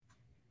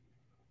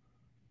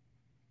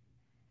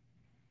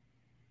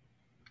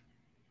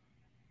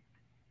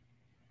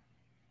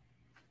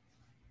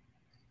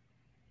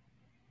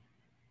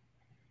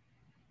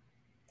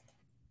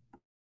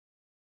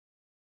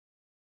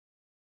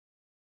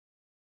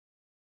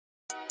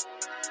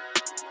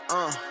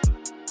Uh.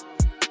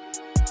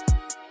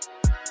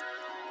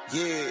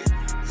 Yeah,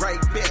 right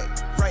back.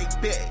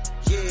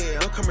 Yeah,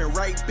 I'm coming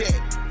right back.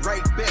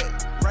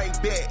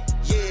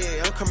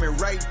 Yeah, I'm coming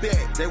right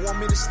back. They want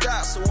me to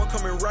stop, so I'm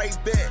coming right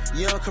back.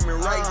 Yeah, I'm coming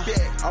right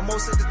back.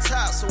 Almost at the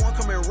top, so I'm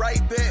coming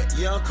right back.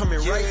 Yeah, I'm coming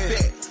right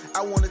back.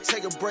 I wanna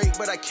take a break,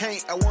 but I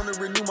can't. I wanna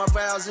renew my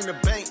vows in the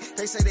bank.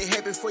 They say they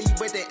happy for you,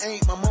 but they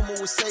ain't. My mama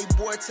would say,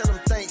 boy, tell them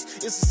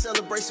thanks. It's a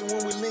celebration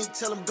when we link.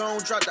 Tell them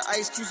gon' drop the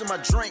ice cubes in my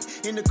drink.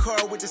 In the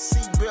car with the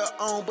seatbelt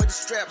on, but the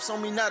straps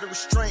on me, not a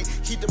restraint.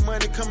 Keep the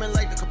money coming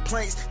like the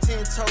complaints.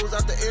 10 toes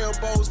out the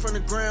elbows from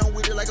the ground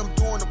with it like I'm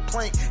doing a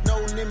plank.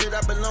 No limit, I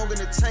belong in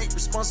the tank.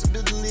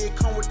 Responsibility it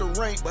come with the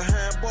rank.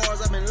 Behind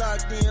bars, I've been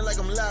locked in like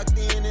I'm locked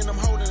in and I'm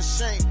holding a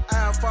shank.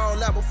 I'll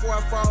fall out before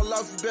I fall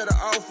off. You better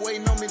off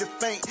waiting on me to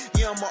faint.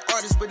 Yeah, I'm an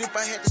artist, but if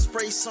I had to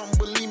spray something,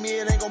 believe me,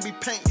 it ain't gonna be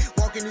paint.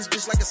 Walking this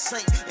bitch like a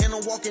saint, and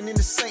I'm walking in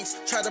the saints.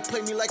 Try to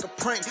play me like a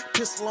prank,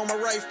 pistol on my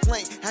right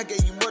flank. I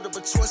gave you multiple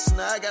choices,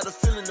 now I got a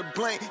feeling to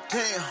blank.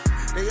 Damn,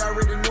 they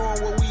already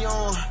knowing what we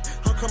on.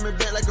 I'm coming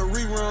back like a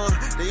rerun.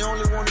 They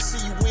only wanna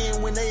see you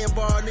win when they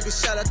involved.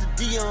 Niggas shout out to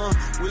Dion.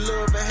 With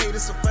love and hate,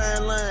 it's a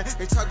fine line.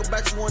 They talk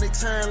about you on their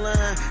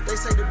timeline. They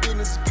say the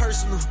business is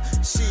personal.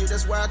 Shit,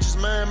 that's why I just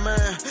mind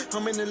mine.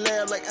 I'm in the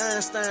lab like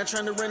Einstein,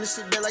 trying to run this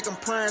shit back like I'm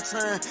prime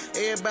time.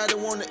 Everybody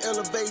wanna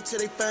elevate till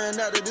they find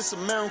out that it's a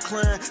mountain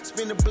climb.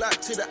 Spin the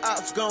block till the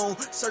ops gone.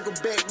 Circle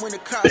back when the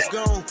cops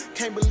gone.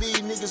 Can't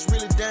believe niggas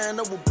really dying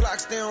over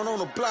blocks down on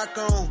a block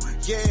on.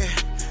 Yeah,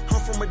 I'm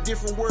from a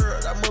different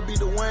world. I must be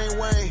the Wayne.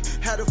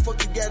 How the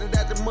fuck you got it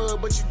out the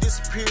mud, but you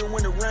disappeared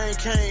when the rain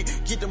came?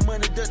 Get the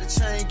money, duck the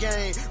chain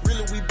gang.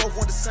 Really, we both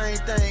want the same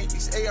thing.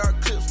 These AR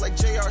clips like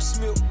J.R.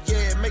 Smith.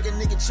 Yeah, make a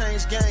nigga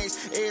change games.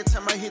 Every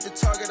time I hit the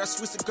target, I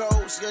switch the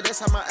goals. Yeah, that's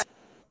how my...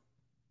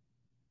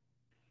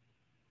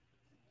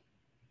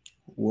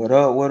 What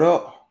up?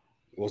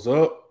 What's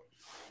up?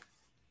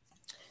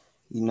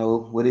 You know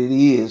what it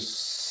is.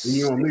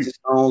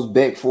 Stones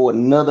back for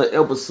another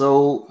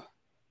episode.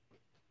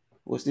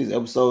 What's this,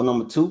 episode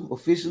number 2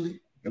 officially?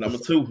 Number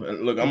 2.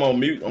 And look, I'm on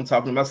mute. I'm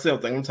talking to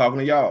myself. I'm talking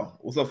to y'all.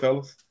 What's up,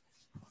 fellas?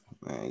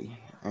 Man,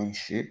 ain't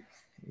shit.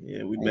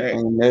 Yeah, we back.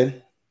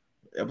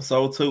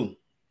 Episode 2.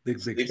 Big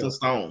and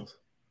Stones.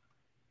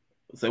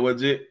 Say what,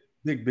 Jit?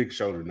 Big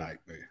show tonight,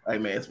 man. Hey,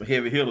 man, some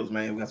heavy hitters,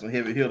 man. We got some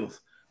heavy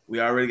hitters. We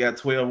already got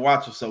 12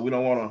 watchers, so we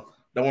don't want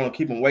to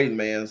keep them waiting,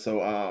 man.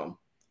 So,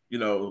 you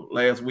know,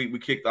 last week we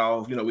kicked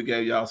off. You know, we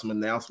gave y'all some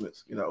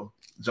announcements. You know,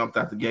 jumped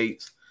out the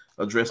gates,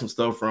 addressed some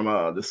stuff from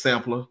the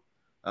sampler.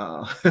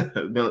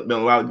 Been a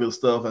lot of good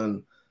stuff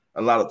and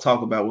a lot of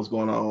talk about what's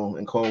going on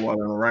in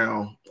Coldwater and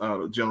around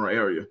the general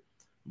area.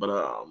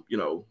 But you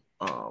know,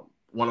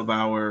 one of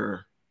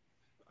our,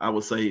 I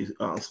would say,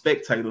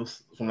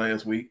 spectators from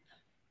last week.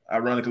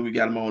 Ironically, we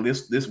got him on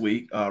this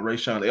week,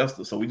 Rayshaun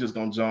Ester. So we just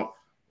gonna jump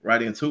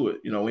right into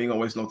it. You know, we ain't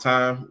gonna waste no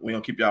time. We ain't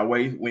gonna keep y'all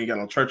waiting. We ain't got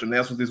no church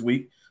announcements this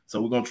week,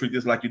 so we're gonna treat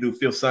this like you do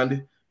fifth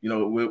Sunday. You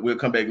know, we'll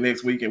come back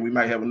next week and we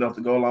might have enough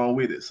to go along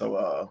with it.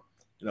 So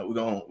you know,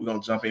 we're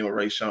gonna jump in with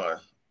Rayshaun.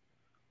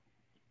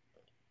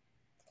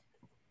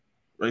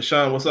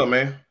 Rayshaun, what's up,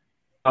 man?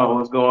 Oh,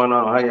 what's going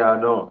on? How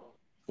y'all doing?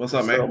 What's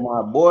up, man? What's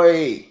up, my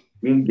boy?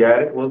 You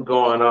got it. What's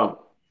going on?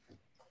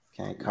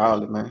 Can't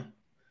call it, man.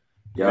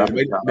 Yeah,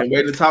 been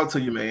waiting to talk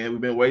to you, man.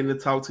 We've been waiting to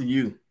talk to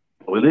you.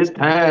 Well, it's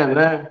time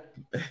now.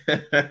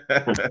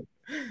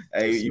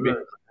 Hey,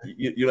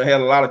 you done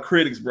had a lot of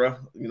critics, bro.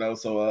 You know,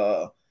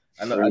 so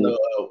I know.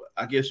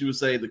 I guess you would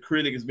say the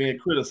critic is being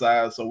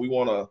criticized, so we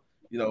want to,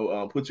 you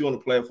know, put you on the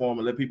platform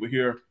and let people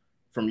hear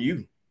from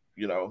you.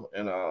 You know,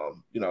 and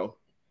you know,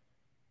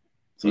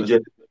 so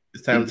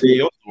it's time to tell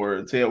your story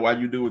and tell why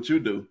you do what you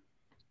do.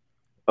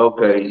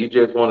 Okay, you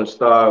just want to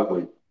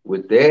start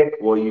with that,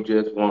 or you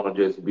just want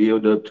to just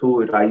build up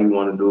to it? How you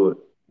want to do it?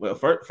 Well,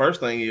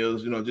 first thing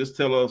is, you know, just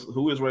tell us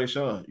who is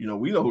Rayshaun. You know,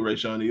 we know who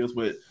Rayshaun is,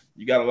 but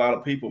you got a lot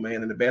of people,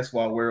 man, in the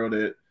basketball world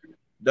that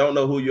don't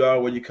know who you are,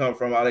 where you come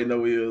from. All they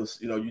know is,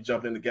 you know, you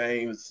jump in the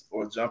games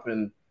or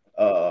jumping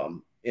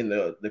in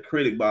the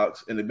critic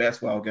box in the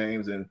basketball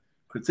games and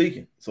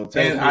critiquing. So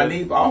and I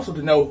need also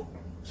to know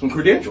some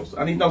credentials.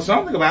 I need to know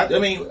something about it. I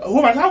mean, who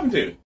am I talking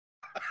to?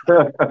 Who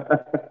am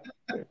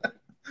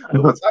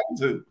I talking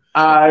to?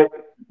 All right.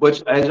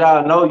 But as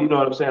y'all know, you know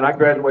what I'm saying, I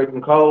graduated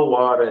from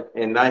Coldwater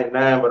in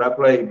 99, but I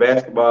played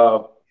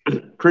basketball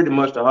pretty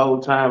much the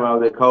whole time I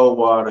was at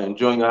Coldwater in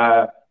junior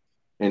high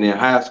and in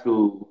high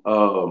school.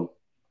 Our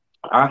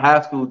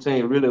high school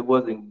team really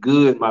wasn't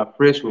good my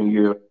freshman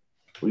year.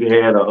 We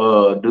had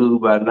a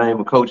dude by the name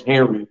of Coach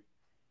Henry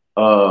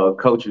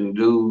coaching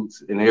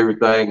dudes and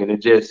everything, and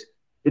it just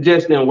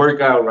didn't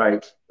work out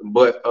right.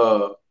 But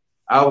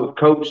I was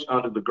coached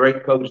under the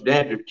great Coach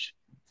Dandridge.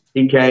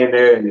 He came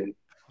there in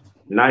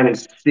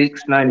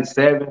 96,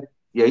 97.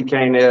 Yeah, he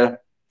came there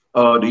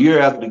the year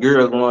after the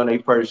girls won their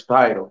first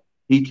title.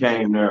 He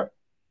came there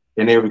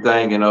and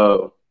everything. And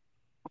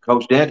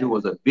Coach Dandridge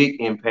was a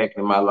big impact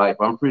in my life.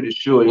 I'm pretty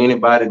sure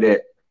anybody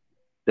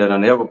that I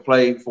never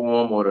played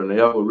for him or that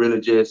never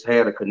really just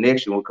had a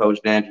connection with Coach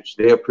Dandridge,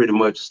 they'll pretty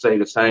much say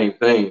the same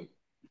thing.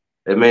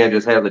 That man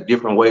just has a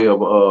different way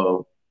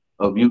of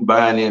you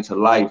buying into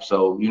life.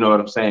 So you know what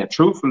I'm saying.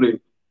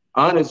 Truthfully,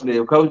 honestly,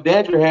 if Coach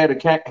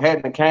Dandridge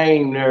hadn't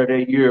came there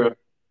that year,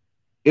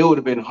 it would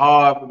have been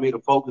hard for me to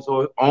focus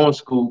on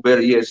school.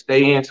 Better yet,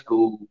 stay in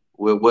school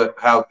with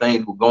how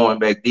things were going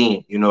back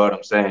then. You know what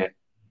I'm saying?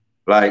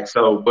 Like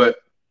so, but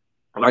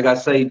like I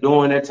say,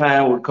 during that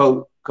time with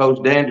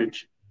Coach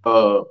Dandridge,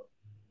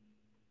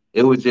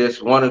 it was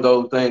just one of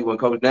those things when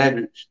Coach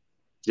Dandridge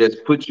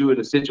just put you in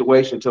a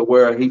situation to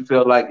where he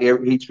felt like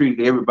he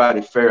treated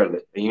everybody fairly.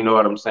 And you know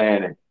what I'm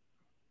saying? And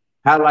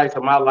highlights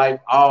of my life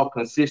all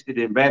consisted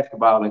in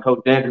basketball, and Coach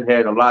Dandridge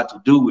had a lot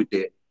to do with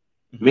that.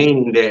 Mm-hmm.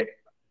 Meaning that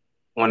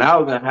when I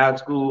was in high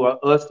school,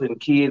 us and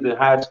kids in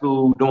high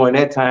school during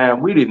that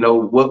time, we didn't know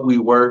what we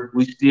were.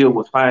 We still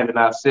was finding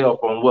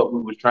ourselves on what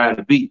we were trying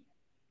to be.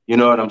 You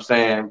know what I'm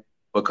saying?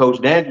 But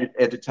Coach Dandridge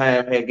at the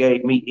time had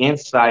gave me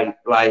insight,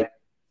 like,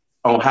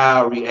 on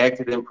how I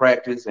reacted in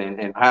practice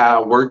and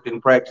how I worked in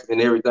practice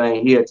and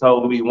everything. He had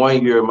told me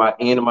one year,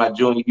 end of my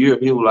junior year,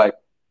 he was like,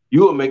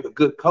 "You will make a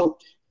good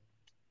coach."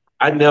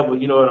 I never,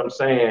 you know what I'm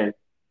saying,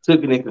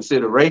 took it in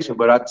consideration,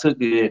 but I took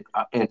it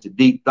into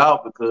deep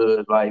thought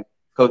because, like,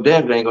 Coach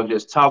Dandridge ain't gonna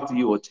just talk to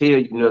you or tell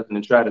you nothing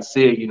and try to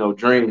sell you no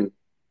dreams.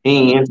 He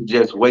ain't into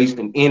just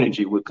wasting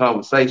energy with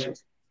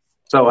conversations.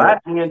 So I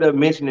ended up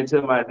mentioning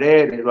to my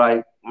dad in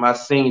like my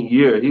senior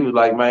year. He was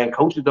like, "Man,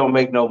 coaches don't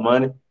make no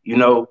money, you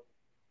know."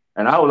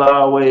 And I was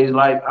always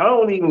like, I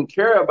don't even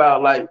care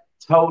about like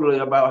totally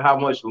about how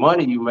much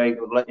money you make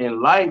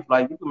in life.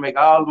 Like you can make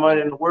all the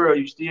money in the world,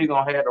 you still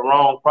gonna have the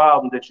wrong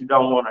problem that you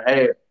don't want to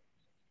have.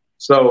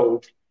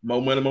 So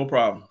more money, more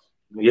problems.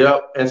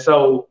 Yep. And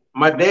so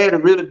my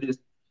dad really just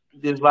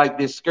like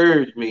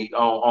discouraged me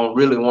on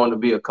really wanting to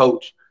be a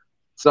coach.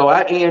 So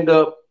I end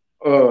up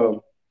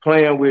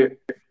playing with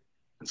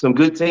some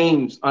good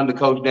teams under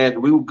Coach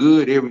Dandridge. We were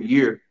good every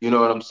year. You know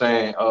what I'm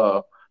saying?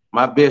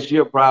 My best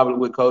year probably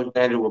with Coach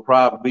Dandridge would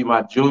probably be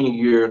my junior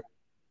year.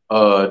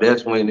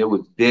 That's when it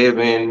was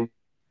Devin,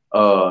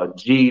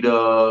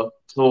 Jeter,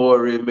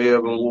 Torrey,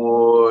 Melvin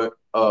Ward,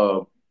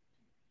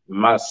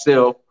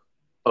 myself,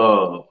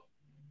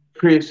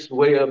 Chris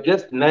Webb,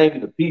 just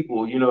naming the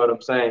people, you know what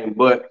I'm saying?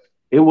 But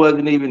it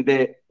wasn't even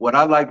that. What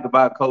I liked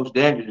about Coach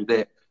Dandridge is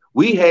that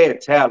we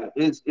had talent.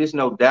 It's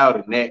no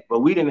doubt in that, but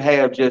we didn't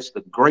have just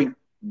the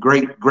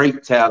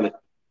great talent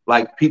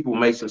like people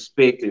may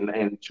suspect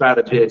and try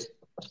to just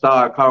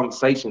start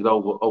conversations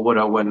over or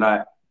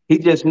whatnot. He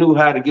just knew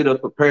how to get us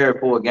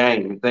prepared for a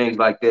game and things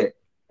like that.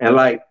 And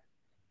like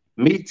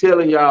me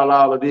telling y'all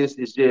all of this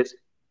is just,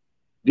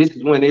 this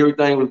is when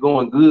everything was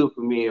going good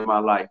for me in my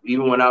life,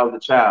 even when I was a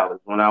child,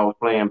 when I was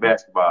playing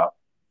basketball.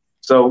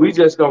 So we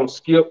just gonna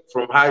skip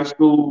from high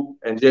school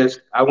and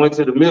I went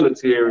to the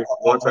military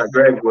once I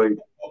graduated.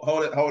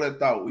 Hold that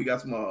thought. We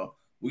got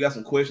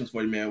some questions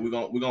for you, man. We're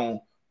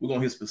gonna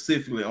hit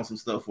specifically on some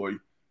stuff for you.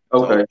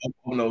 Okay. So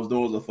open those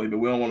doors up for you, but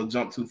we don't want to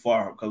jump too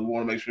far because we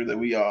want to make sure that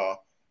we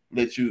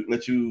let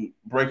you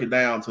break it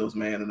down to us,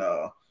 man. And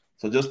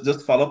so just to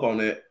follow up on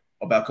that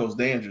about Coach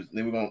Dandridge,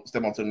 then we're gonna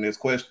step on to the next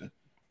question.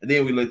 And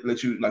then we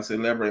let you, like I said,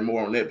 elaborate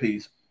more on that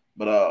piece.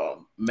 But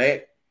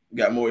Matt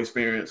got more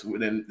experience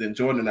than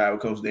Jordan and I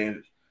with Coach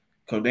Dandridge.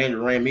 Coach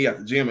Dandridge ran me out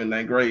the gym in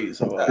 9th grade.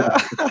 So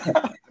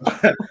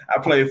I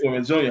played for him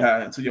in junior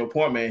high. And to your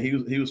point, man,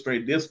 he was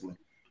straight disciplined.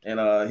 And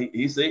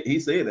he said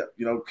that,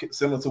 you know,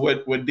 similar to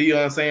what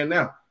Dion's saying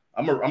now.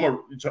 I'm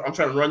trying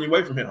to run you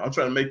away from him. I'm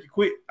trying to make you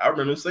quit. I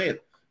remember him saying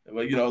it.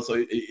 But you know, so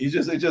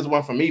it just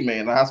went for me,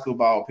 man, the high school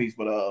ball piece.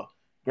 But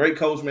great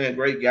coach, man,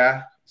 great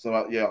guy. So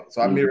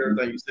I mirror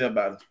everything you said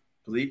about it.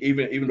 Because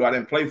even though I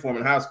didn't play for him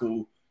in high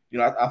school, you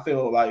know, I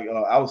feel like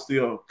I was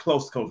still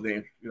close to Coach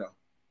Dandridge, you know.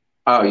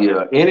 Oh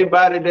yeah,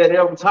 anybody that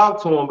ever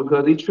talked to him,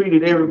 because he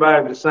treated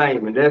everybody the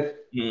same, and that's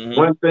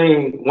one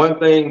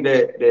thing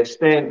that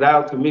stands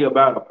out to me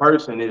about a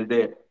person is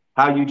that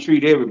how you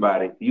treat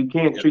everybody. You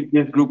can't treat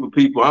this group of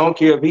people. I don't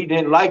care if he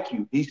didn't like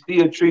you, he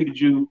still treated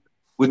you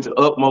with the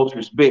utmost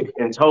respect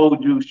and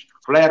told you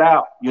flat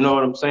out, you know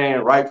what I'm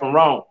saying, right from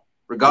wrong,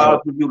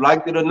 regardless if you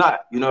liked it or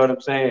not. You know what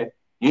I'm saying?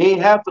 You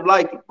ain't have to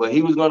like it, but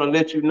he was gonna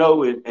let you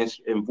know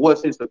and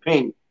voice his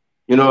opinion.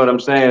 You know what I'm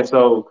saying?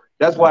 So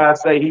that's why I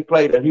say he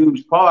played a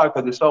huge part,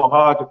 because it's so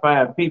hard to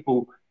find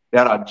people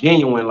that are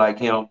genuine like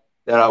him,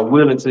 that are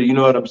willing to, you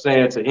know what I'm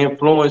saying, to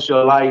influence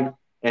your life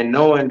and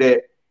knowing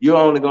that you're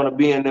only going to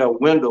be in their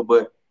window,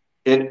 but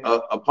in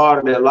a part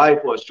of their life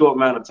for a short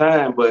amount of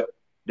time. But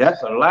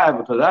that's a lie,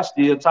 because I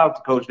still talk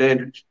to Coach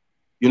Dandridge,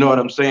 you know what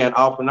I'm saying,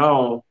 off and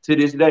on to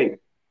this day.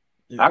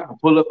 Yeah. I can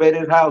pull up at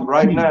his house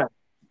right now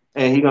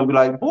and he's going to be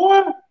like,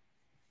 "Boy,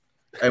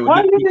 hey,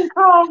 why you didn't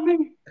call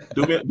me?"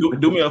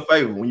 Do me a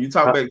favor. When you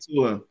talk back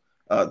to him,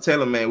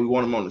 tell him, man, we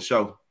want him on the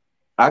show.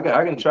 I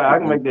can try. I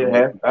can make that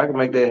happen.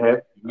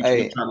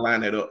 We try to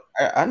line that up.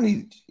 I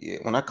need,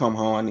 when I come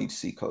home, I need to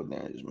see Coach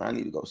Dandridge, man. I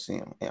need to go see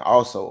him. And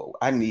also,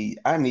 I need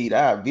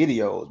our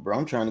videos, bro.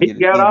 I'm trying to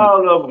get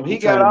all of them. He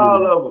got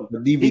all of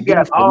them. He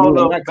got all of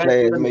them back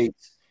there.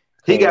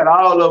 He got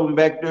all of them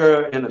back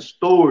there in the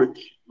storage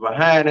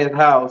behind his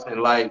house.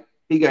 And like,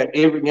 He got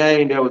every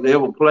game that was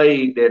ever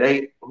played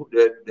that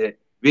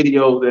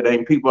videos that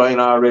ain't people ain't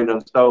already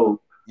done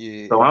stole.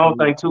 Yeah. So I don't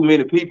think too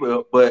many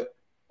people, but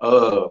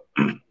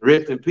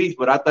rest in peace.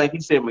 But I think he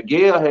said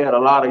Miguel had a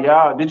lot of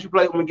y'all. Did you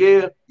play with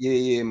Miguel?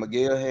 Yeah.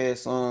 Miguel had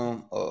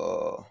some.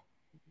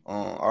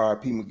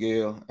 R.I.P.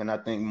 Miguel, and I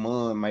think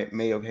Munn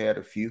may have had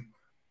a few,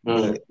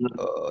 but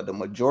the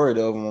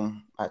majority of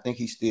them, I think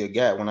he still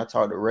got. When I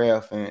talked to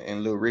Ralph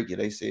and Lil Ricky,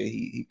 they said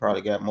he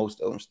probably got most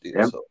of them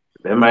still. So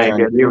that man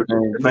got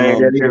everything. That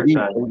man got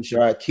everything. We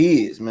show our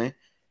kids, man.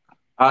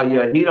 Oh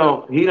yeah, he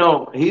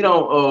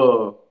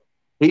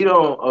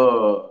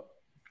don't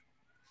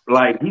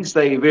like he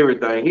saved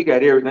everything. He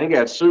got everything. He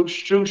got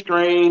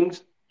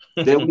shoestrings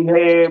that we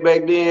had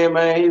back then,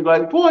 man. He's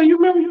like, boy, you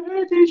remember you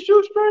had these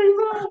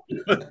shoestrings on?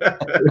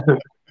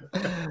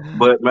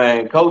 But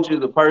man, coach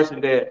is a person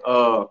that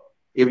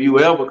if you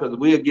ever, because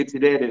we'll get to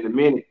that in a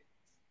minute,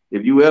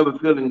 if you ever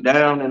feeling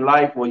down in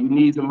life or you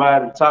need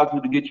somebody to talk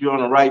to get you on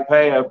the right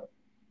path,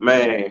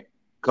 man,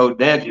 Coach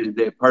Danger is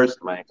that person,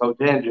 man. Coach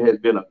Danger has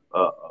been a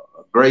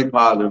great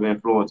positive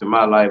influence in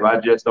my life.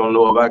 I just don't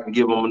know if I can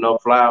give him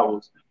enough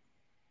flowers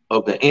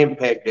of the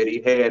impact that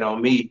he had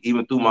on me,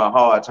 even through my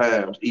hard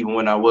times, even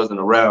when I wasn't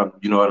around.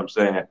 You know what I'm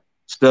saying?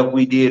 Stuff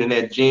we did in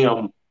that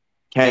gym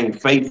came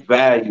face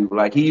value.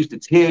 Like he used to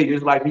tell you,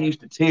 it's like he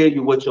used to tell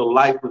you what your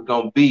life was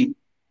gonna be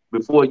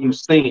before you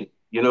seen it.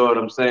 You know what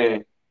I'm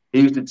saying?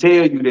 He used to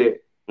tell you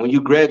that when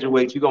you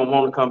graduate, you're gonna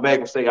want to come back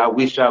and say, I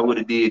wish I would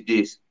have did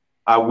this.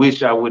 I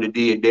wish I would have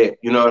did that.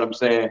 You know what I'm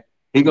saying?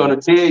 He's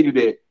gonna tell you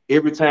that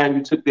every time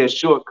you took that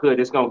shortcut,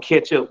 it's gonna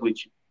catch up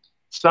with you.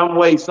 Some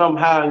way,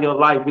 somehow in your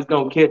life, it's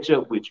gonna catch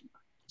up with you.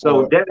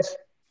 So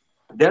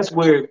that's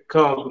where it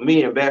comes for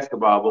me in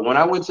basketball. But when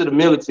I went to the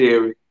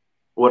military,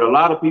 what a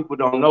lot of people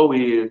don't know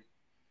is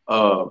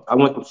I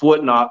went to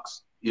Fort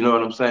Knox, you know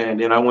what I'm saying?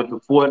 Then I went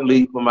to Fort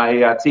Lee for my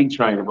AIT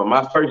training. But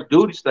my first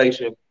duty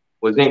station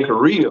was in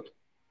Korea.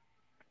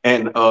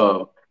 And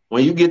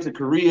when you get to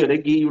Korea, they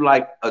give you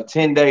like a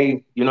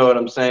 10-day, you know what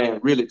I'm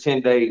saying, really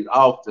 10 days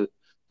off to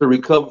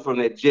recover from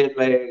that jet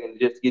lag and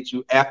just get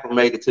you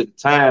acclimated to the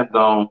time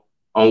zone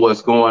on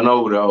what's going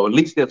over there. Or at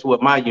least that's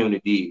what my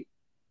unit did.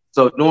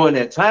 So during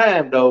that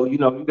time, though, you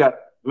know, you got,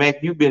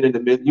 Mac, you've been in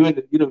the you're in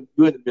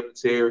the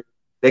military.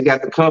 They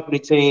got the company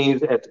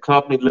teams at the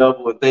company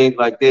level and things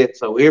like that.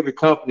 So every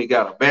company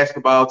got a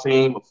basketball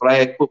team, a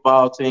flag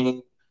football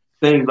team,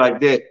 things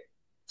like that.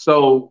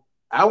 So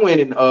I went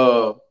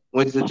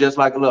to just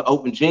like a little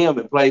open gym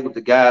and played with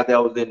the guys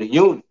that was in the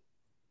unit.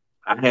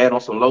 I had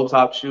on some low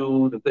top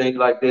shoes and things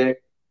like that.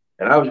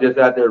 And I was just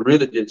out there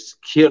really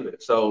just killing.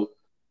 So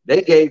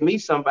they gave me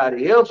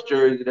somebody else's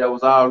jersey that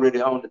was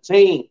already on the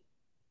team.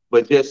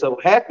 But just so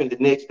happened the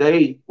next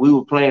day we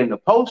were playing the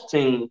post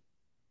team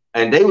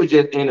and they were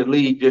just in the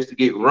league just to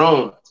get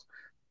runs.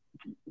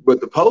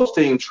 But the post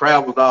team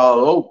traveled all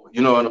over,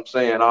 you know what I'm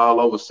saying, all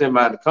over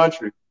semi the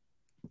country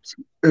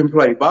and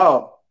play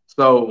ball.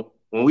 So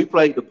when we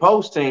played the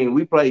post team,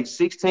 we played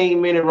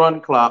 16-minute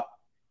running clock,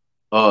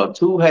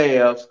 2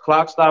 halves,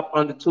 clock stopped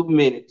under 2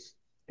 minutes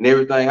and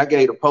everything. I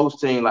gave the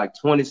post team like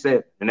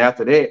 27. And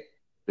after that,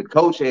 the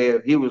coach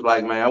he was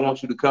like, man, I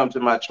want you to come to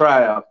my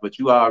tryouts, but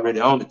you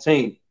already on the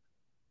team.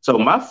 So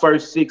my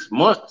first 6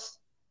 months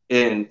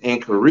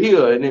in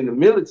Korea and in the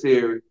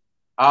military,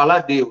 all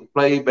I did was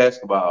play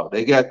basketball.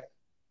 They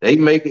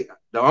make it,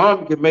 the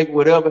Army can make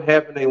whatever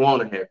happen they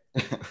want to happen.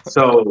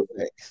 So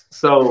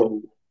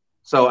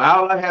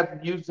all I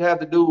used to have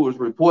to do was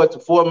report to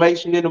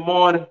formation in the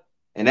morning.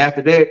 And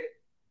after that,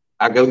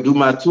 I go do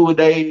my 2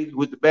 days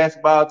with the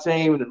basketball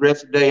team and the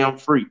rest of the day I'm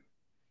free.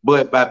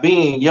 But by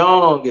being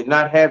young and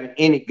not having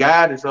any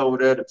guidance over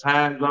there, the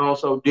time zone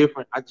so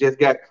different, I just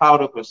got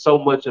caught up in so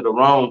much of the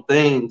wrong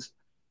things.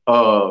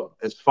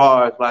 As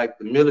far as like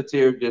the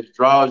military just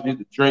draws you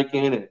to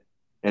drinking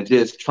and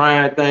just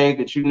trying things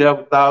that you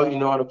never thought, you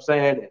know what I'm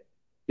saying? And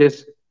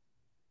just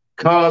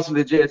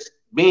constantly just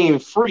being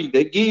free.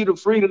 They give you the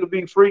freedom to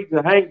be free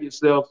to hang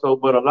yourself. So,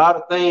 but a lot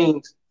of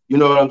things, you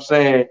know what I'm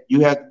saying,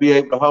 you have to be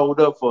able to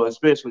hold up for,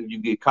 especially if you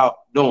get caught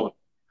doing.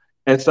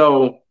 And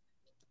so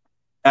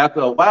after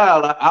a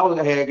while,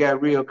 I had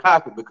got real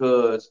cocky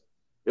because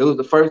it was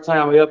the first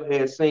time I ever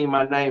had seen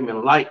my name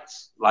in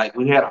lights. Like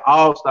we had an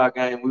all-star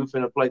game. We were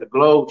finna play the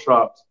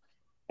Globetrotters.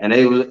 And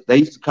they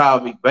used to call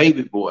me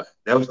baby boy.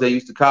 That was what they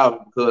used to call me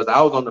because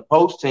I was on the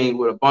post team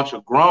with a bunch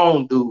of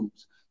grown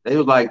dudes. They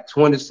was like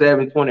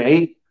 27,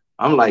 28.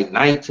 I'm like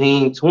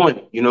 19,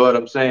 20. You know what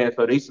I'm saying?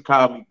 So they used to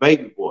call me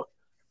baby boy.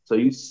 So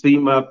you see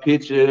my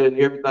picture and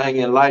everything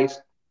in lights.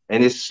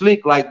 And it's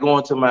slick like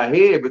going to my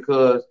head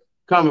because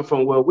coming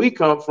from where we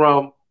come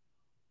from,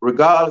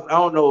 regardless, I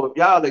don't know if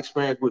y'all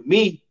experience with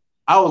me,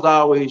 I was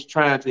always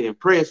trying to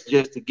impress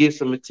just to get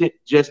some attention,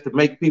 just to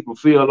make people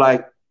feel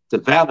like to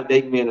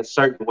validate me in a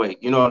certain way.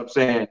 You know what I'm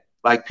saying?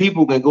 Like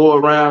people can go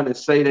around and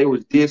say they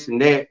was this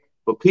and that,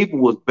 but people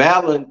was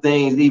battling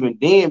things even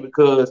then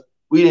because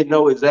we didn't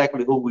know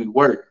exactly who we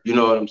were. You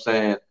know what I'm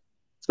saying?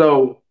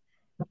 So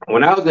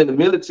when I was in the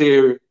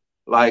military,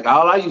 like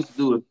all I used to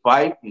do was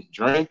fight and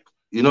drink.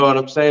 You know what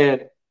I'm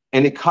saying?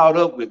 and it caught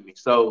up with me.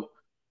 So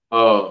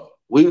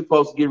we were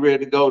supposed to get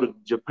ready to go to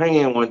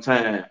Japan one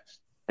time.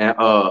 And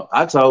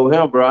I told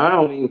him, bro, I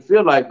don't even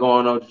feel like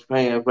going on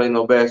Japan and play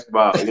no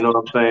basketball. You know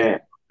what I'm saying?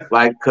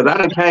 Like, because I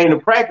done came to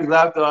practice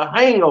after a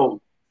hangover.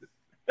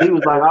 He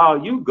was like,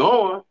 oh, you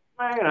going?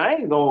 Man, I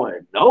ain't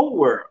going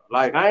nowhere.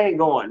 Like, I ain't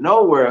going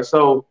nowhere.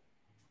 So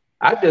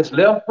I just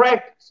left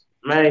practice.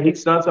 Man, he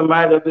sent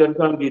somebody up there to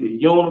come get a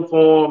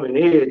uniform and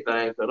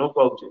everything. So them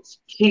folks just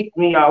kicked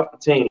me off the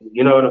team.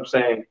 You know what I'm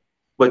saying?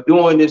 But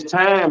during this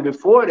time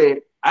before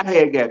that, I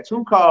had got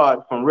 2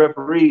 cards from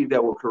referees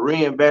that were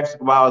Korean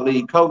basketball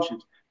league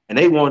coaches, and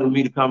they wanted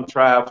me to come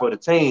try out for the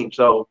team.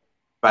 So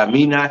by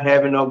me not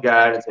having no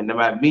guidance and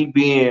by me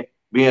being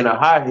a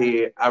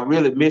hothead, I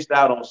really missed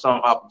out on some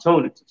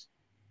opportunities.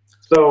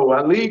 So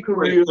I leave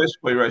Korea.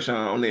 Wait,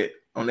 Rayshaun,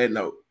 on that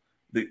note,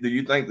 do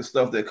you think the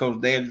stuff that Coach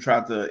Daniel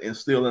tried to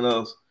instill in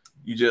us,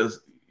 you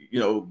just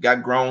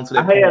got grown to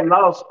that? I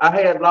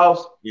had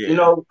lost.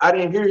 Yeah. I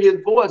didn't hear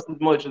his voice as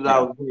much as I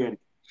was hearing.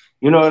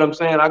 You know what I'm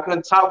saying? I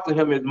couldn't talk to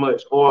him as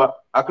much, or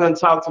I couldn't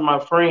talk to my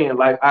friend.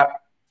 Like, I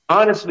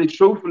honestly,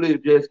 truthfully,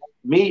 just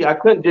me, I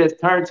couldn't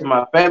just turn to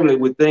my family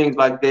with things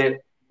like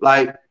that.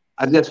 Like,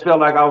 I just felt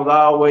like I was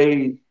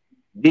always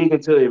digging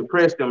to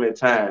impress them at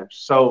times.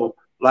 So,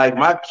 like,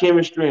 my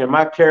chemistry and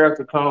my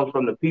character comes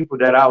from the people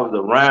that I was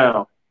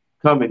around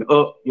coming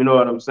up. You know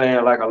what I'm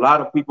saying? Like, a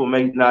lot of people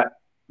may not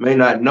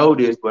know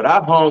this, but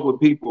I hung with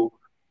people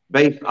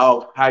based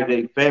off how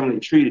their family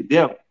treated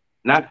them,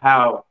 not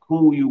how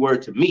cool you were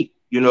to me.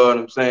 You know what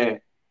I'm saying?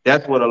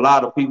 That's what a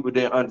lot of people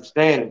didn't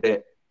understand,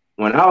 that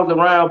when I was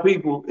around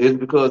people, it's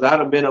because I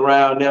done been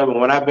around them, and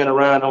when I've been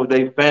around them with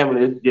their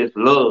family, it's just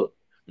love.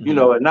 Mm-hmm.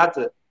 And not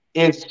to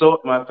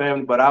insult my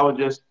family, but I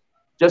was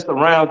just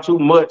around too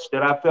much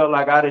that I felt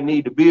like I didn't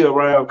need to be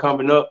around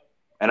coming up.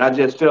 And I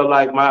just felt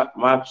like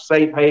my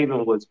safe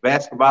haven was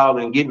basketball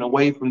and getting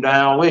away from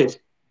down west.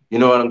 You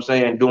know what I'm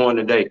saying? During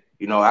the day.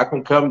 I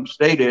can come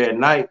stay there at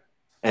night.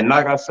 And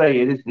like I say,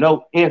 it is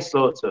no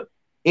insult to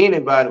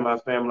anybody in my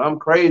family. I'm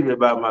crazy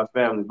about my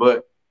family.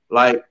 But,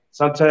 like,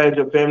 sometimes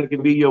your family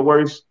can be your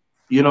worst,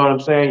 you know what I'm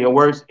saying, your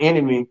worst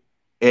enemy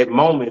at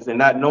moments, and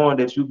not knowing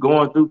that you're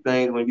going through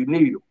things when you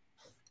need them.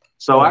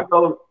 So I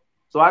go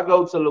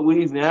to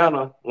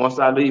Louisiana. Once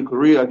I leave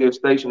Korea, I get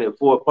stationed at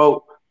Fort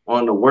Polk,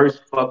 on the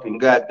worst fucking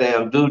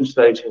goddamn duty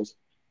stations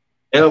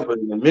ever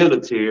in the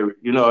military.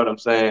 You know what I'm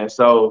saying?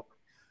 So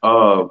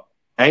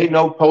ain't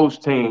no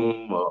post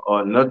team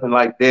or nothing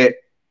like that.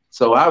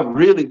 So I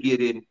really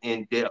get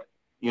in depth,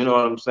 you know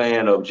what I'm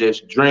saying, of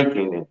just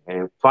drinking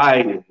and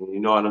fighting, you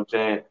know what I'm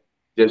saying,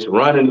 just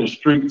running the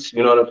streets,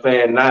 you know what I'm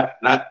saying,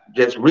 not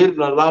just really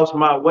lost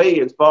my way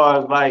as far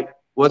as, like,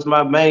 what's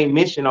my main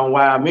mission on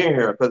why I'm in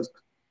here. Because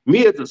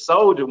me as a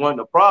soldier wasn't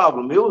the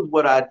problem. It was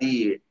what I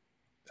did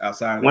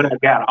outside when I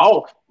got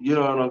off, you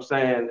know what I'm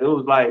saying. It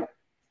was like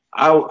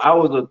I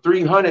was a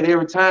 300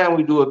 every time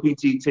we do a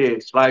PT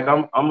test. Like,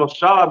 I'm a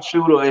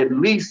sharpshooter at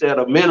least at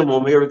a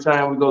minimum every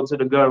time we go to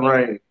the gun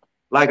range.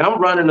 Like, I'm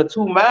running a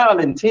 2 mile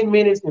in 10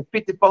 minutes and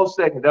 54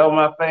 seconds. That was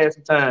my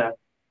fastest time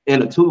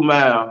in a 2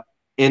 mile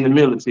in the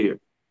military.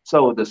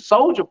 So the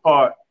soldier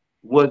part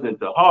wasn't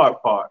the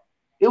hard part.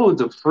 It was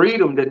the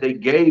freedom that they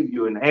gave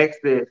you and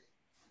access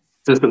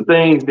to some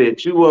things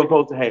that you weren't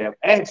supposed to have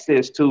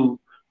access to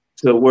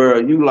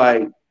where you,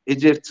 like, it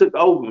just took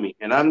over me.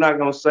 And I'm not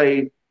going to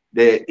say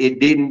that it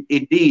didn't,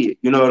 it did,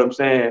 you know what I'm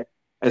saying?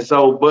 And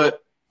so,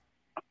 but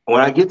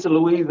when I get to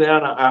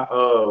Louisiana,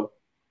 I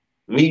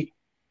meet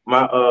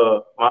my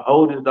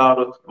oldest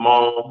daughter's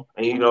mom,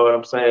 and you know what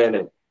I'm saying,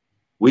 and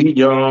we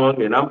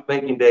young, and I'm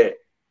thinking that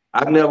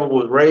I never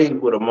was raised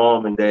with a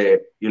mom and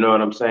dad, you know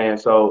what I'm saying?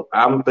 So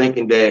I'm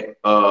thinking that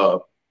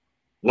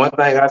one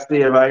thing I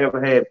said, if I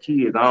ever have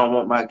kids, I don't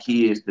want my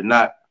kids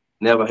to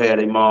never have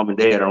a mom and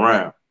dad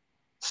around.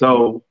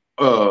 So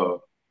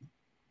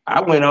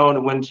I went on,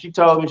 and when she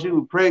told me she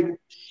was pregnant,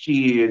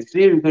 she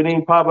seriously couldn't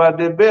even pop out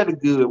that bed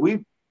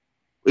good.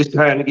 It's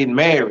time to get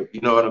married, you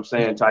know what I'm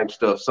saying, type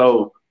stuff.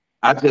 So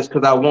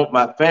because I want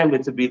my family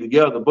to be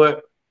together,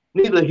 but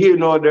neither here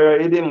nor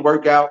there, it didn't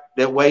work out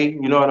that way,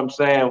 you know what I'm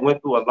saying.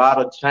 Went through a lot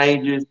of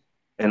changes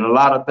and a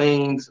lot of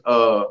things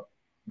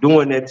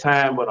during that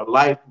time, but a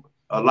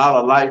lot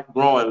of life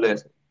growing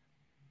lessons.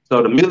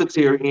 So the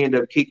military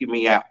ended up kicking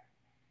me out.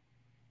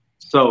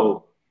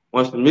 So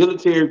once the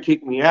military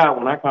kicked me out,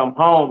 when I come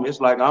home, it's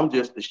like I'm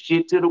just the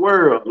shit to the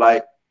world.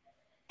 Like,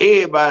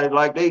 everybody,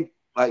 like,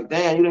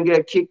 damn, you didn't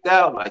get kicked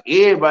out. Like,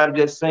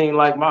 everybody just seemed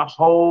like my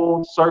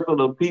whole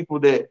circle of people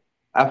that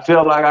I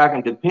felt like I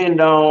can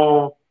depend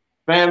on,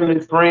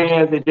 family,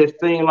 friends. It just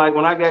seemed like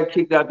when I got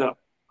kicked out the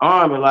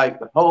Army, like,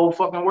 the whole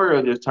fucking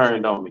world just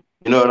turned on me.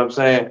 You know what I'm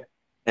saying?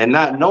 And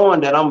not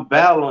knowing that I'm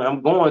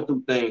going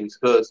through things.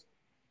 Because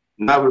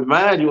I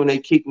remind you, when they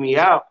kicked me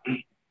out,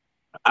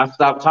 I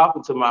stopped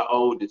talking to my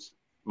oldest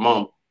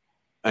mom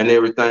and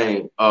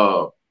everything.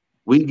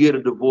 We get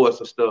a divorce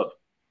and stuff.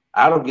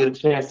 I don't get a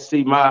chance to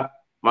see my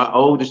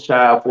oldest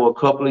child for a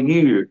couple of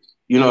years.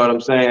 You know what I'm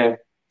saying?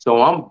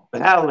 So I'm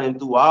battling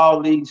through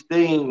all these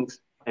things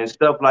and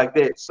stuff like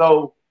that.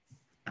 So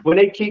when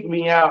they kicked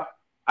me out,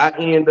 I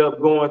end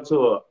up going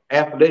to an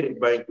athletic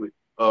banquet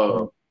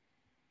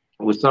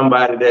with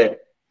somebody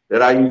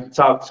that I used to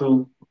talk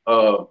to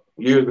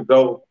years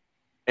ago,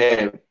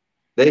 and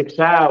their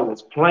child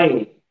was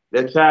playing.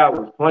 Their child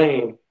was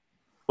playing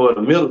for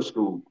the middle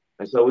school,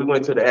 and so we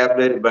went to the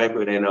athletic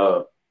banquet, and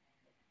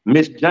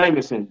Miss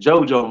Jameson,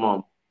 JoJo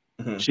mom,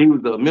 she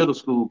was the middle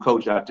school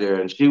coach out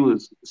there, and she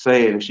had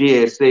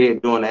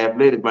said during the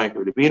athletic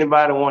banquet, if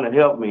anybody want to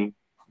help me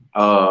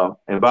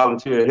and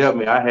volunteer to help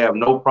me, I have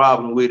no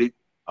problem with it.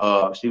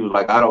 She was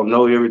like, I don't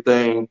know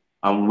everything.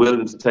 I'm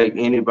willing to take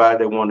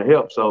anybody that want to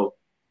help. So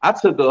I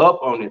took her up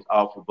on this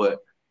offer, but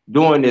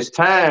during this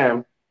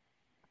time,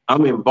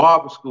 I'm in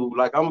barber school.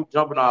 Like, I'm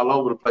jumping all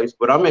over the place,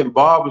 but I'm in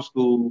barber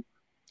school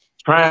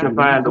trying to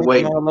find a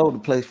way. All over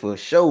the place for a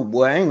show,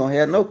 boy. I ain't gonna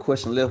have no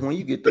question left when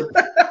you get there.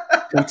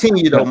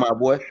 Continue though, my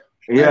boy.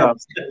 Yeah.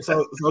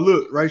 So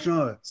look,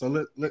 Rayshaun. So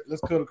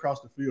let's cut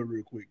across the field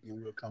real quick,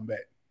 and we'll come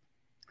back.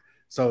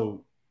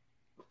 So,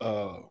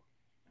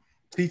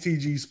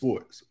 TTG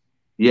Sports.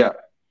 Yeah.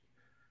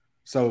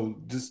 So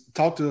just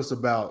talk to us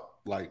about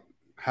like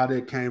how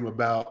that came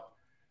about.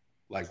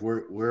 Like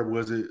where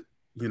was it,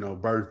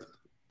 birthed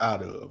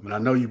out of? And I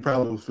know you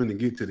probably was finna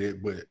get to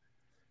that, but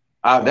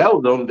that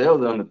was on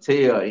the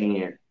tail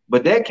end.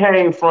 But that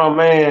came from,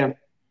 man,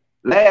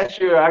 last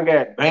year I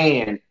got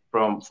banned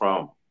from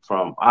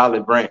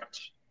Olive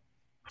Branch,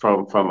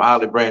 from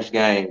Olive Branch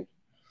games,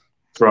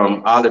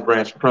 from Olive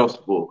Branch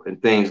principal and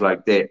things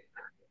like that.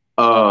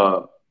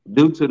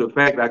 Due to the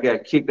fact I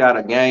got kicked out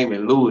of game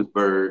in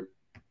Lewisburg,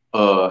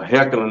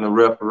 heckling the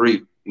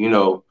referee,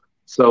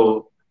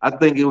 So I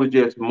think it was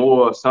just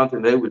more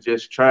something they were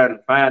just trying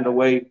to find a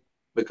way,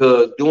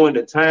 because during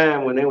the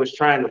time when they was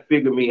trying to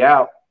figure me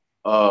out,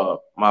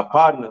 my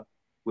partner,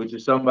 which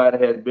is somebody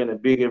that has been a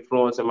big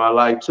influence in my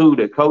life too,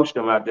 that coached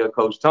him out there,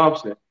 Coach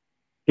Thompson,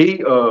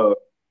 they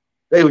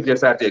were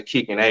just out there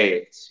kicking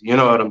ass. You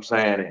know what I'm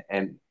saying?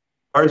 And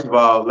first of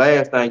all,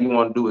 last thing you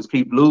want to do is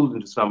keep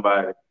losing to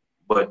somebody,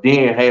 but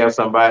then have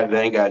somebody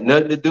that ain't got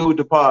nothing to do with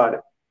the party,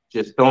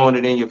 just throwing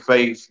it in your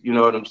face. You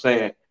know what I'm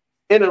saying?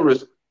 In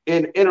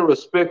a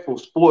respectful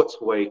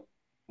sports way.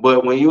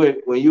 But when you're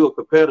a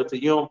competitor,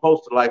 you don't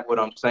supposed to like what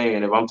I'm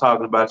saying if I'm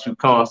talking about you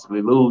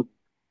constantly losing.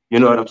 You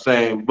know what I'm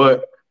saying?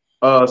 But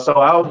so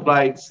I was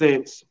like,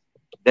 since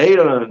they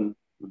done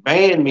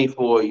banned me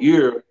for a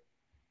year,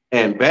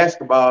 and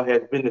basketball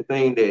has been the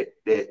thing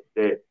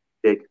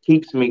that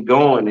keeps me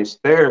going, it's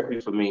therapy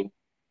for me.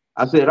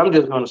 I said, I'm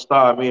just gonna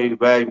start me an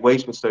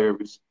evaluation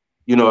service,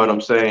 you know what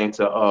I'm saying,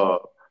 to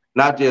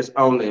not just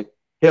only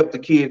help the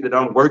kids that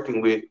I'm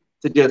working with,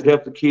 to just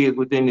help the kids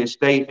within this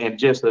state and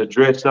just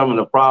address some of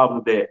the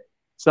problems that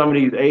some of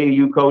these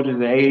AAU coaches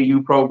and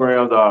AAU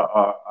programs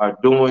are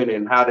doing,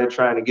 and how they're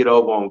trying to get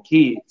over on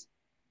kids.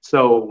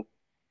 So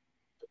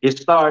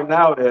it's starting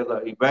out as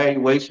an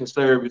evaluation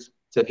service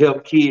to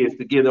help kids,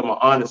 to give them an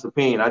honest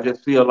opinion. I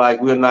just feel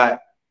like we're not,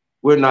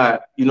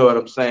 you know what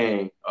I'm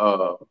saying,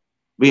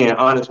 being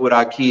honest with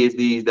our kids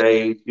these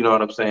days. You know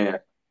what I'm saying?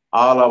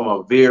 All of them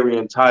are very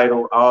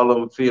entitled. All of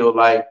them feel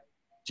like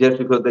just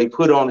because they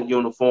put on a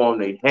uniform,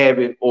 they have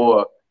it,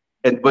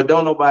 but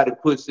don't nobody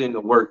puts in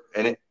the work.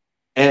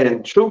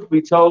 And truth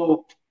be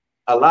told,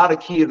 a lot of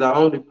kids are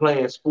only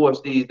playing sports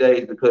these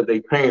days because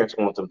their parents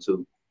want them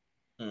to.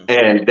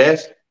 And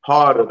that's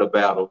part of the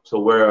battle, to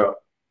where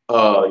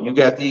you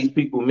got these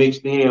people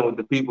mixed in with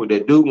the people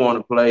that do want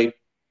to play.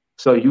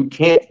 So you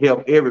can't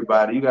help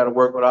everybody. You got to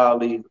work with all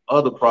these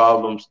other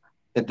problems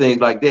and things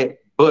like that.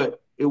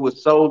 But it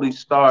was solely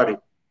started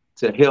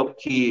to help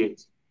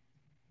kids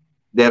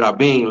that are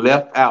being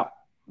left out.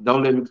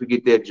 Don't let me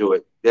forget that, Joy.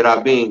 That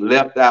are being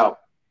left out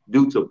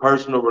due to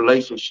personal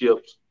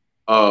relationships,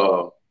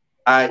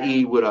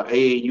 i.e. with an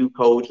AAU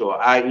coach,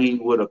 or i.e.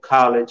 with a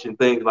college and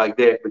things like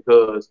that,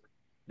 because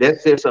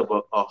that sets up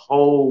a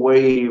whole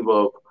wave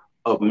of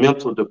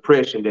mental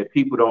depression that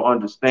people don't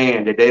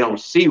understand, that they don't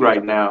see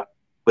right now,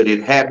 but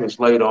it happens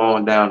later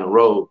on down the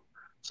road.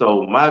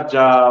 So my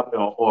job,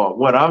 or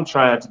what I'm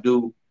trying to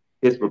do,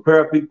 is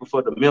prepare people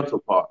for the mental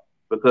part,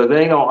 because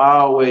they ain't gonna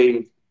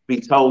always be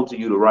told to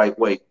you the right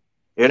way.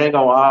 It ain't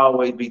gonna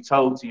always be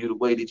told to you the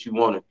way that you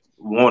want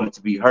it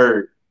to be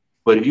heard.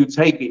 But if you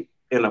take it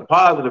in a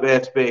positive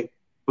aspect,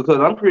 because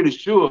I'm pretty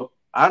sure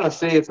I done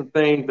said some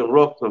things to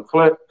ruffle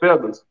some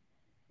feathers,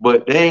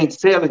 but they ain't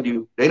telling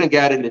you. They done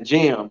got in the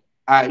gym,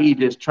 i.e.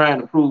 just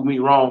trying to prove me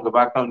wrong if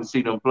I come to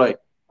see them play.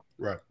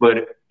 Right.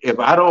 But if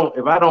I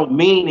don't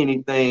mean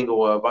anything,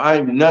 or if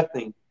I'm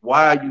nothing,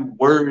 why are you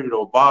worried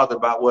or bothered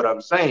about what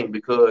I'm saying?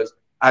 Because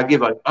I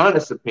give an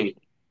honest opinion.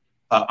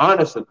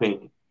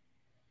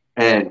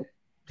 And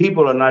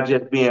people are not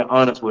just being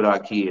honest with our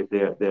kids.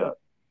 They're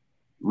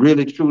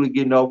really, truly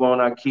getting over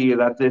on our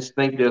kids. I just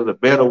think there's a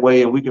better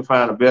way, and we can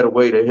find a better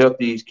way to help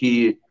these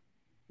kids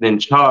than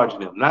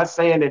charging them. Not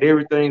saying that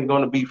everything's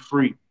going to be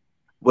free,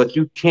 but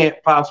you can't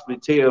possibly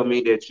tell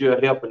me that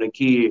you're helping a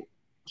kid,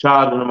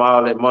 charging them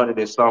all that money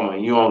this summer,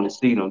 and you only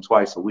see them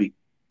twice a week.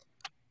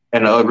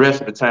 And the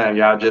rest of the time,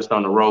 y'all just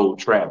on the road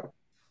traveling.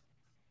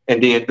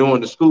 And then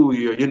during the school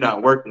year, you're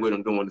not working with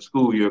them during the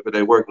school year because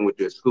they're working with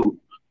their school.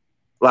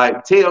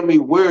 Like, tell me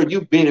where you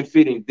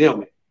benefiting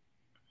them.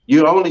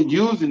 You're only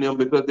using them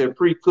because they're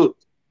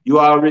pre-cooked. You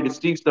already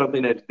see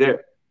something that's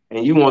there,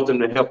 and you want them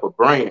to help a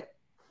brand.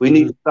 We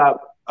need to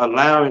stop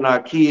allowing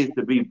our kids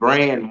to be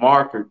brand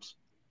markers.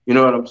 You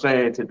know what I'm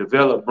saying? To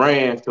develop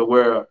brands to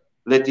where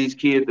let these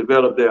kids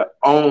develop their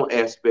own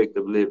aspect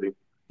of living.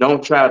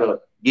 Don't try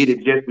to get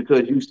it just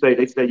because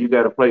they say you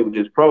got to play with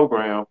this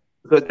program,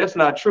 because that's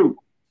not true.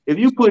 If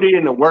you put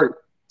in the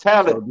work,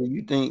 talent. So do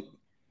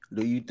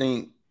you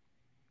think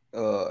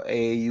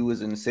AAU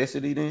is a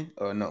necessity then,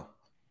 or no?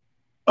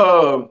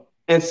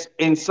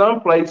 In some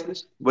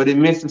places, but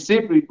in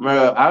Mississippi,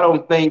 I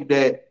don't think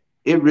that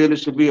it really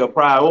should be a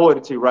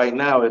priority right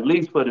now, at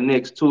least for the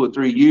next 2 or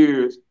 3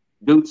 years,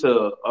 due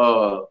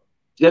to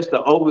just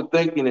the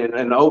overthinking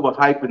and the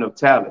overhyping of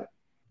talent.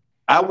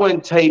 I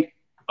wouldn't take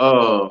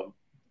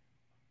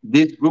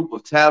this group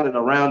of talent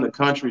around the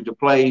country to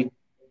play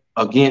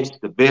against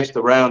the best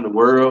around the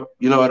world.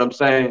 You know what I'm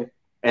saying?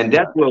 And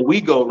that's where we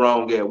go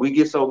wrong at. We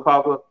get so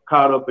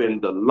caught up in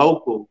the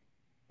local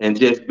and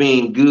just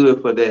being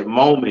good for that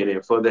moment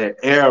and for that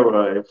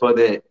era and for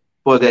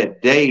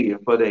that day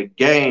and for that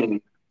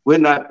game. We're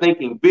not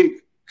thinking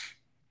big.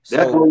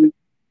 That's So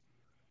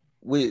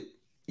what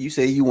you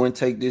say you wouldn't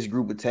take this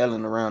group of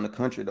talent around the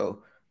country though,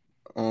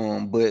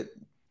 but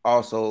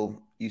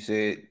also you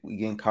said we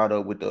getting caught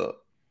up with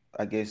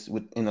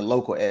in the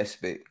local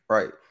aspect,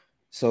 right?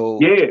 So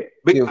yeah,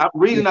 the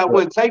reason I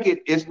wouldn't take it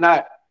is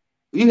not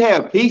you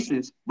have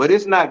pieces, but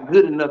it's not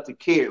good enough to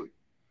carry.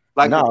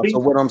 So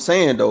what I'm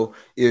saying though,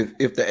 if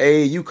the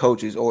AAU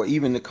coaches or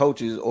even the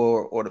coaches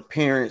or the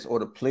parents or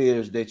the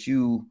players that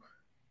you're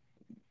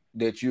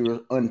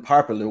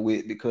unpopular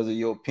with because of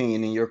your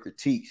opinion and your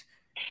critiques,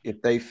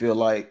 if they feel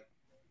like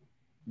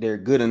they're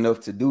good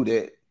enough to do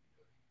that,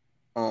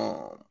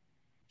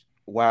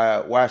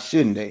 why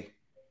shouldn't they?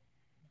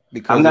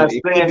 Because I'm not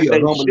saying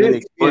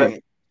they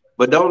should,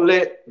 but don't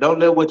let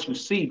what you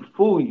see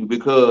fool you,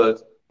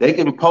 because they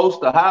can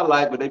post a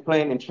highlight, but they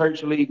playing in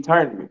church league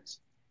tournaments.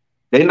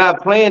 They're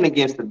not playing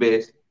against the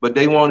best, but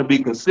they want to be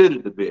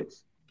considered the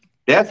best.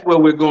 That's where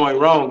we're going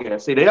wrong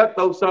at. See, they'll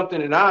throw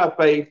something in our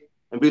face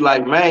and be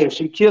like, man,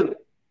 she killed it.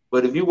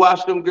 But if you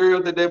watch them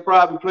girls that they're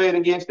probably playing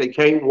against, they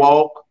can't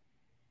walk.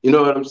 You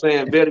know what I'm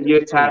saying? Better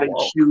yet, tie their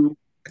shoe.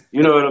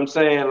 You know what I'm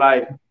saying?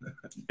 Like,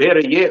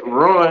 better yet,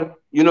 run.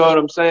 You know what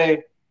I'm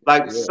saying?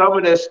 Like, some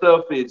of that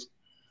stuff is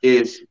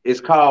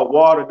called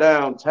watered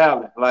down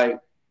talent. Like,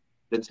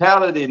 the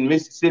talent in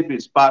Mississippi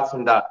is spots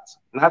and dots.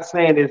 Not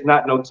saying there's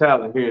not no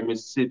talent here in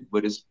Mississippi,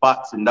 but it's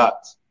spots and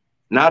dots.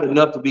 Not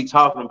enough to be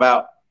talking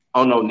about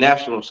on no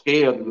national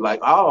scale to be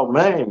like, oh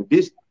man,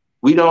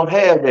 we don't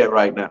have that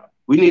right now.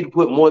 We need to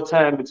put more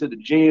time into the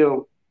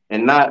gym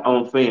and not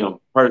on film,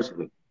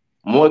 personally.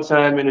 More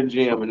time in the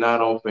gym and not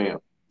on film.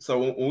 So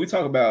when we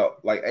talk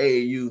about like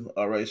AAU,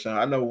 Rayshaun,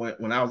 I know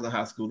when I was in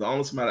high school, the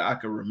only somebody I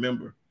could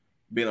remember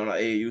being on the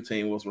AAU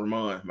team was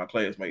Ramon, my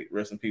classmate.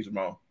 Rest in peace,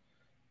 Ramon.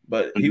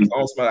 But he was the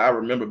only somebody I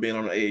remember being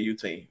on the AAU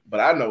team. But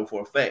I know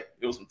for a fact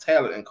it was some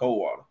talent in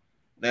Coldwater.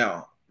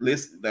 Now,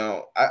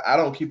 I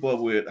don't keep up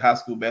with high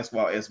school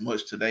basketball as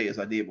much today as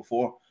I did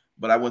before,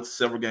 but I went to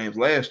several games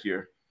last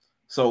year.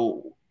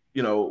 So,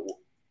 you know,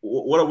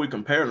 what are we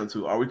comparing them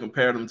to? Are we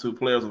comparing them to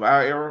players of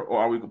our era, or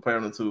are we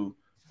comparing them to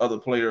other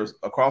players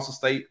across the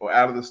state or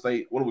out of the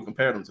state? What are we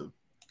comparing them to?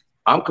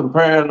 I'm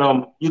comparing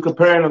them. You're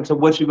comparing them to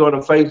what you're going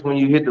to face when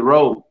you hit the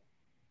road,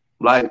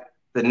 like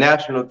the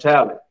national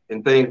talent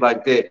and things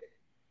like that.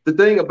 The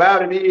thing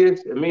about it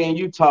is, me and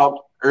you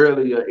talked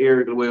earlier,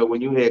 Eric, well,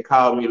 when you had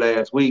called me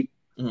last week,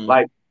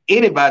 like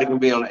anybody can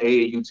be on the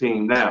AAU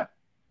team now.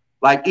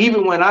 Like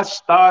even when I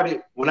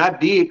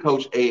did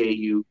coach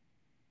AAU,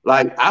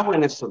 like I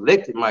went and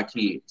selected my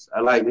kids.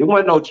 It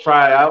wasn't no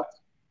tryouts.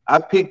 I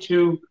picked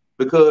you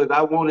because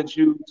I wanted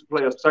you to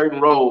play a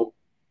certain role,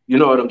 you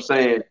know what I'm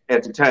saying,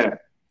 at the time.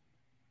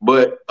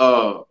 But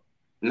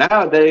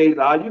nowadays,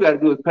 all you got to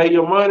do is pay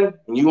your money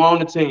and you on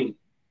the team.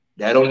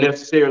 That don't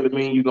necessarily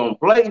mean you're going to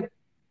play,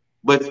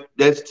 but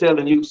that's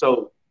telling you,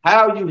 so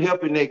how are you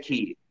helping that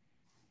kid?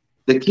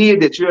 The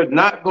kid that you're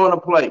not going to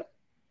play,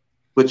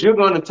 but you're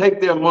going to take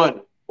their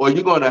money, or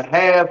you're going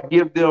to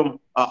give them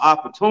an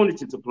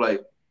opportunity to play.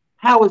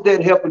 How is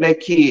that helping that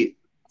kid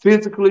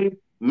physically,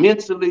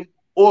 mentally,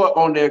 or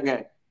on their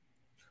game?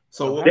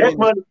 So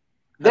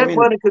that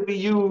money could be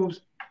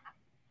used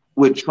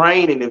with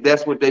training if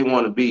that's what they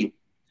want to be.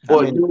 How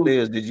many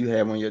players did you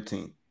have on your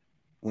team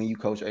when you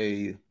coach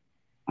AAU?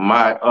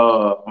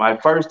 My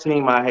first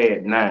team I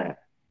had 9,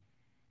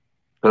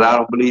 because I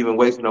don't believe in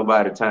wasting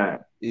nobody's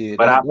time. Yeah,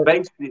 but I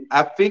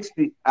fixed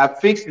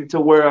it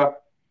to where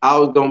I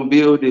was gonna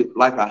build it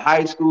like a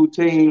high school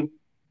team,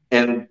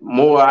 and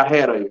more. I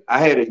had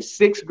a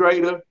 6th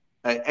grader,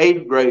 an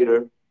 8th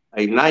grader,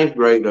 a 9th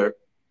grader,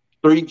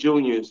 3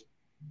 juniors,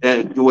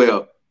 and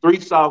 3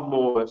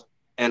 sophomores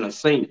and a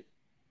senior.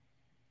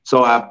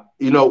 So all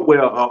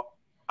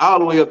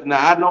the way up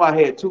now. I know I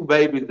had 2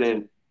 babies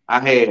and I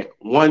had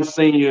 1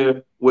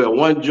 senior,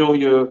 1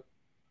 junior,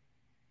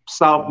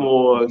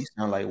 sophomores. You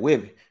sound like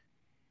Webby.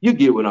 You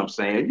get what I'm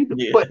saying.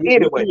 Yeah. But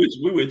anyway,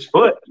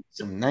 but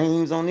some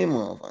names on them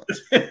motherfuckers.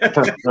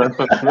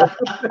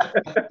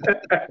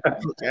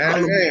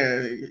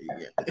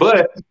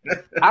 But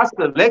I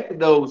selected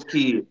those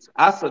kids.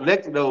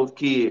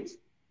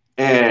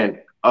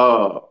 And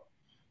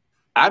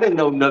I didn't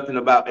know nothing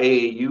about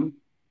AAU.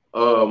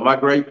 My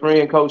great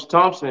friend, Coach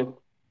Thompson,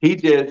 he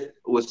just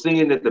was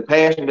seeing that the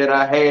passion that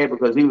I had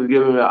because he was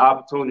giving me an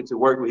opportunity to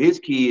work with his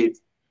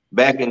kids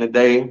back in the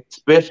day,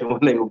 especially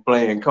when they were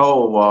playing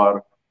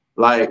Coldwater.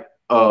 Like,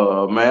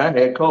 man, I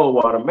had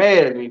Coldwater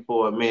mad at me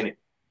for a minute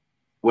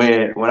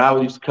when I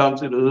used to come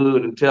to the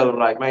hood and tell them,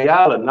 like, man,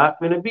 y'all are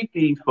not finna beat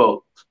these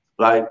folks.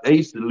 Like, they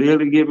used to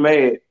literally get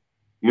mad.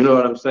 You know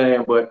what I'm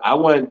saying? But I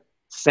wasn't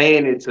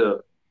saying it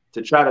to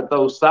try to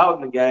throw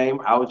salt in the game.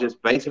 I was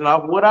just basing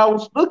off what I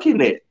was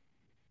looking at.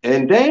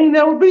 And they ain't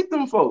never beat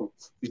them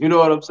folks. You know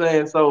what I'm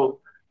saying? So,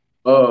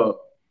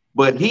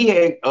 but he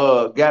had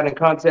got in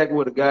contact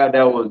with a guy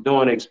that was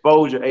doing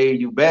exposure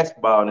AAU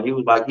basketball, and he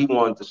was like, he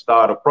wanted to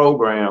start a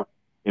program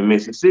in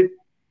Mississippi.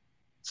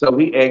 So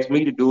he asked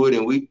me to do it,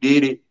 and we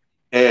did it.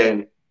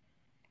 And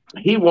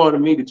he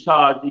wanted me to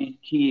charge these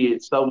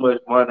kids so much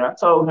money. I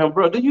told him,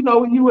 bro, do you know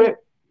where you at?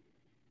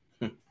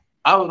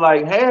 I was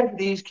like, half of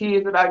these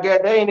kids that I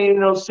got, they ain't in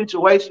no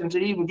situation to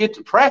even get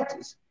to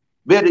practice.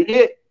 Better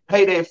yet,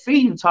 pay that fee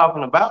you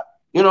talking about.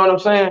 You know what I'm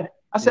saying?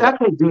 I said, I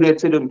can't do that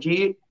to them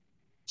kids.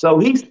 So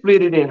he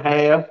split it in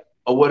half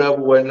or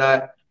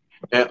whatnot.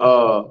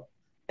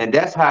 And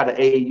that's how the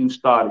AAU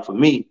started for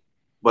me.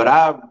 But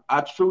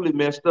I truly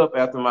messed up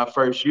after my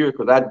first year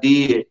because I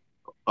did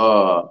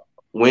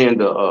win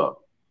the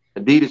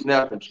Adidas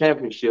National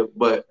Championship.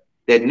 But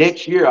that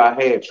next year I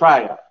had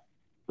tryout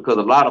because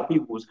a lot of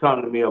people was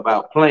coming to me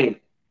about playing.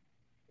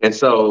 And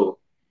so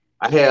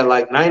I had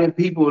like 90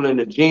 people in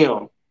the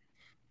gym.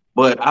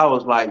 But I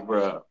was like,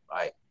 bro,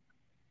 like,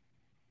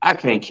 I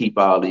can't keep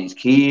all these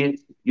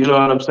kids. You know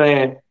what I'm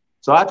saying?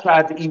 So I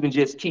tried to even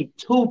just keep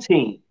 2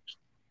 teams.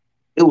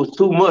 It was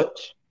too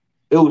much.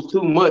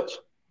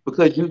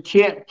 Because you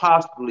can't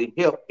possibly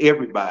help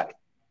everybody.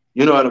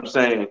 You know what I'm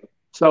saying?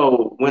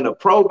 So when the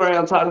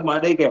program talking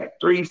about they got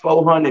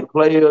 300-400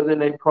 players in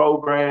their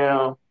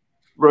program,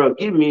 bro,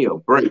 give me a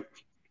break.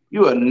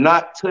 You are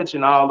not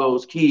touching all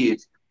those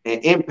kids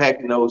and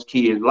impacting those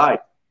kids' life.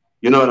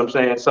 You know what I'm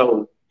saying?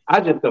 So I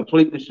just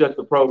completely shut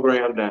the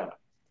program down.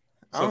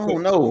 I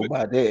don't know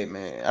about that,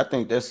 man. I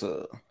think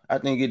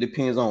it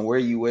depends on where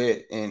you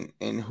at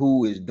and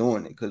who is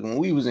doing it. Because when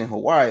we was in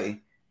Hawaii,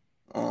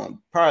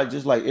 probably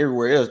just like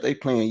everywhere else, they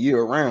playing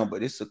year round,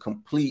 but it's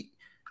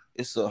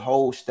a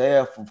whole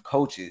staff of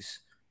coaches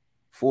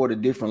for the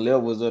different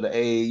levels of the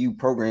AAU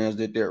programs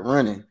that they're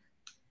running.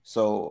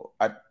 So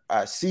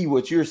I see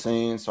what you're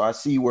saying. So I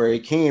see where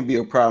it can be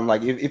a problem.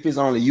 Like if it's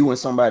only you and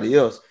somebody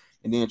else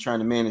and then trying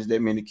to manage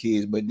that many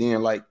kids, but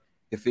then like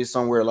if it's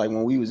somewhere like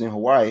when we was in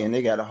Hawaii and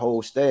they got a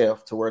whole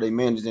staff to where they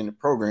manage in the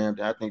program,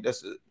 then I think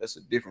that's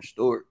a different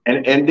story.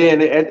 And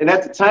then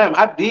at the time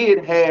I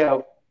did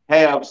have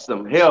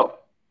some help,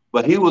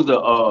 but he was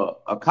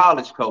a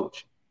college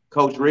coach,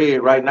 Coach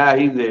Red. Right now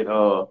he's at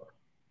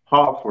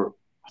Hartford,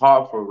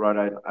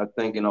 right? I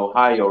think in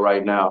Ohio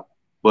right now.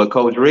 But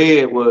Coach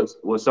Red was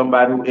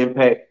somebody who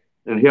impacted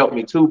and helped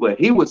me too. But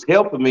he was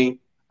helping me,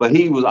 but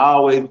he was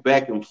always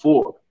back and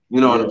forth. You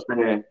know what I'm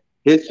saying?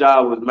 His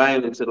job was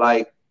mainly to,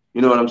 like,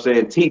 you know what I'm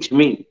saying, teach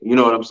me, you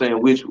know what I'm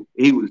saying, which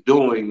he was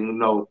doing. You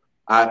know,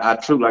 I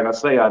truly, like I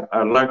say,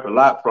 I learned a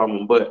lot from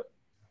him. But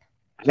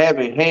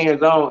having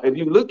hands-on, if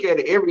you look at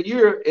it every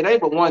year, it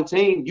ain't but one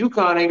team.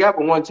 UConn ain't got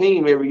but one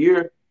team every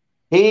year.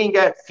 He ain't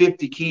got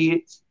 50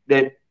 kids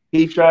that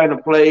he's trying to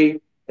play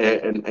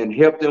and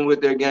help them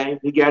with their game.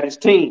 He got his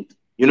team.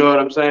 You know what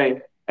I'm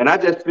saying? And I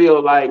just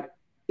feel like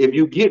if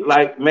you get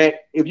like, man,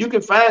 if you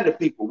can find the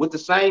people with the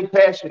same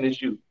passion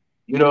as you,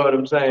 you know what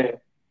I'm saying?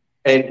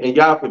 And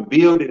y'all can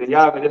build it and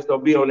y'all can just go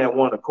be on that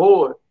one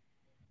accord,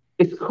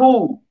 it's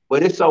cool.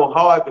 But it's so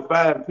hard to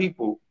find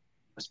people,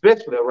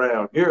 especially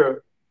around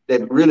here,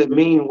 that really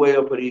mean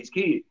well for these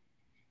kids.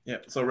 Yeah.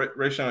 So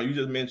Rayshaun, you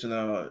just mentioned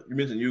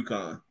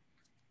UConn.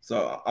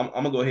 So I'm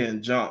gonna go ahead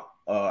and jump.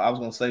 I was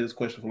gonna say this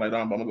question for later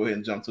on, but I'm gonna go ahead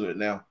and jump to it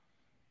now.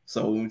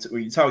 So when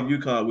you talk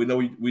UConn,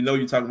 we know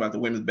you're talking about the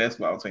women's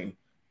basketball team.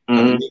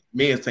 Mm-hmm.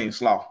 Men's team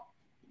sloth.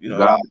 You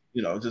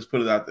know, just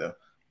put it out there.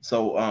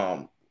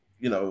 So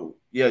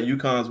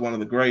UConn's one of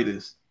the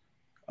greatest.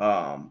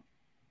 A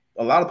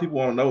lot of people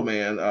want to know,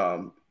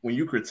 man, when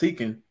you're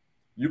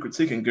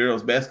critiquing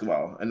girls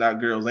basketball and not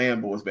girls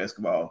and boys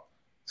basketball.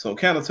 So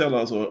kind of tell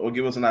us or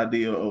give us an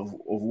idea of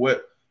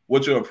what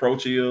your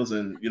approach is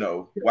and, you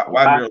know,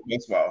 why girls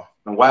basketball.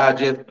 And why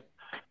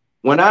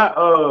when I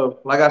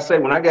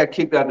got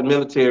kicked out of the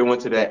military and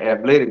went to that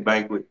athletic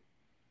banquet,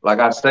 like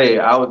I say,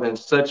 I was in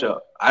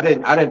I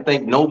didn't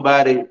think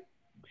nobody,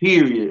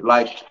 period,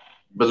 like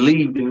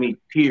believed in me,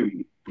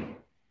 period.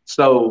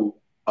 So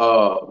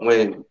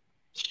when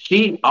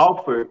she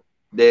offered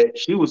that,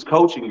 she was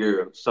coaching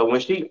girls. So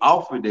when she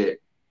offered that,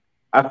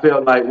 I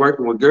felt like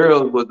working with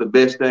girls was the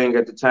best thing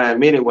at the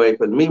time anyway,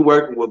 because me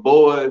working with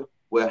boys,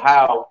 with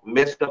how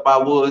messed up I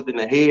was in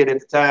the head at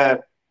the time,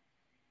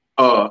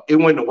 it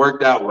wouldn't have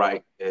worked out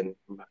right.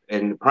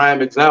 And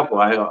prime example,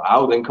 I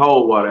was in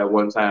Coldwater at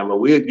one time, but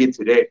we'll get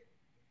to that.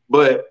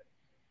 But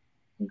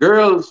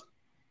girls,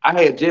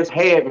 I had just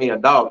had me a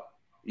daughter,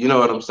 you know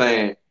what I'm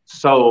saying?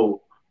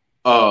 So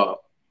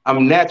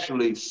I'm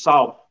naturally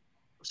soft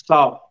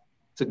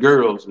to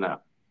girls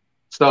now.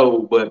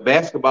 So, but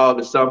basketball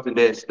is something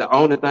that's the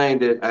only thing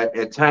that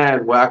at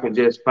times where I can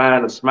just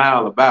find a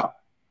smile about.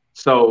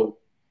 So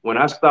when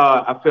I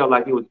felt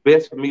like it was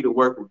best for me to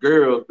work with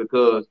girls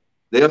because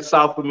they'll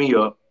soften me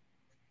up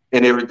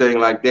and everything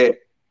like that.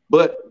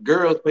 But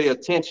girls pay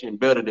attention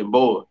better than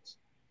boys.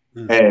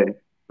 Mm-hmm. And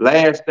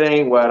last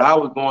thing, what I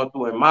was going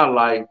through in my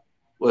life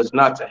was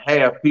not to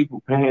have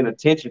people paying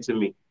attention to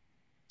me.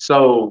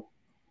 So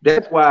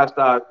that's why I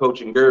started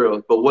coaching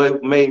girls. But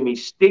what made me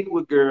stick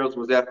with girls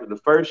was after the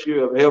first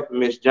year of helping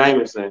Miss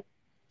Jameson,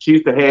 she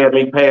used to have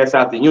me pass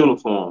out the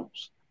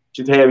uniforms.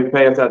 She used to have me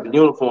pass out the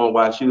uniform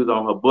while she was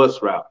on her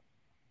bus route.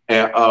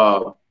 And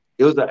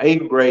it was an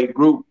 8th grade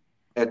group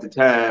at the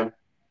time.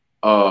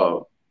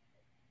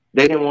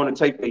 They didn't want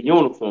to take their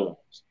uniforms.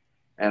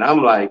 And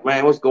I'm like,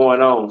 man, what's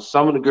going on?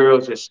 Some of the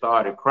girls just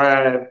started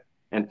crying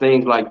and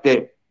things like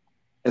that.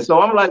 And so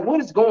I'm like,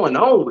 what is going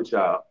on with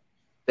y'all?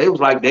 They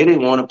was like, they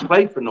didn't want to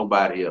play for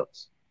nobody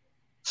else.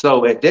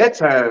 So at that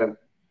time,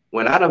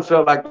 when I done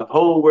felt like the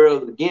whole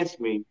world was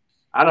against me,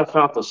 I done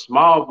found a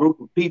small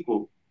group of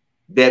people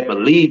that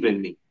believe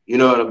in me. You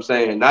know what I'm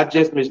saying? Not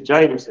just Miss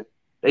Jameson.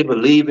 They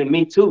believe in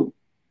me too.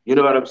 You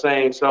know what I'm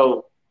saying?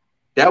 So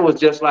that was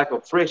just like a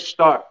fresh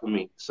start for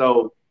me.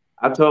 So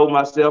I told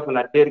myself and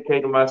I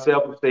dedicated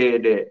myself and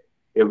said that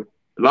as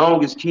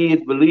long as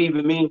kids believe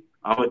in me,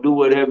 I'm going to do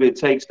whatever it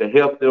takes to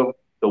help them,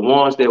 the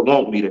ones that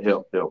want me to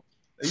help them.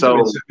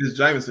 So Miss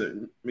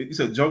Jameson, you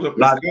said JoJo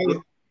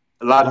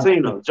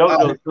Latino.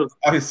 JoJo's sister.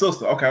 Oh, his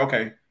sister.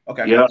 Okay.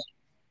 Yep.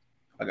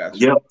 I got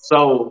you. Yep.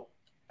 So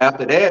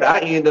after that, I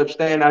ended up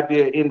staying out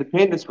there at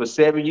Independence for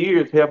 7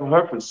 years, helping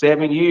her for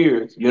 7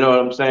 years. You know what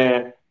I'm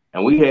saying?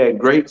 And we had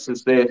great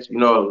success. You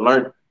know,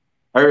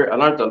 I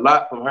learned a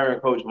lot from her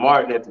and Coach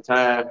Martin at the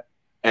time,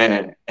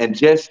 and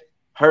just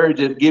her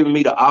just giving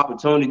me the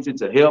opportunity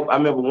to help. I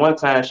remember one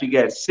time she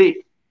got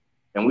sick,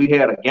 and we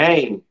had a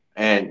game.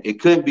 And it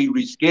couldn't be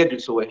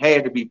rescheduled, so it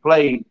had to be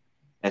played.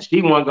 And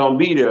she wasn't going to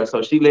be there,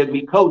 so she let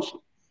me coach it.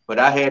 But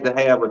I had to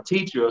have a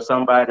teacher or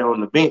somebody on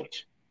the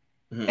bench.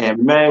 Mm-hmm.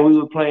 And, man, we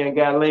were playing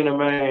Galena,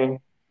 man.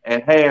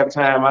 At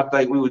halftime, I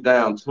think we were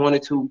down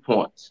 22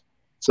 points.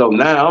 So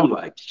now I'm,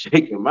 like,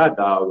 shaking my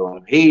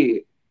doggone head.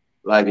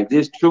 Like, is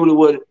this truly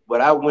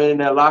what I went in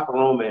that locker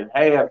room at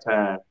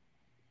halftime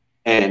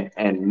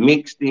and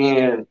mixed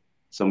in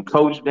some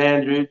Coach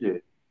Dandridge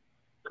and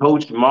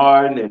Coach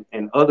Martin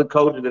and other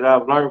coaches that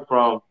I've learned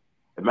from,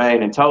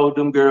 man, and told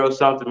them girls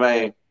something,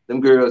 man. Them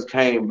girls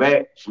came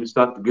back. We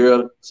sent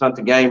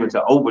the game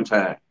into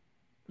overtime.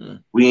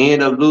 We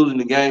ended up losing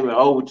the game in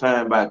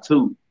overtime by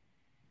 2.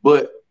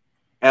 But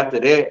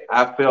after that,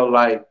 I felt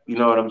like, you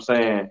know what I'm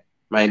saying,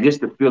 man, this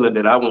is the feeling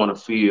that I want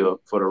to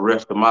feel for the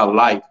rest of my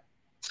life,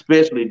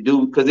 especially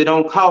because it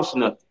don't cost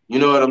nothing. You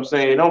know what I'm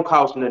saying? It don't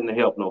cost nothing to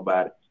help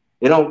nobody.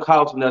 It don't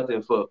cost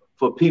nothing for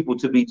people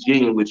to be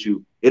genuine with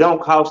you. It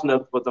don't cost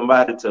nothing for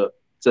somebody to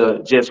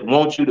just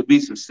want you to be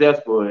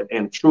successful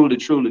and truly,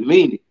 truly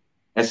mean it.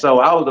 And so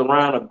I was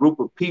around a group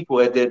of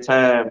people at that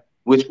time,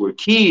 which were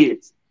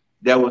kids,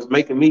 that was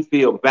making me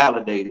feel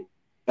validated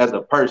as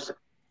a person.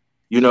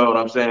 You know what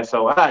I'm saying?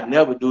 So I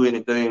never do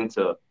anything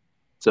to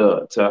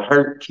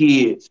hurt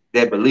kids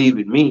that believe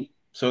in me.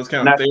 So it's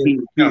kind of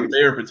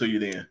therapy to you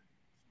then.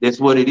 That's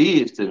what it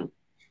is to me.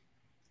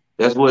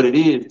 That's what it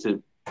is to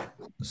me.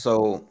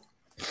 So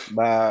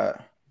by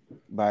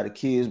the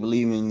kids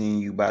believing in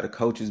you, by the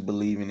coaches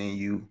believing in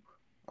you,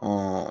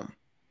 and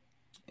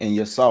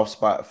your soft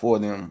spot for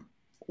them,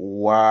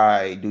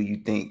 why do you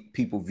think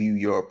people view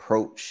your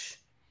approach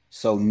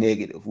so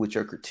negative with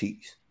your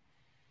critiques?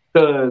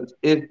 Because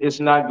it's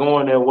not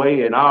going their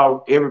way, and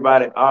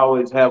everybody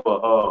always have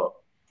a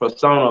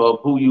persona of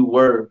who you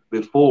were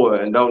before,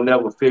 and don't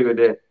never figure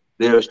that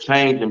there's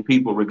change in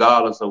people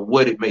regardless of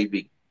what it may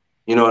be.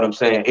 You know what I'm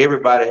saying?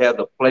 Everybody has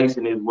a place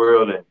in this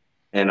world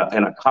and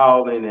a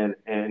calling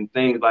and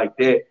things like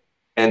that.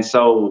 And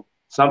so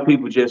some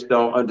people just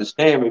don't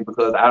understand me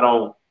because I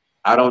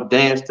don't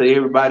dance to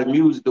everybody's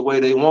music the way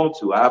they want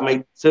to. I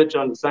may touch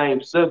on the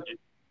same subject,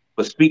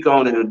 but speak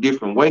on it a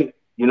different way.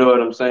 You know what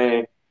I'm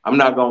saying? I'm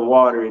not going to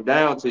water it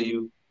down to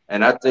you.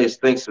 And I just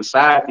think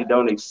society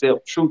don't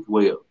accept truth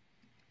well,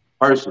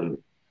 personally.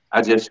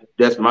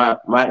 That's my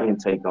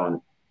intake on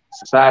it.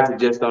 Society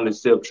just don't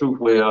accept truth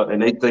well,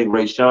 and they think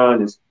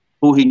Rayshaun is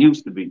who he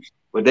used to be.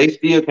 But they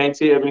still can't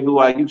tell me who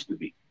I used to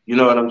be. You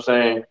know what I'm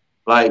saying?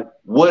 Like,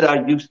 what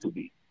I used to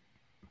be,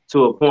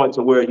 to a point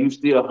to where you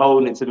still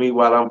holding it to me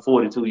while I'm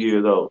 42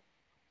 years old.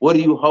 What are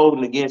you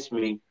holding against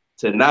me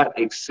to not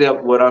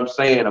accept what I'm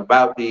saying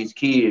about these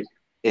kids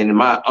in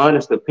my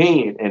honest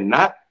opinion, and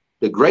not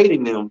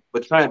degrading them,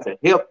 but trying to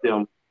help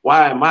them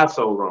why am I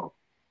so wrong?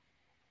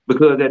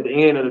 Because at the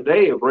end of the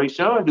day, if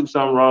Rayshaun do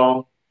something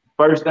wrong,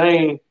 first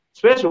thing,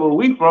 especially where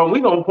we from,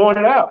 we gonna point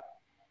it out.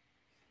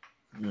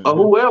 Or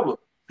whoever.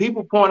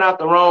 People point out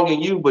the wrong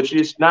in you, but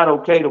it's not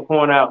okay to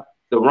point out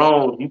the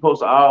wrong. You're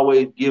supposed to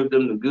always give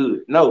them the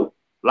good. No,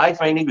 life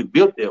ain't even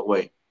built that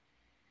way.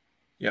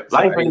 Yep.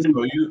 Life ain't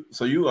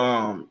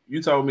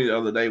You told me the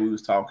other day we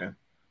was talking,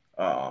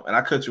 and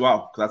I cut you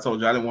off because I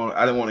told you I didn't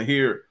want to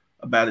hear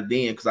about it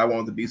then because I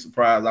wanted to be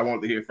surprised. I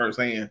wanted to hear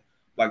firsthand,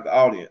 like the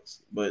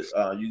audience. But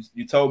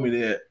you told me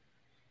that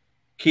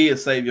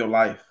kids save your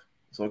life.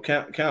 So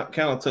kind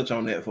of touch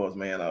on that for us,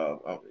 man.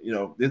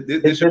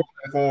 This is your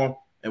platform,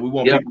 and we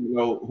want people to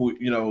know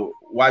who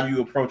why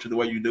you approach it the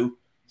way you do.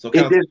 So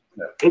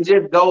it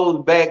just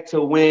goes back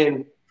to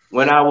when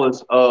I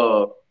was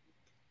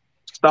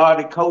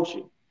started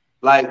coaching.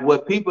 Like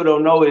what people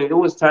don't know is it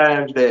was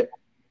times that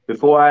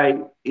before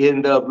I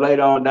end up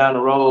later on down the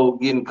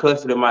road getting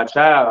custody of my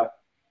child,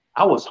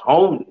 I was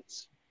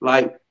homeless.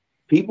 Like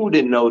people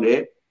didn't know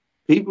that.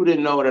 People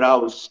didn't know that I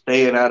was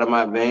staying out of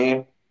my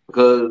van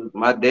because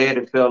my dad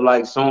had felt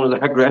like as soon as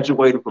I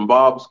graduated from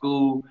barber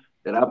school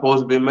that I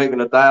supposed to be making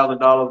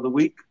 $1,000 a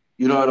week.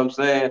 You know what I'm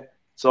saying?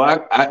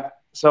 So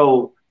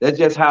so that's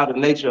just how the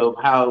nature of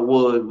how it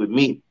was with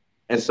me.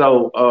 And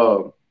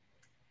so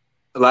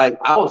like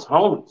I was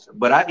homeless,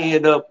 but I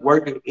ended up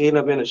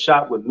in a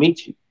shop with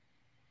Michi.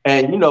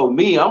 And you know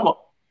me,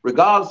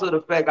 regardless of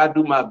the fact I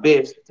do my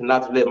best to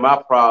not to let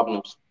my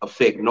problems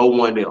affect no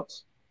one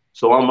else.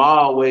 So I'm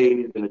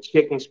always in a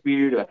checking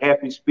spirit, a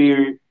happy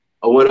spirit,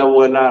 or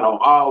whatnot. I'm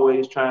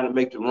always trying to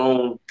make the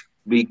room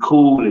be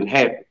cool and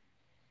happy.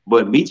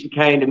 But Michi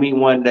came to me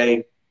one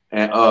day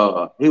and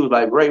he was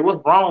like, Ray,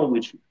 what's wrong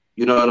with you?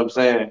 You know what I'm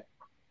saying?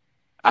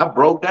 I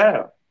broke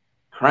down,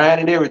 crying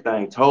and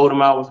everything, told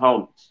him I was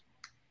homeless.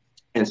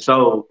 And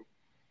so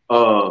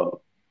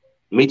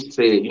Michi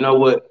said, you know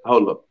what?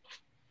 Hold up.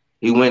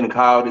 He went and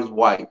called his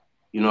wife.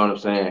 You know what I'm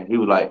saying? He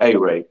was like, hey,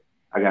 Ray,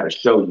 I got to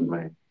show you,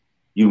 man.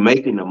 You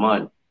making the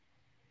money.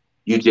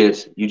 You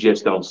just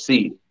don't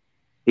see it.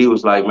 He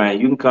was like, man,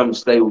 you can come and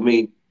stay with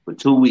me for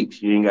 2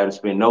 weeks. You ain't got to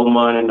spend no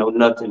money, no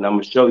nothing. I'm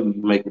going to show you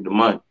making the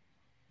money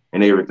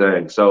and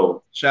everything.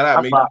 So shout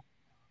out, Meech.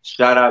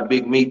 Shout out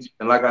Big Meech.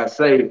 And like I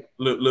say,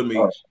 Little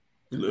Meech.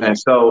 And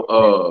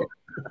so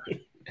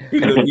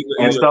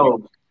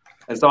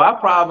I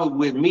probably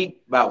with Meech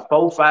about 4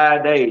 or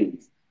 5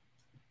 days.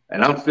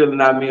 And I'm filling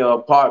out me an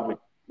apartment,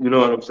 you know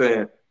what I'm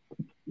saying?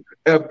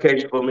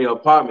 Application for me an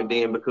apartment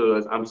then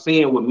because I'm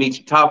seeing what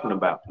Meech talking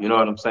about, you know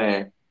what I'm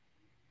saying?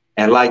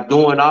 And like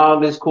during all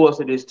this course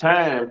of this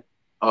time,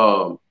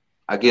 I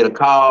get a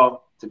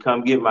call to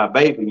come get my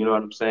baby, you know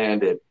what I'm saying?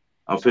 That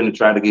I'm finna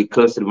try to get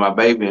custody of my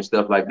baby and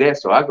stuff like that.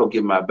 So I go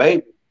get my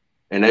baby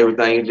and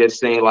everything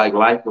just seemed like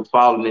life was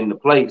falling into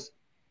place.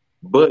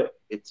 But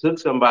it took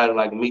somebody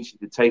like Meech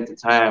to take the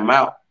time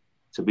out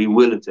to be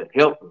willing to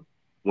help him.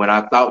 When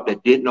I thought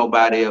that didn't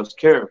nobody else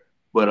care.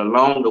 But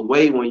along the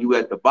way, when you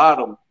at the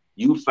bottom,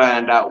 you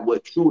find out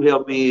what true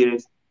help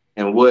is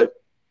and what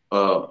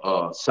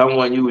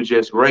someone you was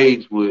just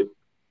raised with,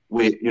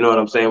 you know what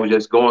I'm saying, was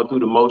just going through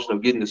the motion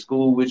of getting to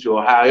school with you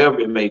or however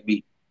it may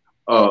be.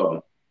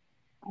 But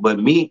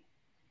me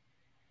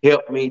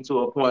helped me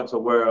to a point to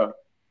where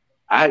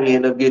I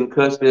ended up getting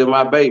custody of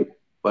my baby.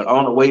 But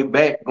on the way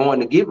back,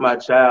 going to get my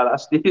child, I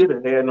still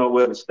had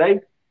nowhere to stay.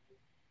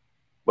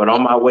 But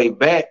on my way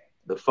back,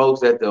 the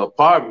folks at the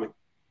apartment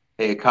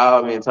had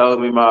called me and told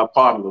me my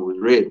apartment was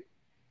ready.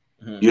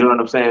 Mm-hmm. You know what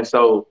I'm saying?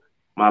 So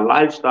my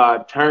life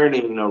started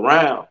turning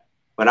around,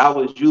 but I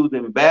was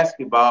using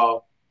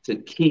basketball to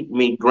keep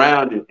me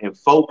grounded and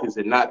focused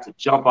and not to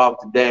jump off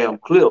the damn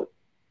cliff.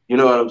 You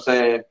know what I'm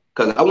saying?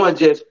 Because I wasn't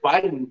just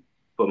fighting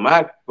for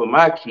my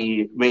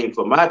kid,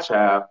 for my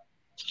child.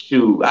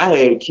 Shoot, I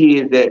had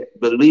kids that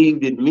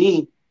believed in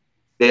me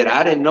that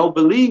I didn't know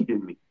believed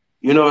in me.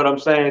 You know what I'm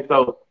saying?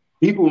 So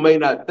people may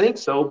not think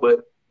so,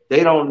 but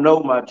they don't know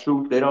my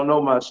truth. They don't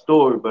know my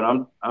story, but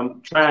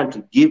I'm trying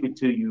to give it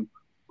to you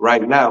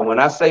right now. When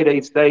I say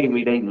they saved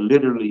me, they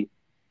literally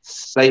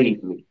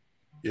saved me.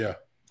 Yeah.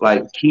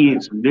 Like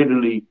kids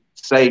literally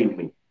saved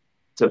me.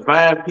 To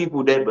find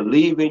people that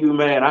believe in you,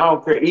 man, I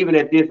don't care, even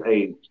at this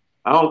age,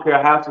 I don't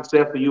care how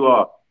successful you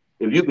are.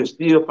 If you can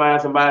still find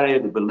somebody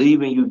that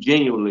believes in you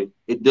genuinely,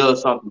 it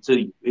does something to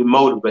you. It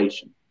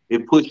motivates you.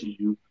 It pushes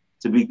you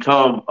to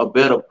become a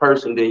better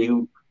person than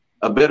you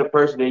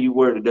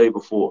were the day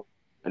before.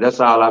 And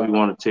that's all I be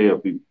want to tell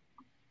people.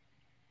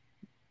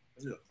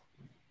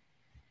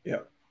 Yeah.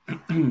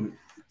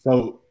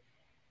 So,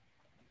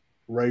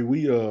 Ray,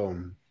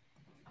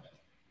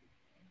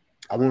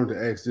 I wanted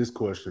to ask this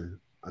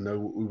question. I know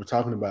we were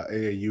talking about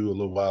AAU a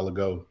little while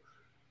ago,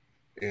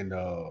 and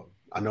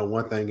I know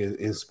one thing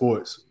in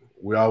sports,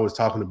 we're always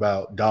talking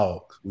about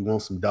dogs. We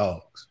want some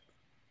dogs.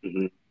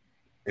 Mm-hmm.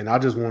 And I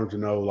just wanted to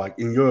know, like,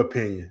 in your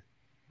opinion,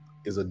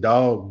 is a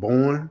dog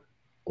born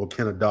or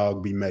can a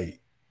dog be made?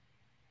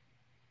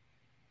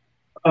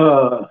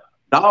 Dogs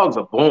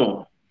are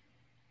born.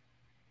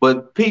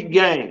 But peak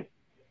game,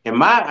 in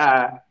my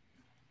eye,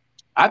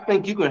 I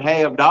think you can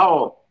have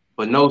dog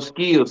but no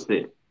skill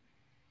set.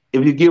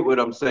 If you get what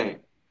I'm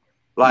saying,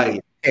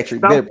 like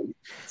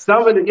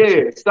some of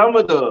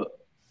the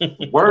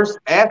worst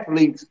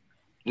athletes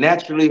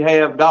naturally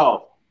have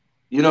dogs.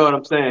 You know what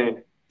I'm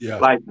saying? Yeah.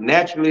 Like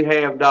naturally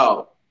have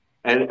dogs,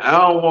 and I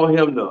don't want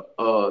him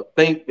to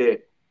think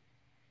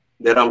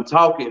that I'm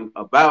talking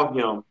about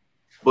him,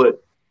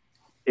 but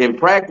in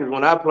practice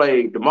when I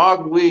played,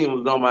 DeMarcus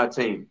Williams was on my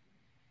team.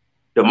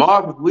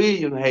 DeMarcus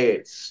Williams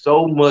had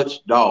so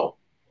much dog,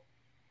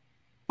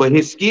 but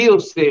his skill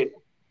set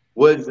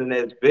wasn't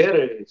as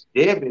better as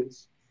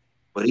Devin's,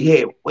 but he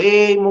had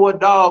way more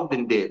dog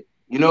than Devin.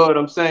 You know what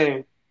I'm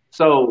saying?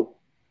 So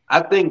I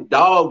think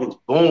dog is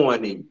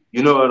born in you.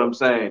 You know what I'm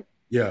saying?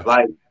 Yeah.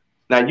 Like,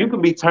 now you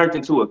can be turned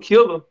into a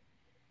killer,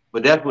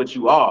 but that's what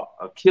you are,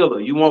 a killer.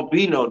 You won't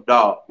be no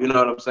dog. You know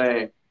what I'm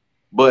saying?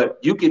 But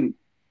you can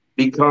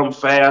become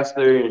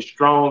faster and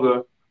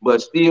stronger,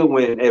 but still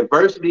when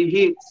adversity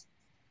hits,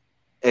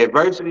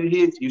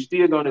 you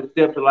still gonna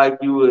accept it like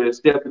you would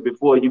accept it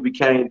before you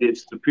became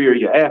this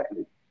superior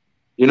athlete.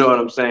 You know what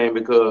I'm saying?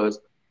 Because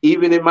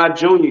even in my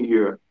junior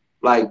year,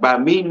 like by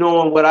me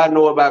knowing what I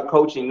know about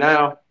coaching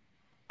now,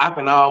 I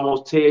can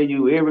almost tell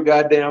you every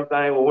goddamn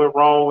thing what went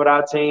wrong with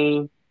our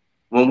team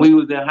when we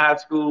was in high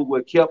school,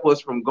 what kept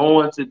us from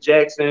going to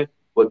Jackson,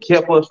 what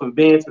kept us from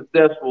being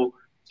successful,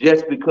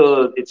 just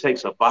because it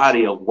takes a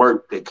body of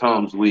work that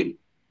comes with it.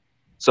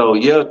 So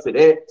yeah, to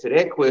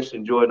that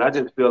question, Jordan, I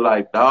just feel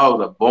like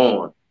dogs are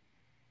born.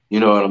 You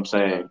know what I'm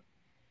saying?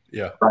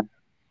 Yeah. Like,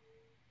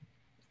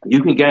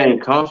 you can gain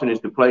confidence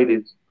to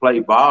play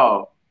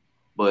ball,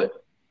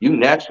 but you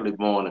naturally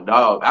born a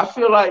dog. I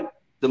feel like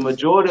the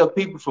majority of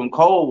people from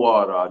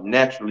Coldwater are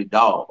naturally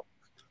dogs.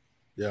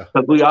 Yeah.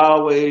 Because we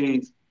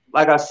always,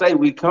 like I say,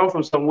 we come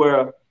from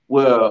somewhere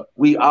where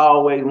we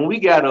always, when we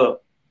got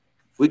up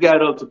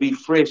to be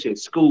fresh at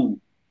school.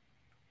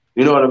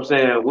 You know what I'm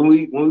saying? When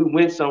we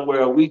went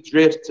somewhere, we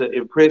dressed to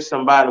impress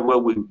somebody where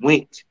we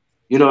went.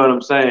 You know what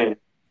I'm saying?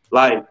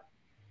 Like,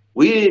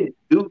 we didn't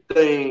do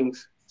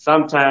things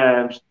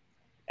sometimes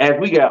as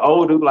we got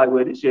older, like,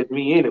 well, it's just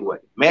me anyway.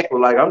 Mac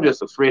was like, I'm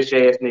just a fresh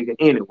ass nigga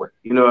anyway.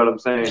 You know what I'm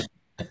saying?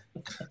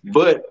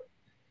 But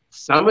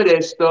some of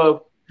that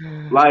stuff,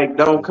 like,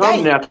 don't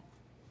come now.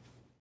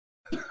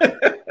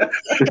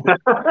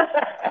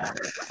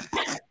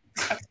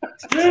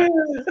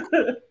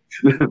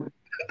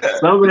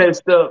 Some of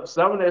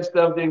that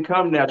stuff didn't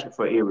come natural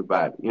for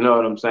everybody. You know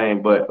what I'm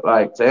saying? But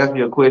like, to answer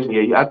your question,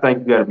 yeah, I think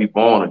you got to be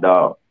born a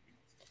dog.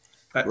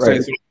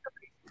 Right.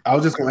 I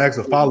was just gonna ask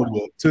a follow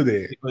up to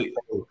that.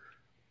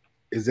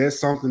 Is that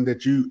something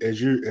that you,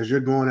 as you're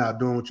going out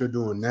doing what you're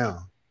doing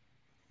now,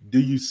 do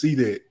you see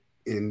that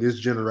in this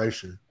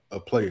generation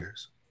of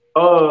players?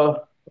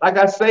 Like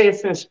I say,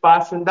 it's in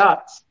spots and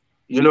dots.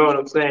 You know what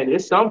I'm saying?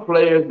 There's some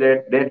players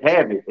that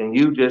have it, and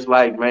you just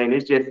like, man,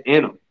 it's just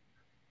in them.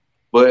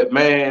 But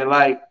man,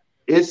 like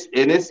it's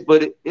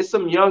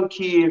some young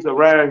kids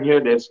around here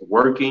that's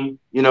working.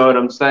 You know what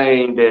I'm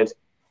saying?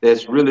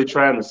 That's really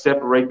trying to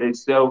separate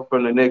themselves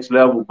from the next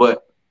level.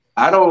 But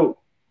I don't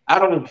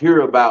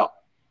hear about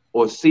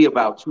or see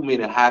about too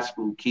many high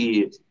school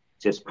kids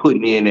just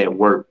putting in that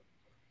work.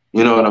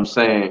 You know what I'm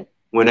saying?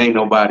 When ain't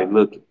nobody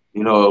looking.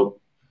 You know,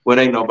 when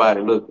ain't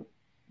nobody looking.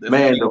 That's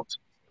man,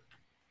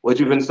 what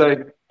you been say?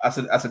 I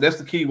said that's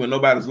the key. When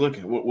nobody's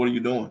looking, what are you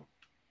doing?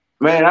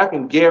 Man, I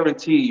can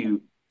guarantee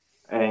you,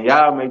 and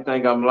y'all may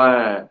think I'm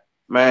lying.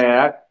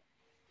 Man,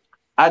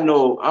 I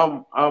know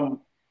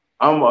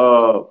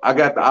I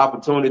got the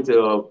opportunity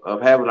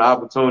of having the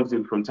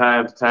opportunity from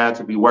time to time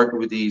to be working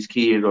with these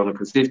kids on a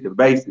consistent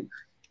basis.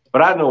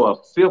 But I know a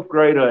 5th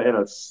grader and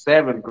a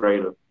 7th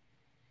grader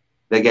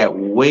that got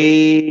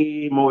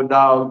way more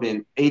dogs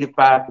than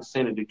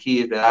 85% of the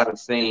kids that I've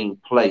seen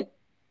play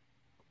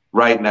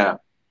right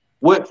now.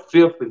 What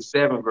 5th and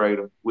 7th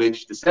grader,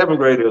 which the 7th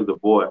grader is a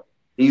boy.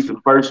 He's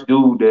the first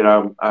dude that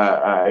I'm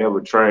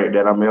ever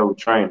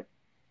training,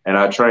 and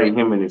I trained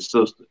him and his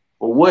sister.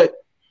 But what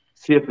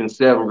 5th and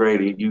 7th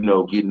grader, you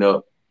know, getting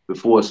up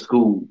before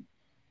school,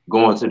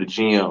 going to the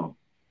gym,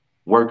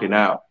 working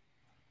out,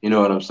 you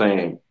know what I'm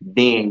saying?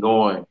 Then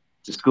going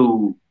to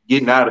school,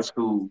 getting out of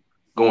school,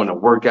 going to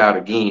work out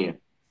again,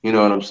 you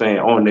know what I'm saying,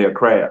 on their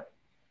craft.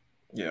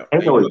 Yeah.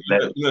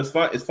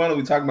 It's funny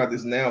we talking about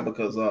this now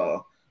because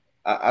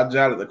I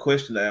jotted the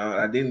question down and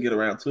I didn't get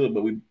around to it,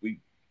 but we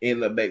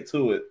ended up back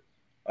to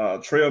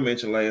it. Trail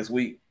mentioned last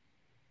week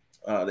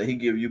that he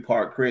give you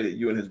part credit,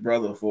 you and his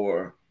brother,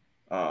 for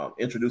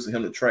introducing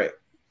him to track.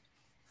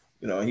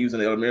 You know, he was in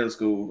the elementary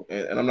school,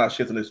 and I'm not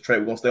shifting this track.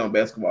 We're gonna stay on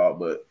basketball,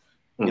 but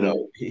you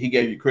know, he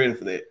gave you credit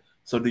for that.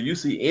 So, do you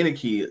see any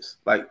kids,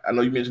 like I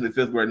know you mentioned the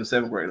 5th grader and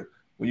 7th grader,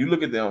 when you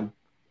look at them,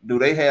 do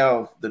they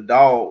have the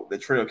dog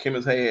that Trail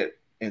Kimmons had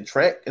in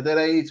track at that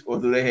age, or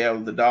do they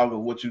have the dog of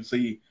what you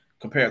see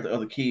compared to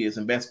other kids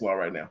in basketball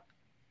right now?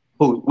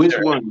 Which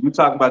one? You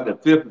talking about the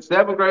 5th and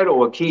 7th grader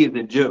or kids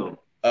in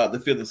general? The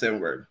 5th and 7th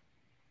grader.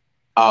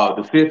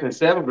 The 5th and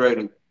 7th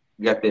grader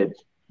got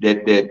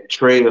that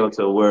trail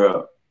to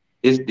where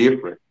it's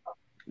different.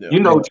 Yeah. You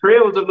know,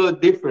 Trail was a little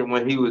different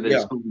when he was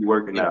at school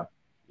working out.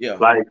 Yeah.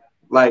 Like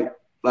like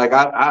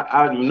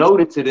I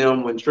noted to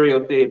them when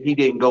Trail said he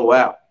didn't go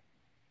out.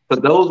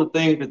 Because those are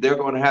things that they're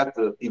going to have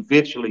to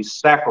eventually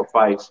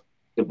sacrifice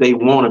if they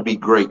want to be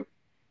great.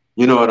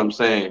 You know what I'm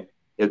saying?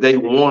 If they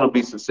want to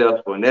be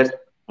successful. And that's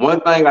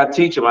one thing I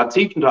teach them. I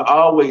teach them to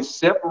always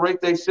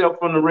separate themselves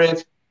from the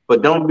rest,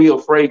 but don't be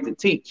afraid to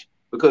teach.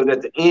 Because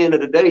at the end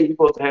of the day, you're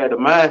supposed to have the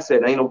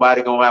mindset, ain't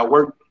nobody going to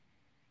outwork me.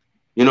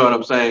 You know what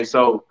I'm saying?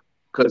 So,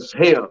 because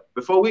hell,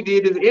 before we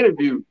did this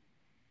interview,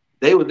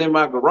 they was in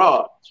my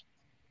garage.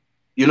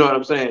 You know what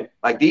I'm saying?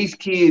 Like, these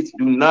kids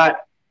do not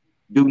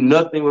do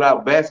nothing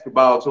without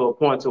basketball to a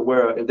point to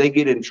where if they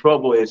get in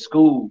trouble at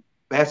school,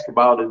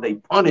 basketball is a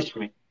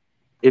punishment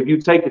if you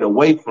take it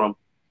away from them.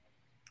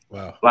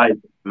 Wow. Like,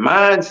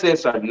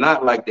 mindsets are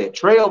not like that.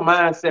 Trail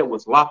mindset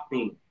was locked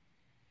in.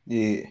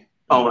 Yeah.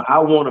 I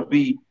want to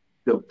be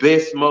the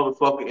best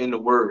motherfucker in the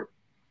world.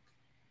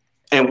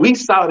 And we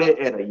saw that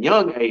at a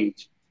young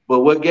age.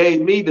 But what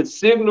gave me the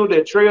signal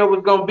that Trail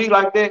was going to be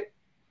like that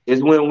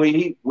is when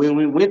we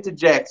went to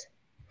Jackson,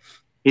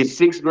 his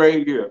 6th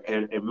grade year,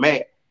 and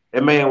Matt,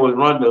 that man was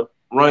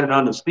running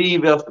under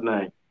Steve Ester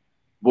name.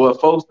 Boy,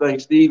 folks think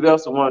Steve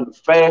Ester one of the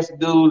fastest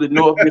dudes in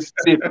North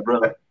Mississippi,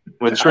 brother,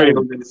 when Trey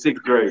was in the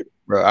 6th grade.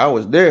 Bro, I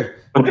was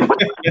there.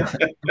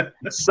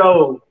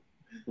 So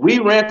we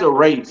rent a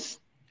race.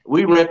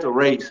 Trey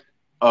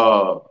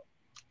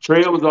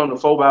was on the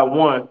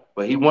 4x1,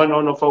 but he wasn't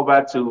on the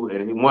 4x2,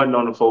 and he wasn't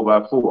on the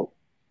 4x4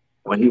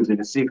 when he was in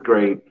the 6th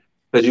grade.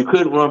 Because you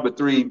couldn't run but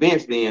 3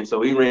 events then,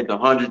 so he ran the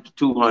 100 to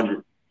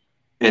 200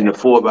 and the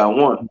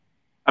 4x1.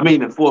 I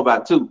mean, the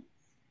 4x2.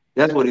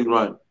 That's what he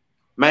run.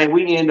 Man,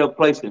 we ended up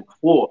placing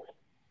 4th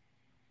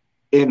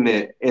in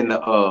the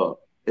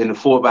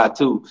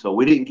 4x2, so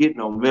we didn't get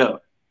no medal.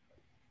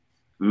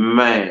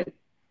 Man,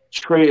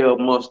 Trail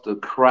must have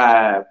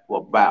cried for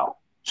about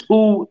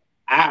 2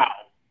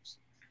 hours,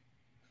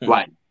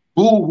 like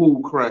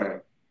boo-hoo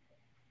crying.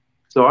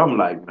 So I'm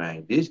like,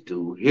 man, this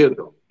dude here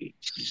gonna be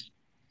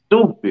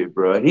stupid,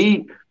 bro.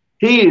 He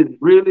is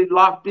really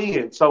locked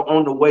in. So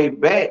on the way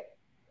back,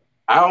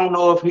 I don't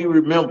know if he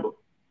remembered.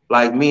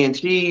 Like, me and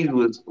Cheese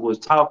was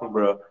talking,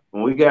 bro.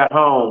 When we got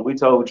home, we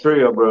told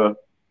Trail, bro,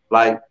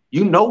 like,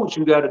 you know what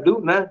you got to do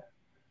now.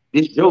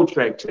 This your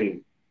track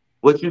team.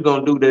 What you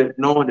gonna do that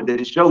knowing that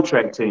it's your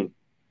track team?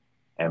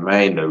 And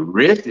man, the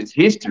rest is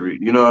history.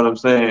 You know what I'm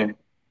saying?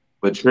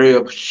 But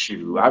Trail,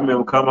 shoot, I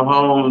remember coming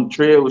home.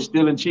 Trail was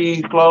stealing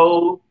Cheese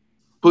clothes,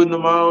 putting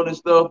them on and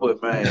stuff.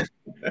 But man,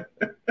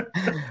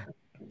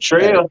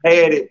 Trail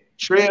had it.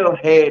 Trail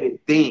had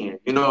it then.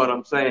 You know what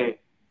I'm saying?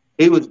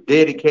 He was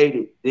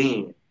dedicated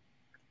then.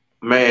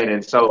 Man,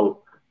 and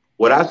so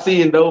what I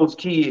see in those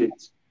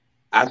kids,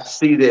 I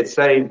see that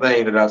same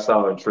thing that I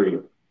saw in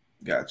Trail.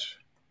 Gotcha.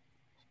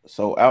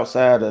 So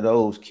outside of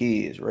those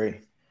kids,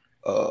 Ray,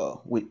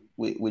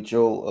 with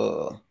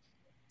your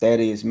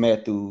Thaddeus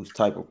Matthews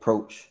type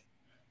approach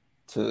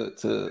to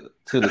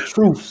the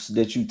truths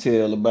that you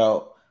tell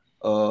about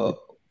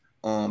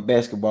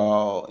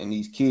basketball and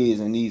these kids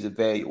and these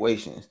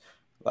evaluations,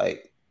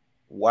 like,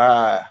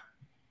 why?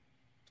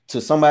 To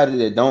somebody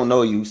that don't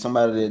know you,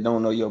 somebody that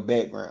don't know your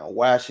background,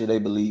 why should they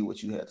believe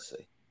what you have to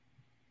say?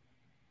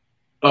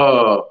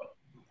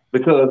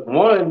 Because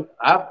one,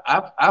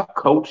 I've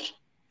coached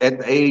at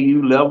the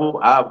AAU level.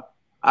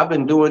 I've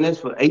been doing this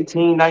for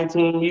 18,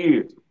 19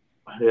 years.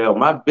 Hell,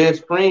 my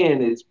best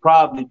friend is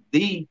probably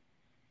the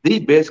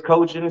best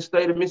coach in the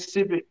state of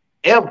Mississippi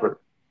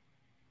ever.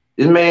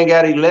 This man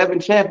got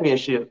 11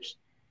 championships,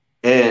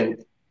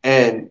 and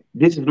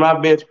this is my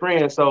best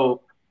friend.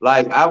 So,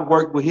 like, I've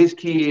worked with his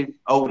kids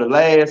over the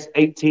last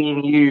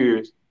 18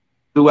 years.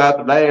 Throughout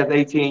the last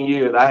 18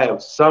 years, I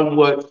have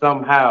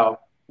somehow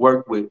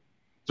worked with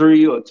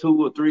 3 or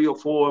 2 or 3 or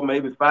 4,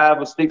 maybe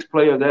 5 or 6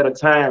 players at a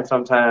time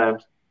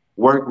sometimes,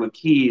 work with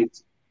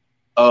kids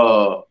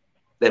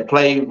that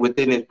play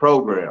within his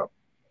program.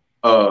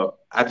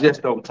 I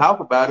just don't talk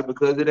about it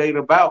because it ain't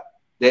about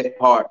that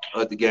part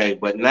of the game.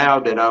 But now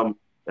that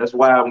that's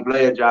why I'm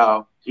glad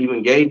y'all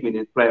even gave me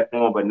this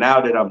platform. But now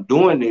that I'm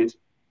doing this,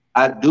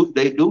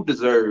 they do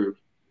deserve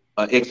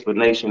an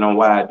explanation on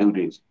why I do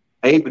this.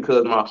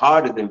 Because my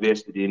heart is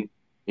invested in it.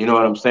 You know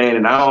what I'm saying?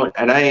 And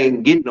I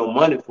ain't getting no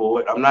money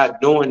for it. I'm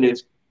not doing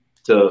this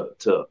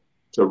to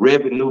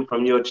revenue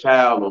from your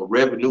child or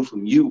revenue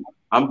from you.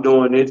 I'm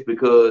doing this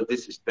because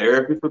this is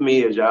therapy for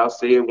me, as y'all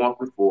said once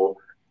before.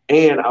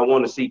 And I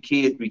want to see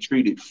kids be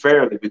treated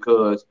fairly,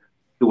 because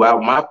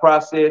throughout my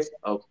process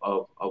of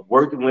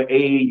working with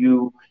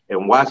AAU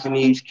and watching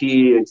these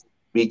kids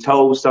be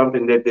told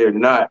something that they're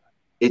not,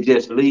 it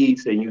just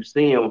leads, and you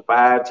see them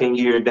 5, 10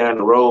 years down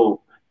the road,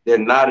 they're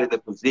not in the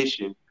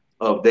position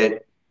of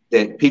that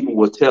people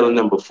were telling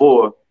them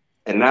before,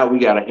 and now we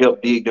got to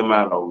help dig them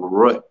out of a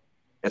rut.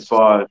 As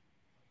far as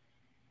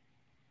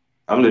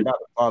I'm about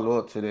to follow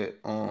up to that.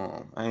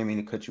 I didn't mean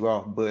to cut you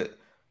off, but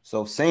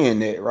so saying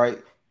that, right,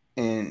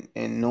 and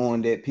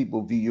knowing that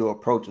people view your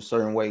approach a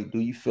certain way, do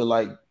you feel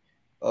like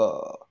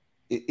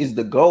is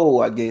the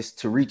goal, I guess,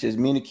 to reach as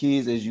many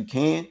kids as you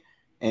can?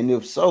 And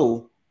if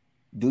so,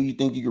 do you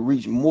think you can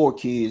reach more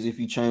kids if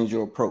you change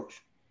your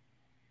approach?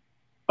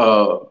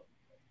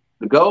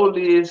 The goal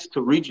is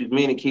to reach as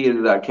many kids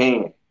as I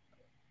can,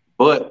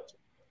 but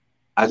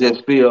I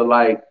just feel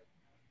like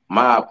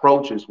my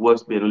approach is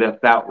what's been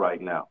left out right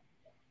now.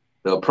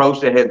 The approach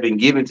that has been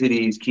given to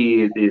these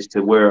kids is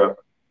to where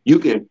you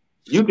can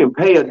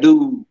pay a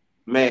dude,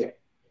 Mac,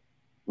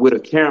 with a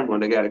camera,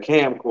 they got a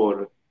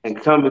camcorder, and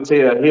come and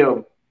tell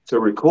him to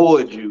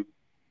record you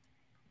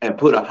and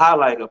put a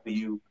highlight up of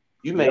you.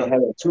 You may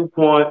have 2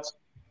 points,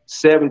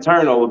 7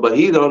 turnovers, but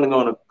he's only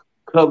going to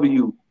cover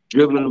you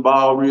dribbling the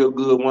ball real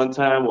good one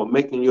time or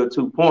making your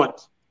 2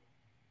 points.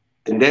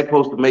 And that's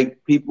supposed to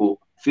make people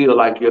feel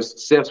like you're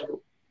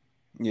successful.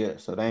 Yeah,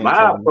 so they ain't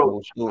my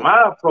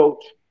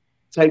approach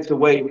takes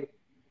away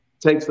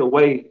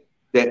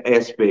that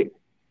aspect.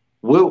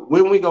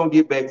 When we gonna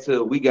get back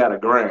to we got to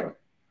grind?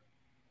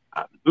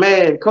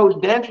 Man,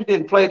 Coach Dandridge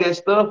didn't play that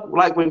stuff.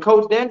 Like when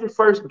Coach Dandridge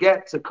first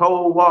got to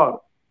Coldwater,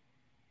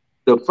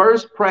 the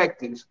first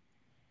practice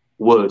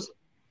was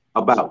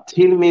about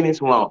 10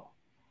 minutes long.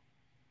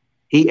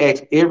 He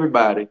asked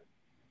everybody,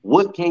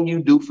 what can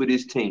you do for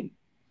this team?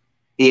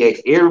 He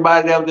asked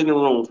everybody that was in the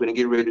room for to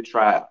get ready to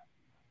try out.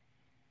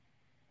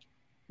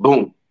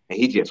 Boom. And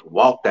he just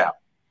walked out.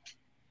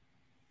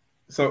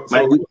 So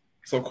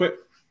quick.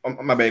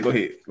 My bad. Go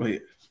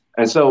ahead.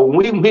 And so when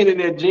we went in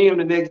that gym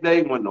the next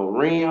day, wasn't no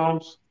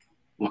rims,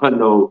 wasn't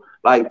no,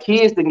 like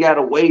kids that got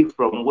away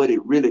from what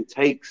it really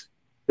takes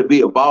to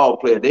be a ball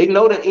player. They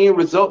know the end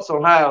results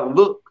on how it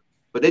look,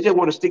 but they just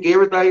want to stick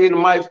everything in the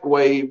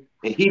microwave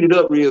and heat it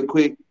up real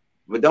quick,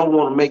 but don't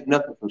want to make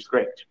nothing from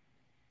scratch.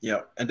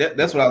 Yeah, and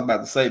that's what I was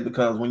about to say,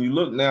 because when you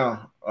look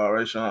now,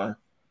 Rayshaun,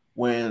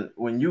 when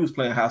you was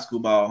playing high school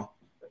ball,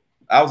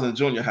 I was in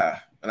junior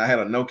high and I had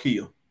a no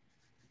kill.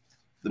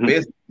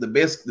 The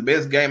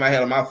best game I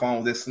had on my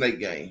phone was that snake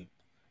game.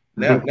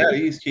 Now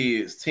these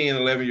kids, 10,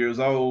 11 years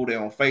old,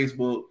 they're on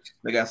Facebook,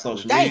 they got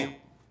social media.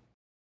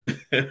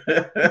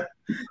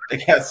 They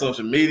got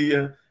social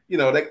media. You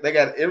know, they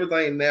got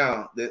everything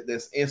now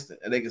that's instant,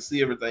 and they can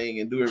see everything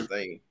and do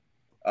everything.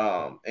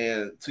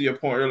 And to your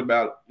point earlier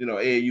about, you know,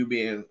 AAU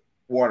being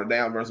watered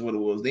down versus what it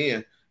was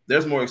then,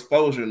 there's more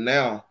exposure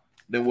now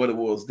than what it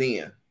was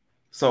then.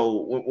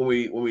 So when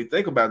we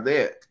think about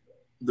that,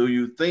 do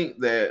you think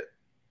that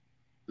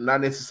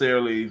not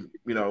necessarily,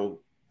 you know,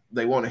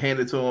 they want to hand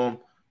it to them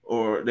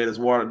or that it's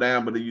watered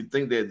down, but do you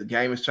think that the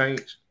game has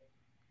changed,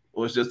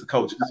 or it's just the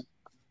coaches?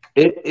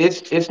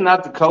 It's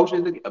not the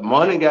coaches.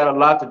 Money got a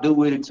lot to do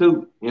with it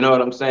too. You know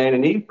what I'm saying?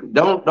 And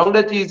don't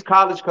let these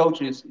college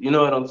coaches, you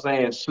know what I'm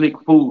saying,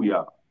 slick fool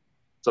y'all.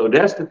 So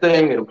that's the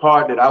thing and the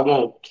part that I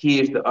want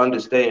kids to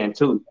understand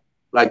too.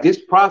 Like,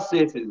 this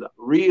process is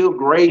real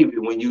gravy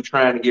when you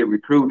trying to get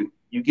recruited.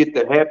 You get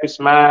the happy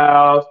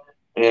smiles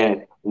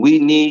and we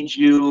need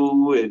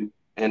you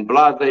and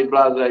blase,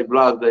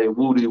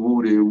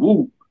 woody,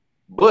 woo.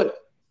 But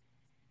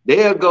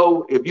they'll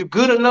go, if you're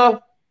good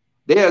enough,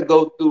 they'll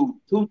go through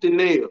tooth and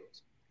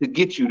nails to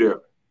get you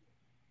there,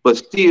 but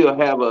still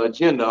have an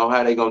agenda on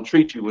how they're going to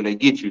treat you when they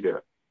get you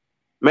there.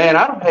 Man,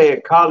 I've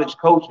had college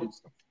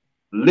coaches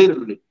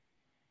literally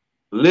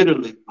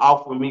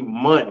offer me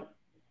money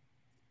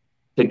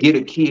to get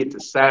a kid to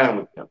sign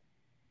with them.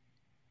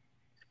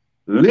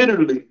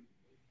 Literally,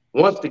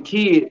 once the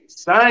kid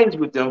signs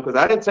with them, because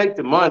I didn't take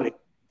the money,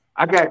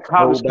 I got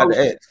college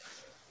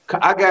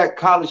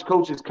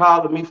coaches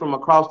calling me from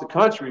across the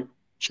country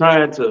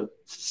trying to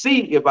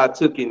see if I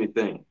took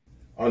anything.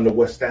 Under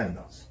what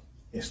standards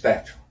in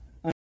stature?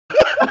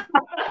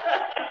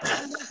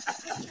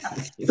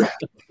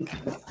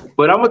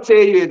 But I'm gonna tell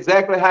you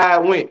exactly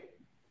how it went.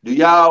 Do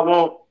y'all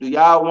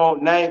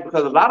want names?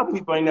 Because a lot of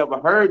people ain't never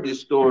heard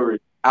this story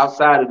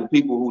outside of the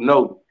people who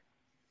know.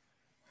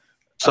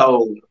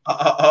 So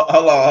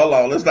hold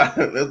on. Let's not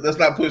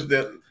push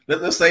that.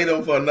 Let's say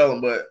them for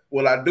another. But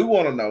what I do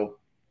want to know,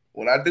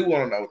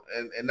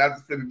 and not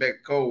to flip it back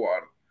to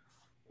Coldwater,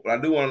 what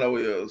I do want to know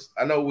is,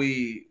 I know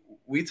we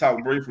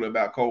talked briefly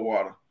about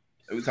Coldwater,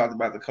 and we talked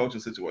about the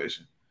coaching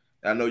situation.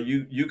 I know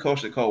you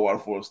coached at Coldwater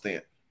for a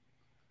stint.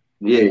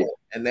 Yeah.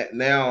 And that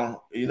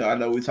now, you know, I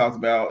know we talked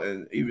about,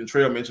 and even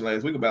Trail mentioned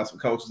last week about some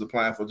coaches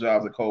applying for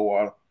jobs at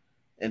Coldwater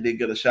and didn't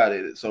get a shot at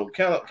it. So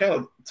kind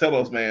of tell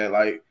us, man,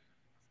 like,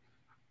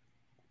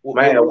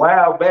 a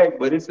while back,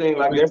 but it seemed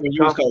like that's when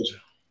you was coaching.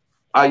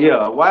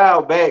 Yeah, a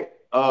while back.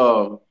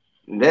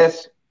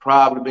 That's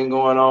probably been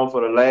going on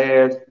for the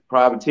last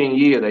probably 10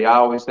 years. They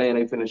always saying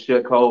they finna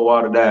shut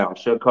Coldwater down.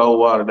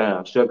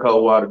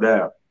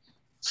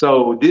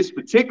 So this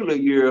particular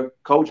year,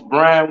 Coach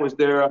Bryan was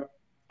there.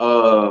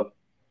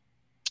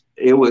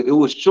 It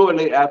was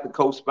shortly after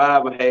Coach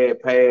Spiver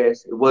had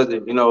passed. It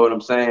wasn't, you know what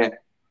I'm saying?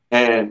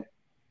 And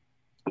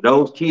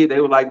those kids,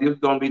 they were like, this is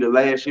gonna be the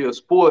last year of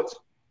sports.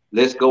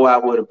 Let's go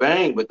out with a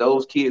bang. But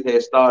those kids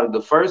had started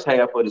the first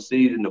half of the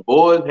season. The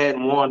boys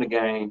hadn't won the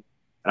game.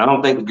 And I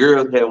don't think the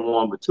girls had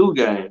won but 2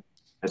 games.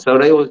 And so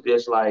they was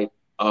just like,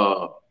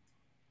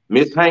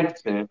 Miss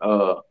Hankson,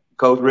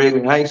 Coach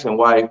Reagan Hankson's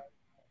wife,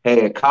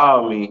 had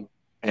called me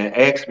and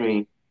asked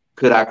me,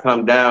 could I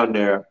come down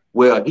there?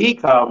 Well, he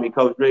called me,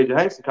 Coach Reagan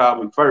Hankson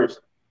called me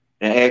first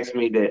and asked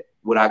me that,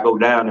 would I go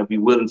down and be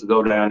willing to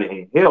go down there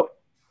and help?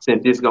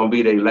 Since this gonna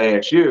be their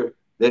last year,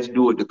 let's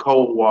do it the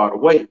cold water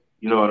way.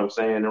 You know what I'm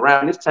saying?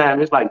 Around this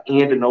time, it's like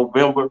end of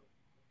November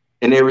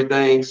and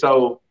everything.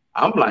 So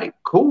I'm like,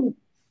 cool.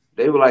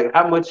 They were like,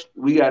 how much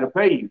we got to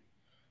pay you?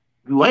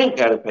 You ain't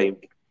got to pay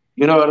me.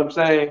 You know what I'm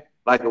saying?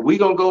 Like, if we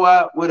going to go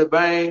out with a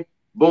bang,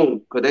 boom.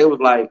 Because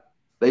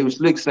they was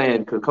slick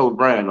saying, because Coach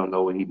Brown don't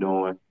know what he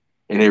doing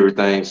and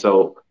everything.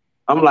 So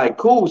I'm like,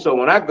 cool. So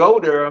when I go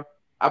there,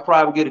 I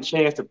probably get a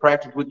chance to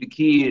practice with the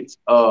kids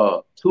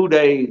 2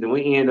 days, and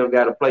we end up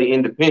got to play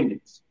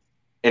independence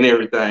and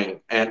everything.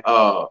 And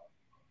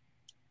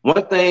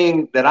one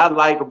thing that I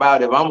like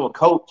about if I'm a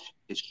coach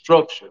is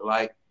structure.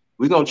 Like,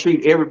 we're going to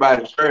treat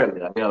everybody fairly.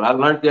 Like, I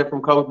learned that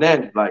from Coach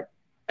Daniels. Like,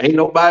 ain't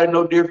nobody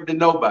no different than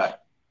nobody.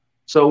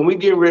 So when we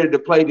get ready to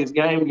play this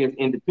game against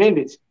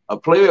Independence, a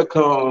player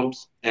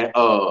comes and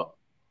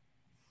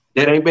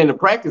that ain't been to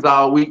practice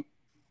all week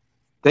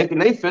thinking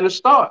they finna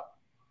start.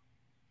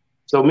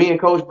 So me and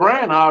Coach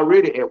Brian are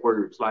already at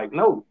words. Like,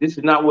 no, this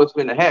is not what's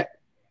finna happen.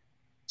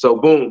 So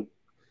boom.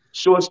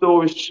 Long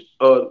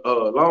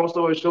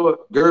story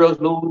short, girls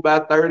lose by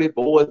 30,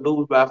 boys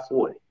lose by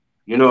 40.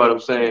 You know what I'm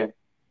saying?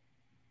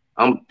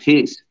 I'm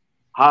pissed,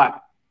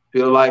 hot.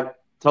 Feel like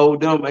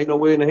told them ain't no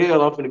way in the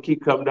hell I'm finna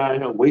keep coming down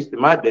here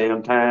wasting my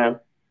damn time.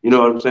 You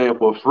know what I'm saying?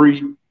 For free,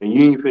 and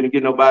you ain't finna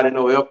get nobody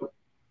no effort.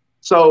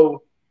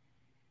 So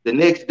the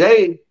next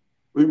day,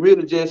 we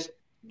really just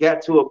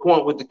got to a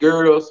point with the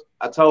girls.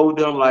 I told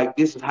them, like,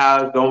 this is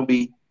how it's gonna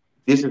be.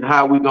 This is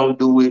how we gonna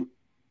do it.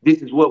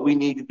 This is what we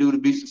need to do to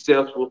be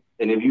successful.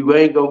 And if you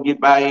ain't gonna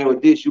get buy-in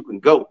with this, you can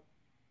go.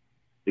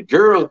 The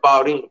girls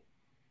bought in.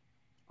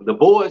 The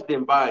boys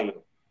didn't buy in.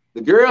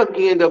 The girls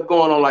end up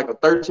going on like a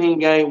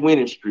 13-game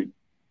winning streak.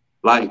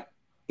 Like,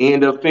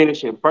 end up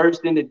finishing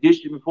first in the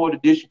district before the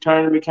district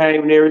tournament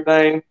came and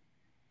everything.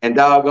 And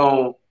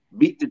doggone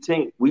beat the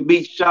team. We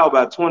beat Shaw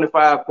by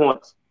 25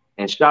 points.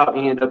 And Shaw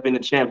ended up in the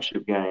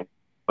championship game.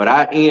 But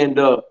I end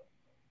up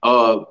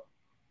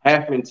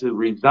having to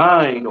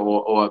resign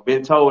or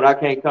been told I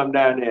can't come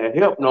down there and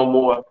help no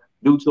more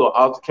due to an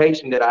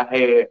altercation that I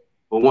had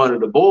with one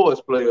of the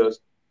boys players,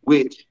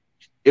 which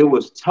it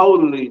was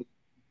totally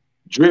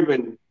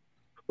driven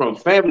from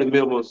family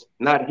members,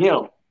 not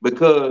him.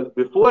 Because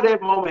before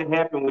that moment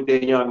happened with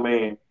that young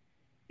man,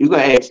 you can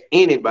ask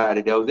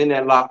anybody that was in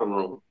that locker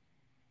room.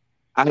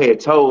 I had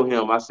told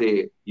him, I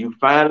said, you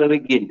finally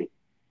getting it.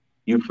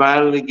 You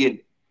finally getting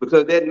it.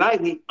 Because that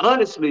night he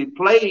honestly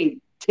played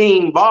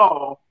team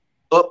ball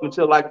up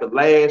until like the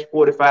last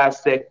 45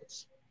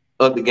 seconds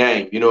of the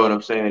game. You know what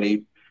I'm saying?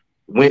 He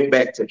went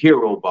back to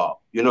hero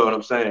ball. You know what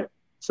I'm saying?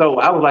 So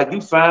I was like, you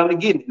finally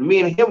getting it.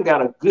 Me and him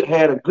had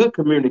a good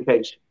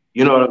communication.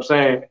 You know what I'm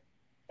saying?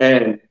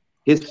 And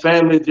his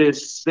family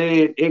just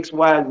said X,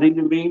 Y, Z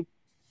to me.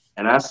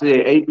 And I said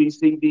A, B,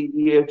 C, D,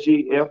 E, F,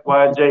 G, F,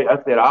 Y, J. I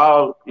said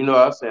all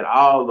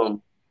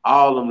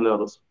them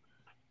letters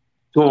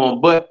to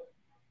him. But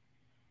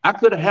I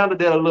could have handled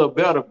that a little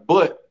better,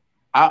 but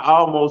I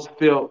almost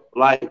felt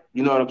like,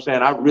 you know what I'm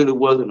saying, I really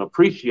wasn't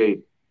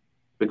appreciated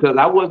because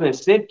I wasn't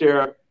sent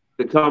there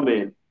to come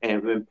in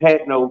and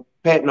pat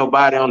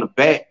nobody on the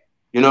back,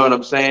 you know what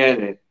I'm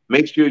saying, and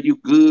make sure you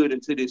good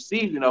until this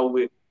season over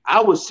with.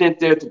 I was sent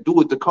there to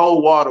do it the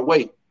cold water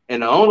way.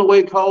 And the only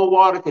way cold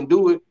water can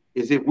do it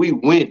is if we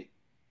win.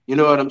 You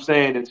know what I'm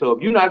saying? And so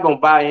if you're not going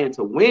to buy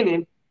into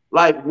winning,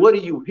 like, what are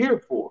you here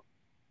for?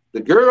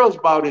 The girls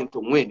bought into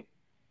winning.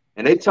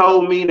 And they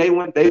told me they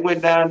went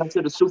down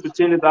to the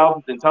superintendent's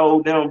office and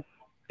told them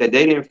that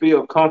they didn't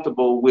feel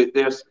comfortable with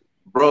their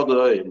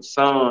brother and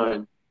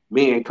son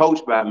being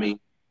coached by me.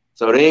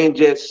 So they didn't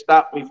just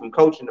stop me from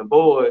coaching the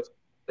boys.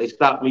 They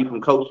stopped me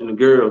from coaching the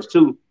girls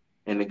too.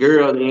 And the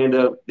girls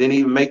didn't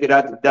even make it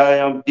out the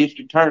damn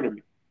district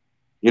tournament.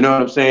 You know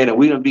what I'm saying? And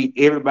we done beat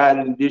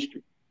everybody in the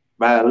district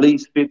by at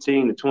least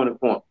 15 to 20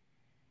 points.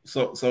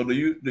 So do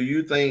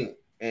you think,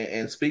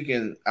 and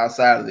speaking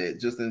outside of that,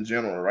 just in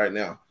general right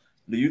now,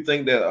 do you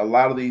think that a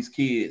lot of these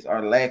kids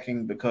are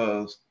lacking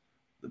because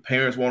the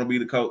parents want to be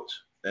the coach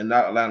and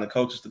not allowing the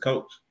coaches to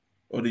coach?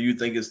 Or do you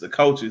think it's the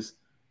coaches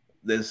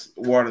that's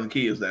watering the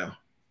kids down?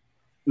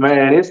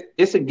 Man,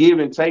 it's a give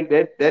and take.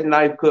 That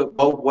knife cut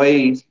both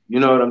ways. You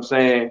know what I'm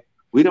saying?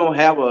 We don't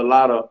have a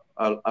lot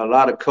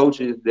of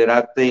coaches that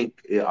I think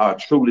are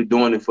truly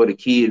doing it for the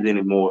kids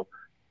anymore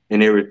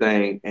and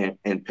everything.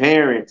 And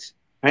parents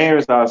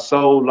are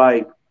so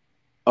like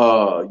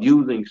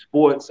using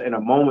sports and a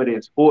moment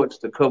in sports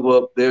to cover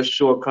up their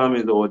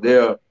shortcomings or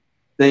their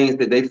things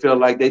that they feel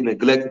like they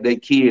neglected their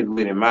kids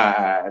with, in my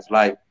eyes.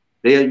 Like,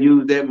 they'll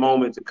use that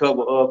moment to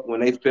cover up when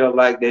they felt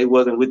like they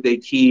wasn't with their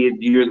kids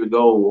years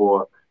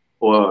ago,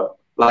 or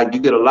like you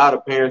get a lot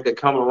of parents that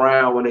come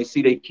around when they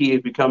see their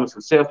kids becoming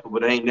successful,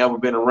 but they ain't never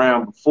been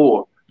around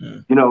before.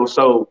 You know,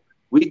 so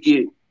we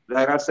get,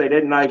 like I say,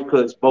 that knife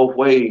cuts both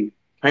ways.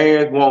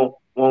 Parents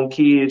want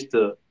kids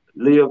to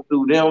live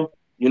through them.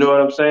 You know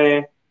what I'm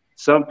saying?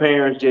 Some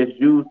parents just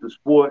use the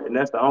sport, and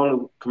that's the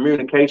only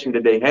communication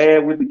that they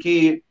have with the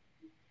kid.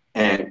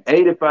 And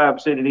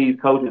 85% of these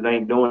coaches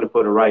ain't doing it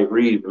for the right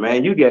reason,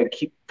 man. You got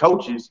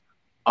coaches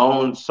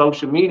on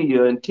social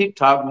media and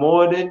TikTok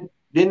more than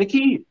the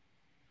kids.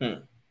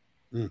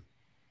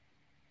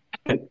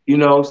 You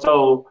know,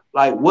 so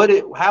like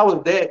how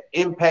is that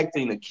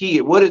impacting the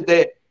kid? What is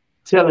that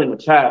telling the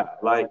child?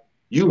 Like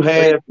you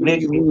have what do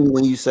you mean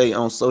when you say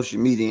on social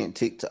media and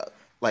TikTok?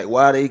 Like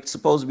why are they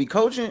supposed to be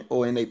coaching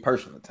or in their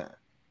personal time?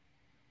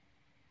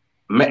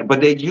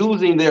 But they're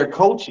using their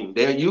coaching,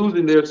 they're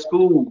using their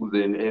schools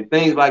and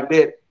things like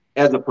that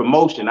as a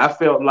promotion. I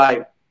felt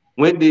like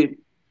when did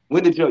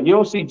you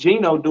don't see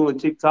Gino doing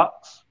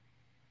TikToks?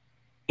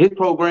 His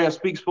program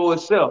speaks for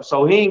itself.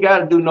 So he ain't got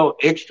to do no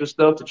extra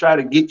stuff to try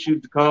to get you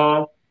to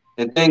come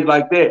and things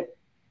like that.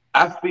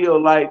 I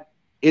feel like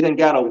it done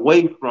got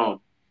away from,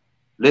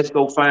 let's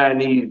go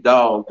find these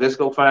dogs. Let's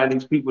go find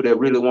these people that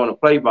really want to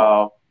play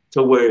ball,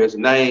 to where it's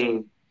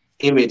name,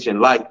 image, and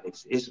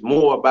likeness. It's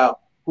more about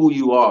who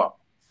you are.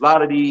 A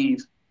lot of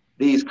these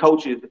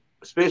coaches,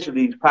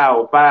 especially these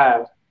Power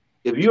Fives,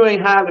 if you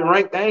ain't highly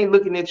ranked, they ain't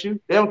looking at you.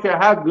 They don't care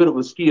how good of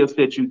a skill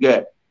set you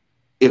got.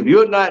 If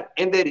you're not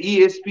in that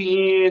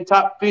ESPN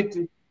top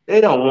 50, they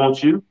don't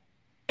want you.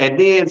 And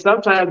then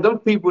sometimes them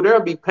people,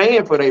 they'll be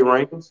paying for their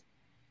rankings.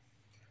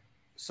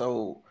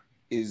 So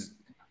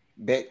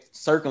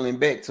circling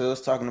back to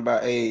us talking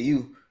about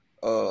AAU,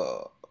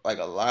 like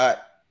a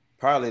lot,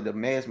 probably the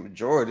mass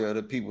majority of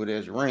the people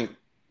that's ranked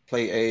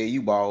play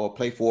AAU ball or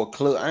play for a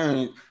club. I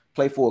don't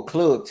play for a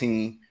club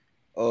team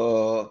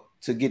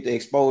to get the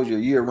exposure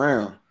year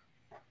round.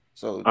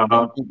 So do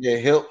you think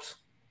that helps?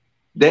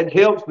 That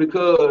helps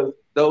because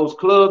those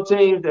club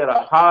teams that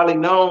are highly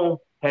known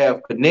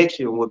have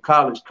connection with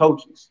college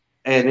coaches.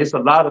 And it's a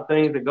lot of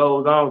things that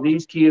goes on.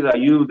 These kids are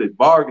used as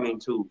bargaining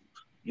tools.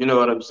 You know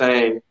what I'm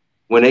saying?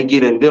 When they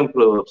get in them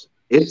clubs,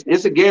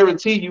 it's a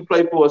guarantee you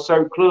play for a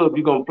certain club,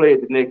 you're going to play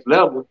at the next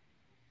level.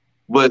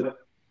 But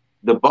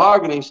the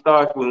bargaining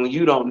starts when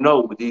you don't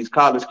know with these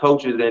college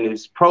coaches and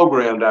his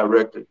program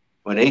director,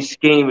 when they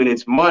scheming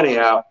its money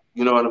out,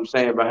 you know what I'm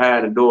saying,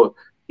 behind the door.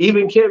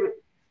 Even Kevin,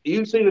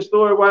 you seen the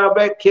story a while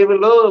back, Kevin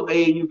Love,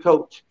 AAU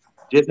coach,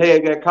 just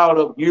got caught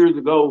up years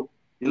ago,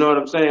 you know what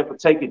I'm saying, for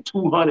taking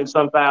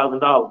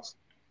 $200,000.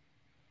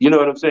 You know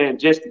what I'm saying,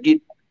 just to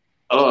get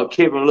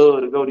Kevin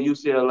Love to go to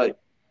UCLA.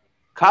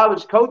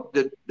 College coach,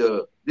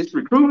 this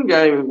recruiting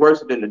game is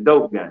worse than the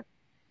dope game.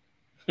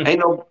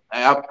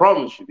 I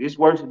promise you, it's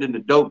worse than the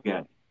dope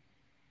game.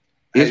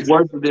 It's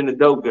worse than the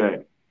dope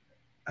game.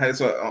 Hey,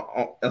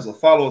 so as a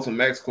follow-up to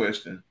Max's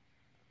question,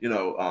 you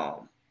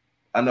know,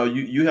 I know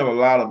you have a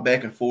lot of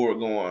back and forth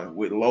going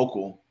with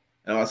local,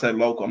 and when I say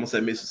local, I'm gonna say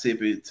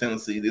Mississippi,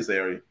 Tennessee, this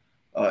area,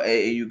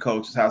 AAU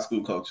coaches, high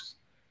school coaches.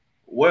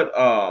 What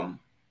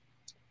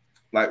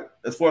like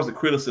as far as the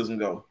criticism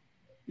go,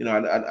 you know,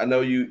 I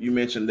know you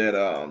mentioned that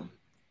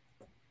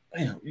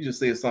damn, you just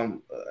said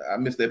something. I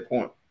missed that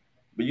point,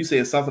 but you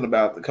said something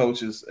about the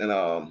coaches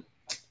and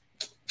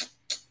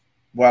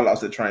boy, I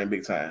lost that train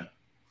big time.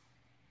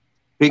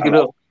 Pick it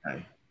up.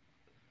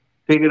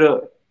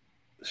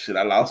 Shit,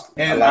 I lost.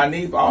 And I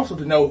need also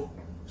to know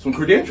some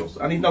credentials.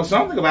 I need to know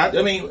something about it.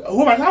 I mean,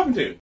 who am I talking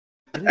to?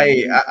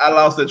 Hey, I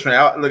lost that train.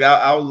 I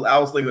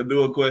was thinking to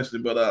do a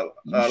question, but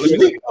let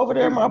me over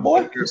there, my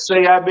boy. You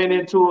say I've been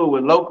into it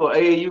with local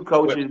AAU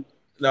coaches.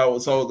 No,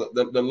 so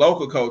the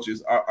local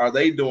coaches are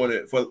they doing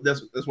it for?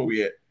 That's where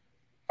we at.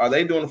 Are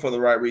they doing it for the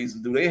right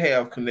reason? Do they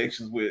have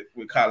connections with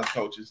college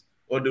coaches,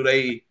 or do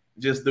they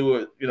just do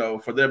it, you know,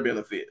 for their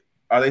benefit?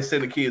 Are they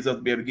sending kids up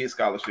to be able to get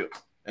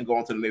scholarships and go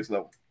on to the next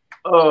level?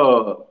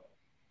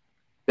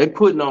 They're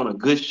putting on a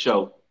good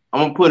show. I'm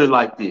gonna put it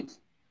like this.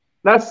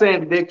 Not saying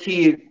that their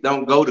kids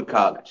don't go to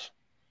college,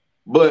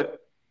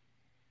 but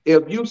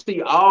if you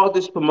see all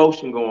this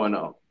promotion going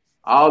on,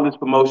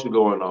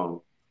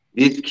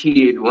 this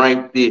kid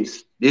ranked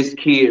this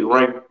kid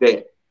ranked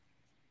that,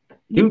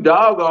 you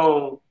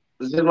doggone,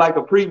 it's just like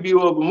a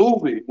preview of a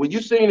movie. When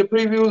you seen the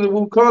previews of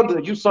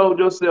Wakanda, you sold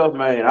yourself,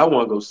 man, I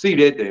want to go see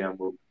that damn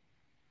movie.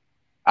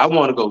 I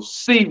want to go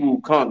see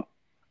Wakanda.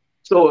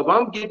 So if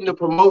I'm getting the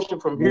promotion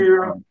from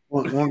here,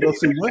 want to go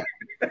see what?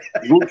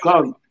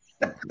 Wakanda.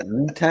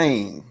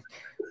 Wu-Tang.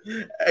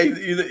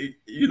 Hey,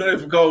 you know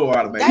it's from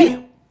Coldwater, man.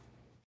 Damn.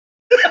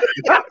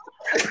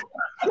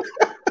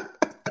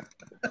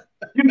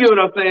 You get what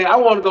I'm saying? I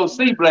want to go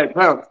see Black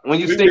Panther when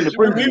you see the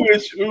preview.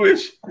 We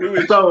wish.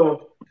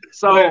 So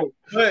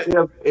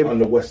if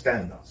Under what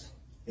standards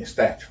in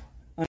stature?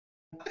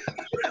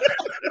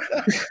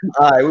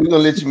 All right, we're gonna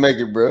let you make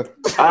it, bro.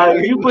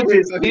 if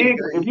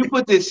you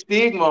put this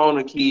stigma on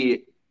a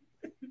kid,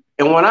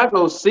 and when I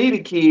go see the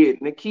kid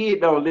and the kid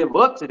don't live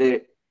up to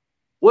that,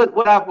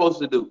 what I supposed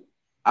to do?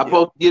 I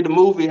supposed to give the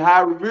movie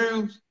high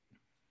reviews,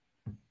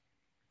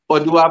 or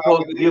do I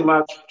supposed to give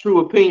my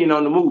true opinion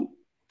on the movie?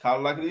 Call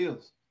it like it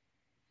is.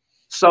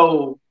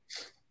 So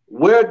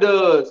where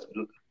does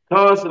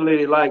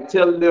constantly like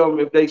telling them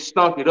if they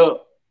stunk it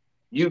up,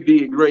 you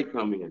did great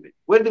come in?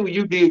 Where do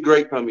you did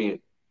great come in?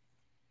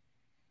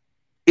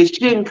 It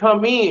shouldn't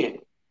come in.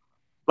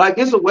 Like,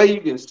 it's a way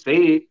you can say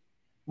it,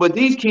 but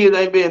these kids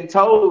ain't been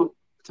told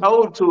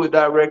told to it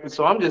directly,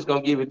 so I'm just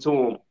gonna give it to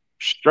them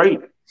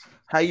straight.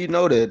 How you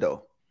know that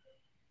though?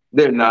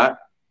 They're not,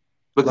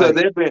 because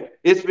Like,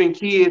 it's been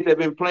kids that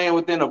been playing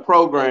within a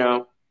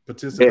program that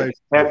Participation.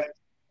 have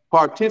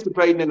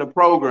participating in the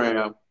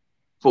program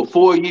for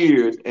 4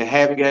 years and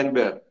haven't gotten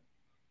better.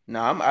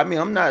 no,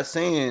 I'm not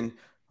saying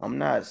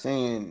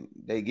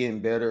they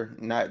getting better,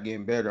 not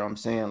getting better. I'm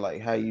saying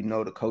like how you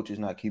know the coach is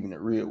not keeping it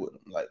real with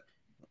them. Like,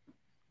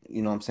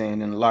 you know what I'm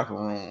saying, in the locker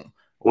room.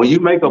 When Or you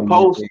make a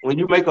post,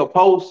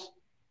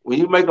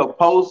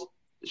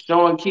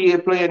 showing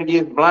kids playing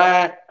against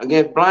blind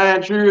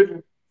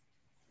children,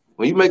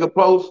 when you make a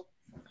post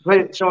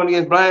showing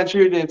against blind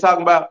children and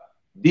talking about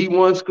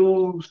D1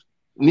 schools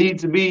need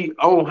to be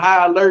on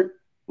high alert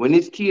when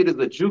this kid is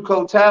a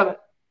JUCO talent,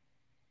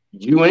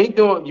 you ain't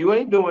doing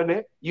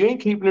that. You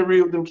ain't keeping it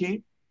real with them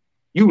kids.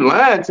 You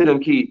lying to them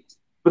kids.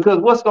 Because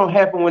what's gonna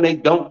happen when they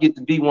don't get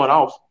the D1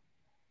 offer?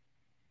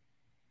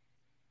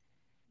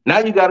 Now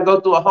you got to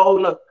go through a whole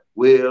nother.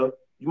 Well,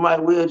 you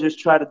might well just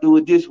try to do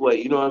it this way.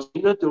 You know what I'm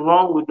saying? Nothing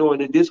wrong with doing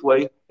it this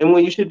way. And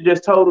when you should have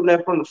just told them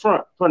that from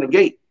the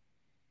gate.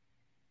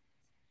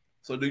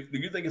 So do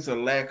you think it's a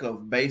lack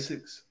of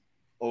basics,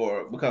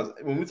 or because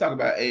when we talk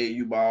about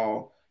AAU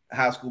ball,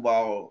 high school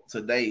ball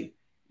today,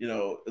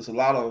 it's a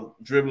lot of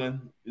dribbling,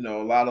 a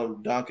lot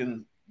of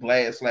dunking,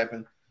 glass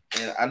slapping,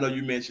 and I know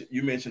you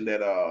mentioned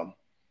that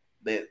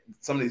that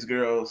some of these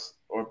girls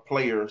or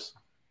players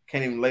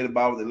can't even lay the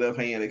ball with their left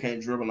hand, they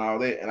can't dribble and all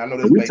that, and I know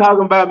that's We're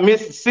talking about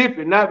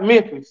Mississippi, not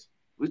Memphis.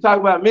 We're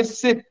talking about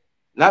Mississippi,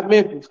 not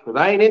Memphis, because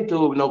I ain't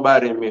into it with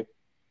nobody in Memphis.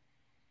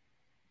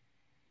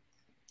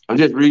 I'm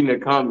just reading the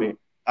comment.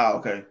 Oh,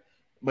 okay.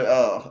 But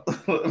I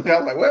was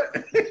like, what?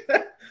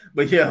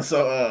 But yeah,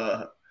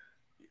 so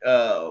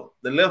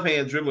the left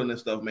hand dribbling and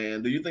stuff,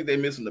 man. Do you think they're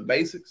missing the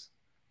basics,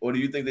 or do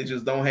you think they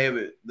just don't have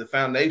the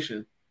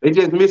foundation? They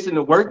just missing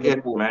the work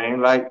ethic,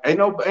 man. Like ain't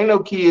no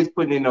kids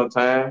putting in no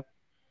time.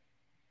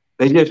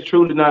 They just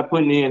truly not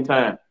putting in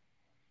time.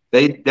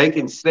 They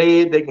can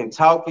say it, they can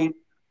talk it,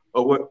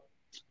 or what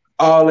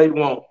all they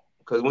want.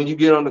 Because when you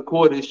get on the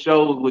court, it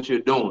shows what you're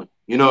doing.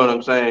 You know what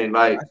I'm saying?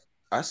 Like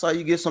I saw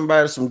you get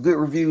somebody some good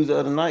reviews the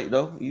other night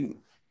though. You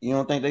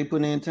don't think they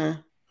put in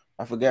time?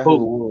 I forgot who it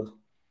was.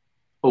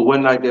 Who?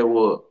 What night that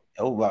was?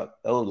 That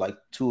was like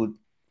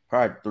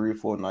probably 3 or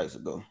 4 nights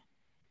ago.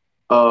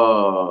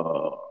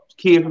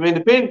 Kid from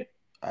Independent?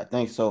 I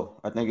think so.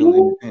 I think it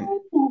was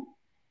Independent.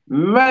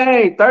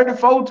 Man,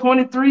 34,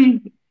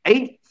 23,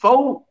 8,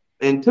 4,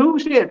 and 2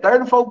 shit.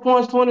 34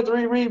 points,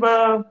 23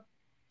 rebounds,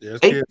 Yeah,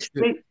 8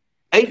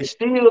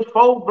 steals,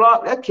 4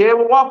 blocks. That's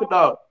Kevin Walker,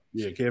 dog.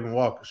 Yeah, Kevin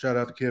Walker. Shout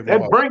out to Kevin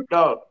That Walker. Brink,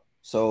 dog.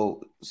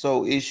 So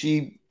is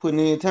she putting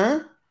in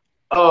time?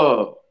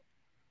 I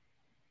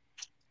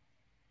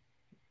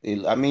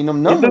mean,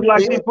 them numbers. It looks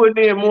like she's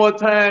putting in more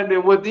time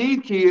than what these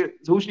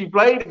kids who she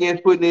played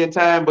against putting in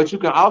time, but you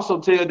can also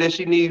tell that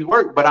she needs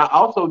work. But I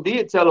also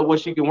did tell her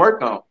what she can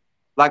work on.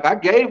 Like I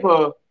gave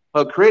her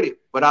credit,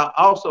 but I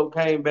also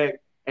came back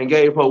and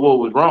gave her what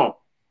was wrong.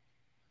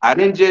 I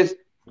didn't just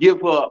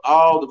give her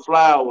all the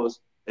flowers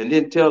and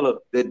then tell her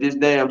that this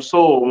damn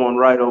soil one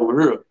right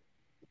over here.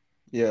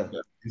 Yeah.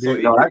 So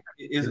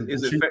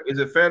is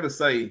it fair to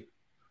say,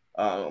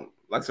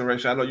 like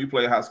Rayshaun, I know you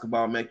play high school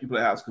ball, Mac, you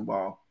play high school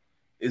ball.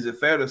 Is it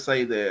fair to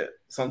say that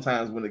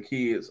sometimes when the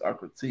kids are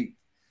critiqued,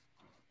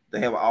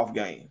 they have an off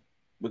game?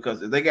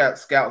 Because if they got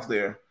scouts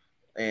there,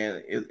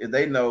 and if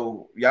they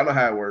know, y'all know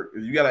how it works.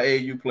 If you got an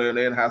AAU player,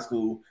 they're in high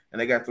school,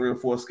 and they got 3 or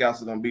 4 scouts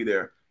that are going to be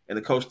there, and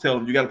the coach tells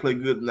them, you got to play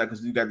good tonight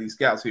because you got these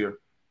scouts here.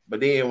 But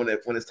then when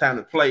it's time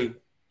to play,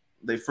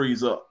 they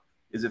freeze up.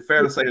 Is it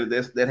fair to say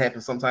that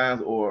happens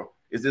sometimes, or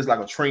is this like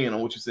a trend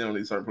on what you see on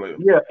these certain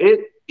players? Yeah,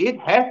 it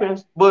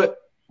happens, but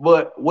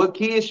what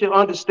kids should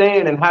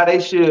understand and how they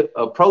should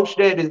approach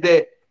that is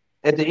that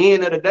at the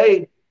end of the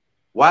day,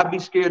 why be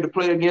scared to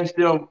play against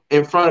them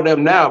in front of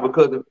them now?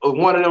 Because if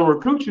one of them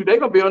recruits you, they're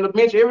going to be on the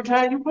bench every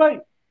time you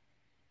play.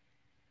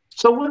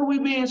 So what are we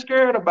being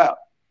scared about?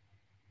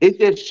 It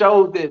just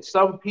shows that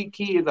some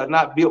kids are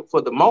not built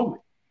for the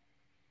moment.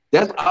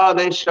 That's all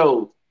that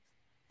shows.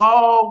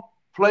 All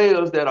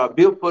players that are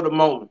built for the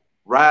moment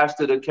rise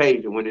to the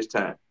occasion when it's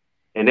time.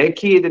 And that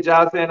kid that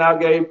y'all saying I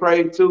gave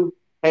praise to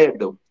had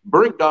the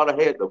Brink daughter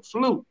had the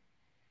flu.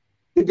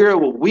 The girl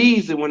was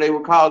wheezing when they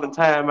were calling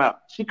timeout.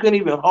 She couldn't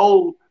even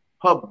hold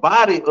her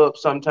body up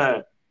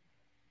sometimes.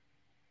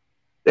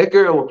 That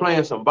girl was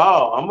playing some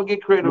ball. I'm gonna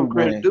get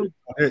credit due.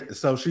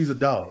 So she's a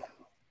dog.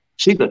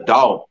 She's a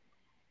dog.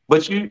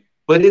 But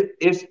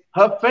it's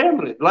her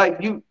family.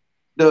 Like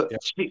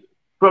she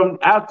from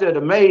out there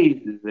the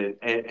mazes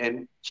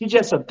and she's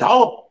just a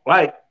dog.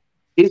 Like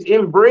it's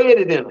inbred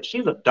in her.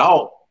 She's a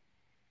dog.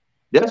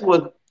 That's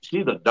what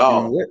she's a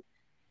dog.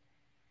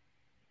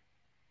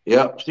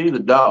 Yep, she's a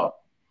dog.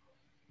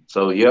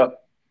 So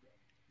yep.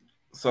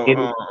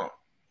 So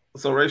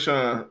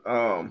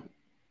Rayshaun,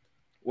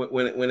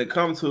 when it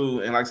comes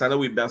to, and like I said, I know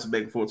we bounce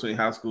back and forth between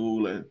high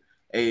school and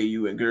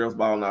AAU and girls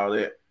ball and all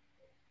that.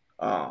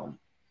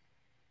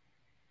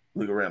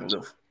 Look around a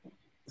little.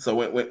 So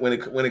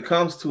when it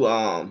comes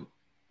to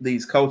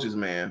these coaches,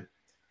 man,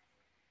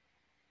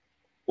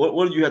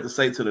 what do you have to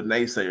say to the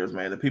naysayers,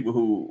 man? The people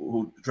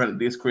who trying to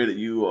discredit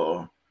you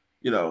or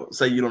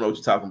say you don't know what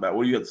you're talking about.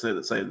 What do you have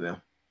to say to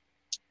them?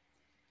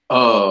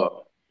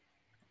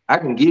 I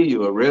can give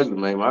you a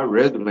resume. My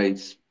resume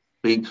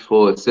speaks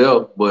for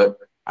itself, but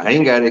I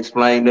ain't got to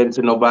explain nothing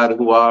to nobody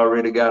who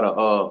already got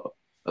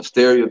a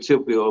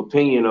stereotypical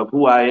opinion of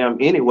who I am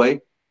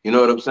anyway. You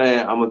know what I'm saying?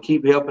 I'm gonna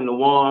keep helping the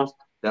ones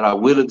that are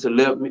willing to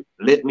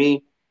let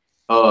me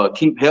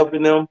keep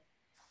helping them,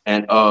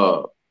 and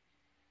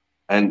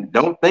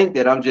don't think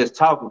that I'm just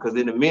talking, because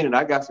in a minute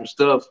I got some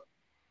stuff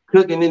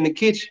cooking in the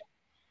kitchen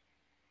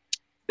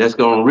that's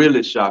gonna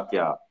really shock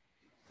y'all.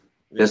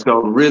 That's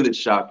gonna really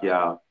shock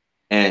y'all.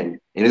 And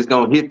it's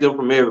gonna hit them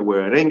from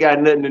everywhere. It ain't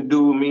got nothing to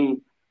do with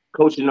me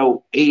coaching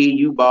no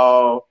AAU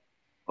ball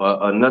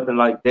or nothing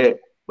like that.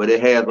 But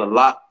it has a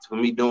lot for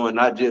me doing,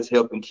 not just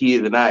helping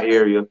kids in our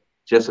area,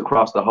 just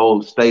across the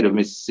whole state of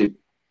Mississippi.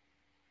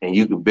 And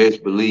you can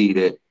best believe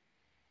that,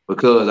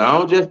 because I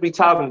don't just be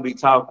talking to be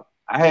talking.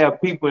 I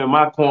have people in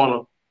my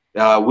corner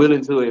that are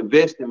willing to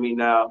invest in me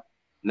now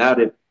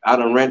that I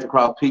done ran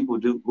across people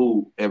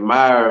who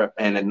admire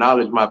and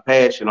acknowledge my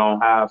passion on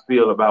how I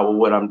feel about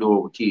what I'm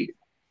doing with kids.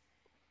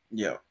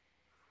 Yeah.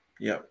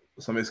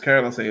 So Miss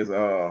Carolyn says,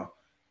 they're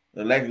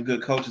lacking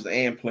good coaches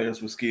and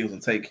players with skills in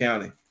Tate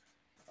County.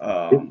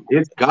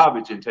 It's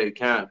garbage in Tate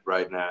County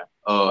right now.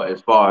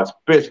 As far as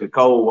especially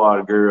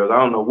Coldwater girls, I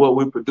don't know what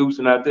we're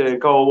producing out there in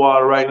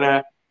Coldwater right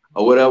now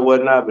or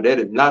whatnot, but that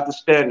is not the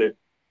standard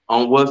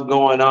on what's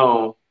going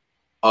on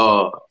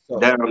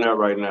down there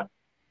right now.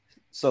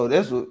 So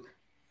that's what,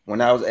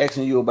 when I was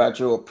asking you about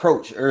your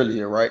approach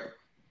earlier, right?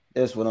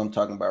 That's what I'm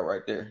talking about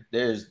right there.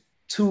 There's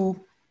two.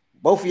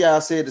 Both of y'all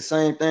said the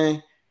same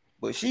thing,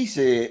 but she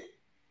said,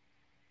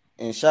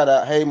 and shout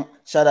out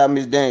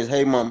Miss Daniels,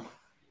 hey mom.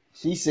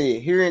 She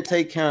said, here in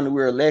Tate County,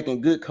 we're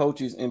lacking good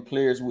coaches and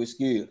players with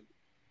skill.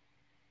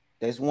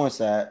 That's one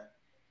side.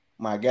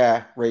 My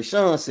guy,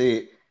 Rayshaun,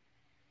 said,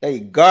 they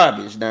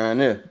garbage down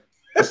there.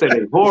 I said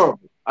they horrible.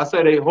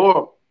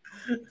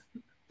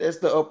 That's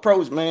the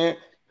approach, man.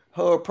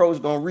 Her approach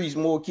gonna reach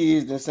more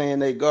kids than saying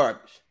they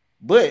garbage.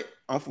 But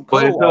I'm from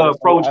Coldwater.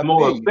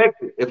 But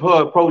if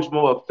her approach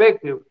more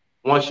effective,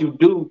 once you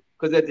do,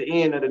 because at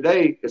the end of the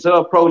day, is her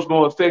approach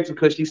more effective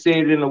because she said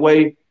it in a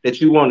way that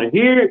you want to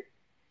hear it,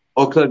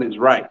 or because it's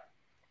right?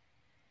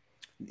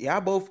 Y'all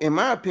both, in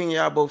my opinion,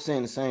 y'all both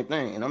saying the same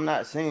thing. And I'm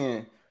not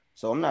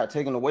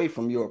taking away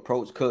from your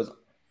approach, because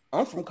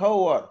I'm from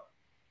Coldwater.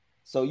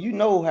 So you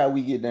know how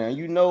we get down.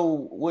 You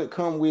know what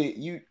come with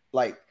you,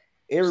 like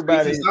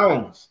everybody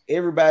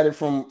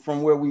from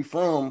where we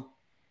from,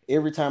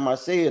 every time I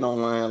say it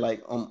online,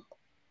 like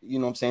you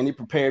know what I'm saying, they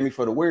prepared me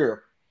for the world.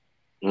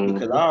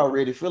 Because I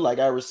already feel like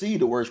I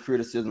received the worst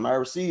criticism. I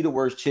received the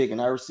worst checking.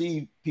 I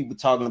received people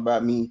talking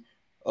about me,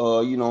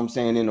 you know what I'm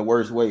saying, in the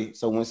worst way.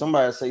 So when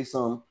somebody say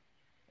something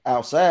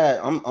outside,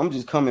 I'm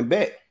just coming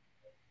back.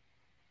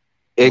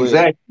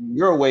 Exactly. But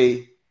your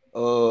way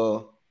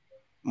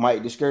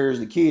might discourage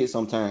the kids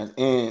sometimes.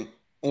 And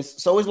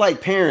so it's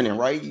like parenting,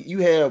 right? You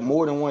have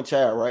more than one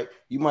child, right?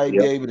 You might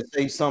be able to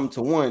say something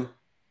to one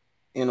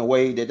in a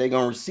way that they're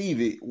gonna receive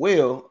it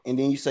well, and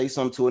then you say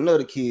something to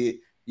another kid,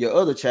 your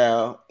other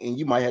child, and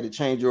you might have to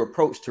change your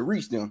approach to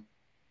reach them.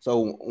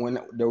 So when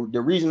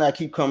the reason I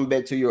keep coming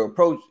back to your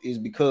approach is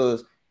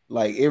because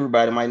like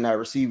everybody might not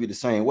receive it the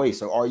same way.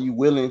 So are you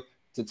willing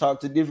to talk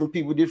to different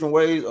people different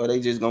ways, or are they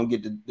just gonna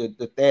get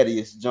the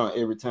Thaddeus jump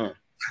every time?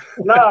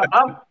 No,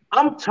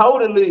 I'm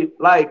totally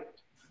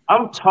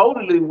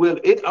with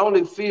it.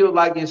 Only feels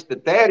like it's the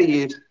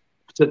Thaddeus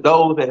to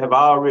those that have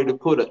already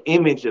put an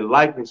image and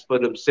likeness for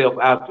themselves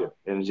out there.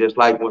 And just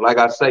like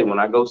I say, when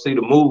I go see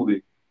the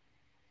movie,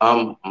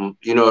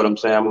 you know what I'm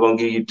saying, I'm gonna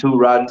give you 2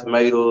 Rotten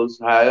Tomatoes,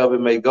 however it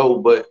may go,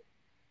 but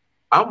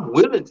I'm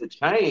willing to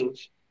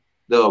change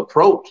the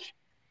approach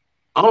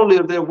only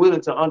if they're willing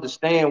to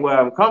understand where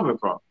I'm coming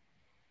from.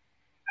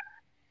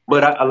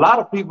 But a lot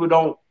of people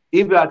don't,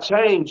 if I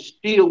change,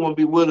 still won't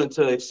be willing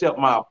to accept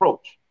my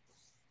approach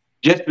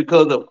just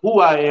because of who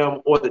I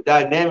am or the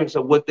dynamics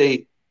of what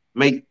they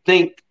may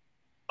think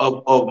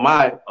of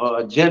my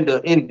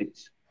agenda in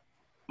this.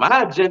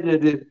 My agenda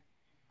is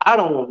I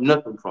don't want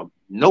nothing from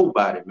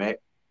nobody, man.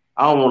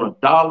 I don't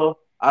want $1.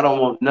 I don't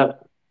want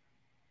nothing.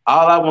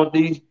 All I want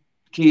these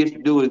kids to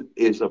do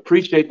is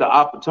appreciate the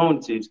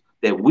opportunities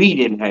that we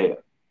didn't have.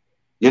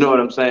 You know what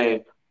I'm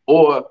saying?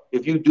 Or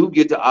if you do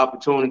get the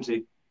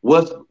opportunity,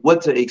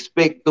 what to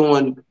expect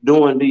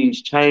doing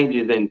these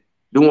changes and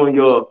doing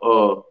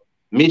your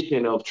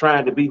mission of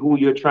trying to be who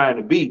you're trying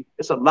to be.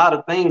 It's a lot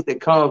of things that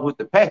comes with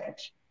the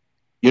package.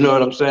 You know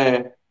what I'm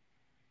saying?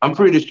 I'm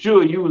pretty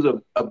sure you was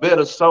a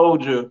better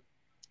soldier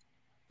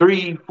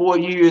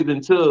 3-4 years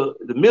into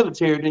the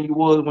military than you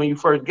was when you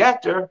first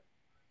got there.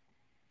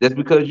 That's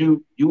because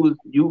you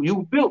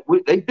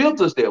they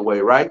built us that way,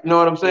 right? You know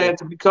what I'm saying?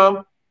 To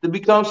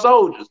become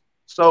soldiers.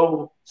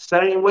 So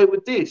same way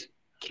with this.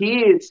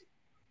 Kids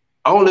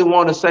only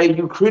want to say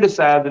you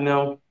criticizing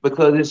them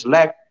because it's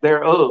lack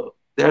thereof.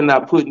 They're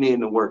not putting in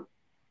the work.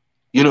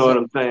 You know what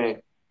I'm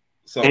saying?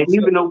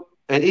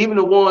 And even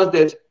the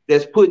ones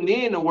that's putting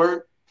in the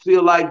work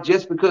feel like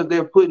just because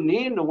they're putting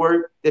in the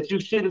work that you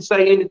shouldn't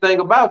say anything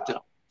about them.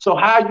 So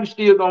how you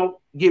still gonna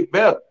get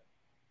better?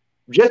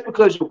 Just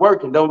because you're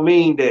working don't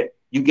mean that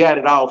you got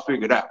it all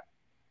figured out.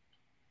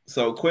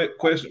 So quick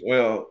question.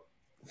 Well,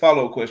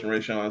 follow-up question,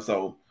 Rayshaun.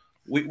 So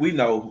we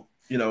know,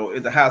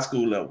 at the high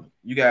school level,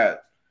 you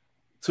got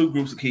two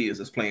groups of kids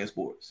that's playing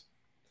sports.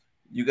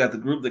 You got the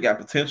group that got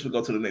potential to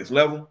go to the next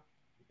level,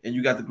 and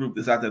you got the group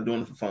that's out there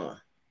doing it for fun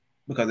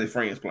because their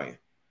friends playing.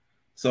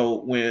 So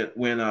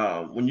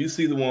when you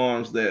see the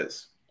ones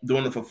that's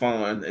doing it for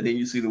fun, and then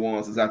you see the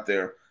ones that's out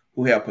there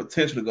who have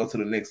potential to go to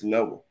the next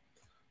level,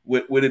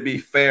 would it be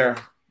fair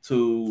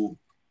to,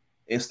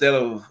 instead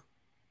of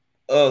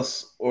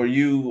us or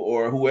you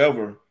or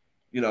whoever,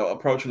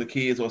 approaching the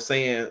kids or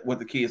saying what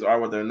the kids are,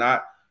 what they're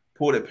not,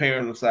 pull their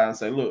parents aside and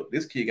say, look,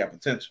 this kid got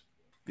potential.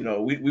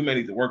 We may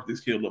need to work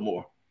this kid a little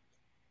more.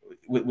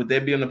 Would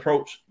that be an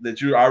approach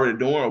that you're already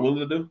doing or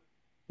willing to do?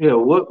 Yeah.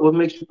 What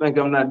makes you think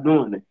I'm not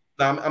doing it?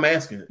 No, I'm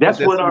asking. That's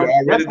what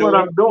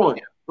I'm doing.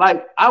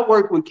 Like, I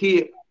work with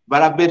kids,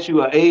 but I bet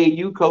you an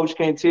AAU coach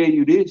can't tell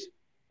you this.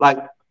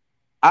 Like,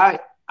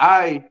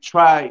 I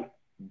try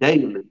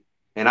daily,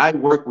 and I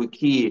work with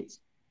kids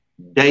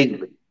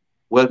daily,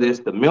 whether it's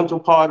the mental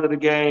part of the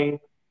game,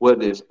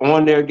 whether it's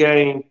on their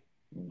game,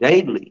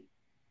 daily.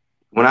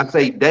 When I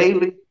say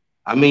daily,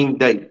 I mean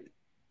daily,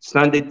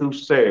 Sunday through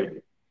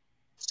Saturday,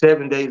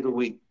 7 days a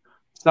week.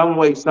 Some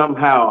way,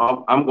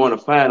 somehow, I'm going to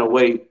find a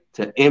way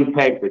to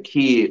impact the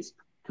kids'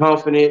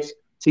 confidence,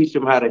 teach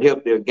them how to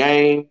help their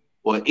game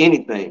or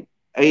anything.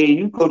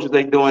 AAU coaches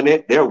ain't doing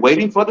that. They're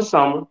waiting for the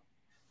summer.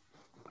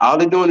 All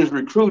they're doing is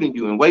recruiting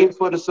you and waiting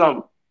for the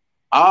summer.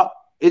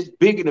 It's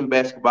bigger than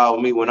basketball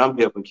with me when I'm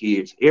helping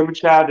kids. Every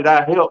child that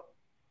I help,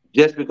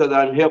 just because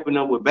I'm helping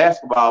them with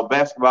basketball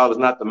is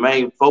not the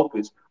main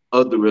focus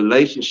of the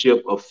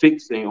relationship of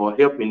fixing or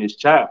helping this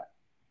child.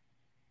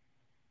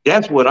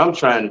 That's what I'm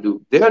trying to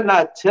do. They're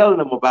not telling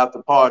them about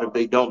the part if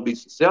they don't be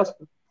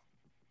successful.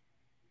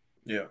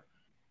 Yeah.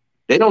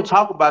 They don't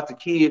talk about the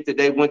kids that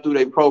they went through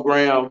their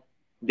program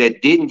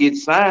that didn't get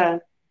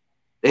signed.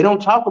 They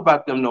don't talk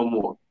about them no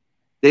more.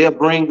 They'll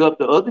bring up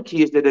the other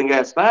kids that didn't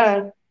get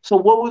signed. So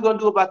what are we going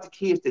to do about the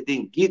kids that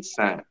didn't get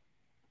signed?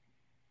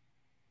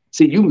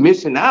 See, you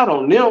missing out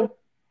on them,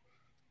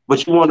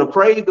 but you want to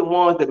praise the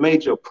ones that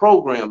made your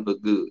program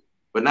look good.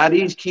 But now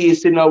these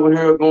kids sitting over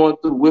here going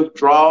through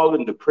withdrawal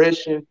and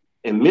depression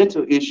and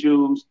mental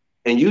issues,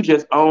 and you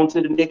just on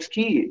to the next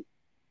kid.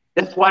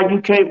 That's why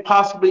you can't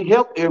possibly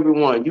help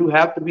everyone. You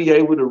have to be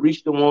able to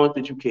reach the ones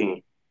that you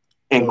can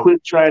and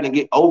quit trying to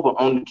get over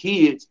on the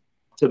kids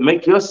to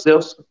make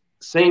yourself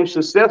seem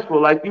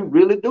successful like you're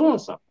really doing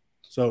something.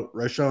 So,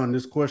 Rayshaun,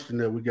 this question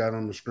that we got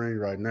on the screen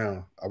right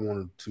now, I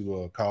wanted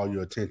to call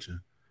your attention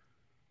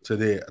to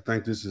that. I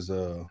think this is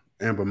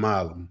Amber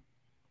Milam.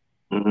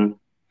 Mm-hmm.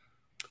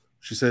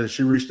 She said that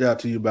she reached out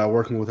to you about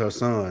working with her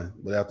son,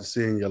 but after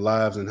seeing your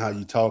lives and how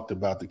you talked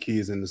about the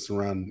kids in the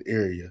surrounding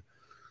area,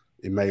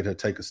 it made her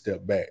take a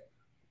step back.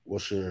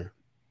 What's your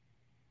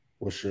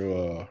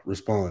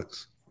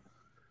response?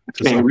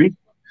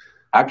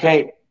 I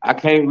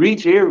can't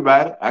reach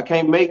everybody. I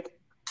can't make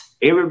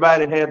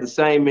everybody have the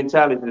same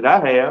mentality that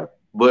I have,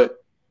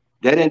 but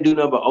that didn't do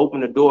nothing but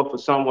open the door for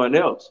someone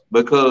else,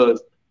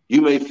 because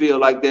you may feel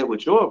like that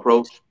with your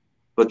approach,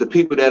 but the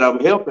people that I'm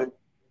helping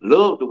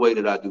love the way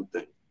that I do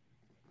things.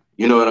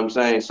 You know what I'm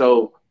saying?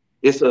 So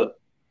it's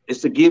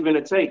a give and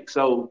a take.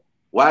 So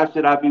why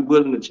should I be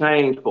willing to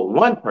change for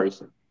one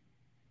person?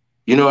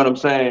 You know what I'm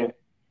saying?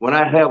 When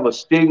I have a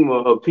stigma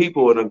of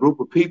people and a group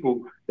of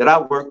people that I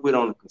work with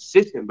on a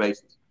consistent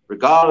basis,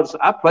 regardless,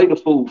 I play the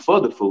fool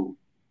for the fool.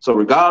 So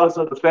regardless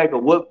of the fact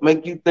of what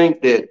make you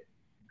think that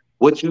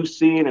what you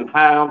seeing and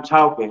how I'm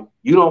talking,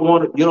 you don't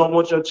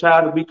want your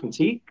child to be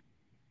critiqued.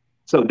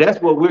 So that's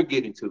what we're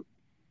getting to.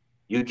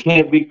 You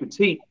can't be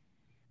critiqued,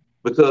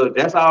 because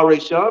that's all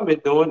Rayshaun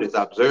been doing is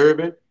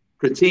observing,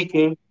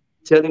 critiquing,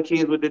 telling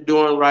kids what they're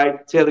doing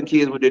right, telling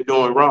kids what they're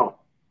doing wrong.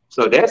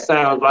 So that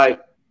sounds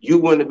like you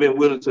wouldn't have been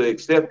willing to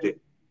accept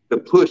it, to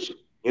push it.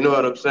 You know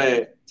what I'm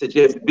saying? To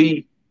just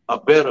be a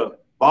better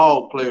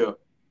ball player,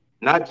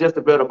 not just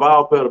a better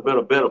ball player, but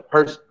a better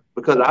person.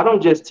 Because I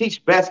don't just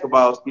teach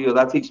basketball skills,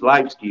 I teach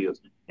life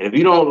skills. And if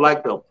you don't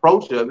like the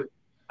approach of it,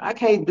 I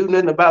can't do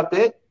nothing about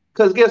that.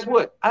 Because guess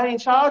what? I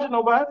ain't charging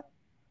nobody.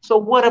 So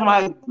what am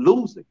I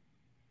losing?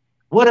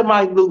 What am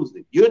I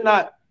losing?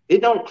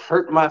 It don't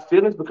hurt my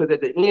feelings, because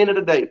at the end of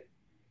the day,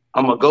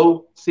 I'm going to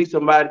go see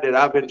somebody that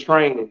I've been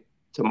training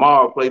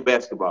tomorrow play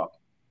basketball.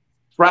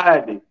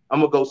 Friday, I'm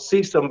going to go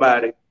see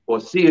somebody or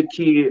see a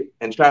kid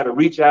and try to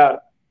reach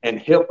out and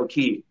help a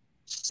kid.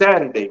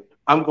 Saturday,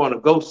 I'm going to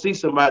go see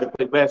somebody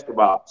play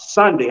basketball.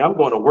 Sunday, I'm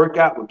going to work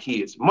out with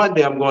kids.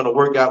 Monday, I'm going to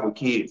work out with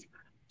kids.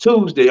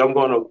 Tuesday, I'm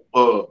going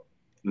to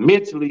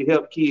mentally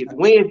help kids.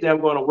 Wednesday,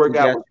 I'm going to work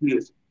out with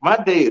kids. My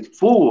day is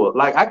full.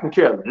 Like, I can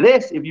care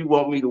less if you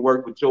want me to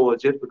work with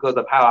yours just because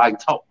of how I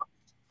talk.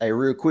 Hey,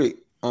 real quick,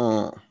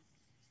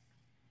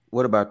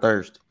 what about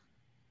Thursday?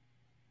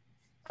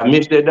 I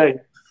missed that day.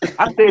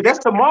 I said, that's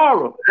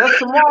tomorrow. That's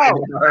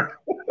tomorrow.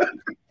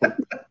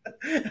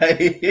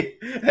 Hey,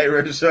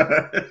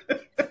 Rayshaun.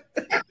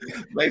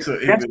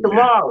 That's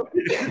tomorrow.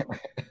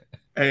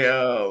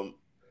 Hey,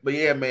 but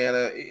yeah, man,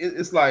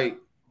 it's like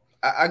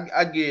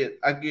I get.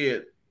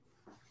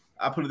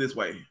 I put it this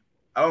way.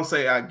 I don't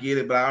say I get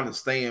it, but I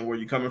understand where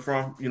you're coming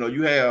from. You know,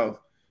 you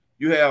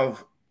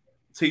have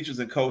teachers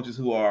and coaches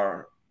who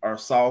are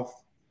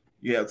soft.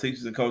 You have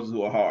teachers and coaches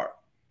who are hard.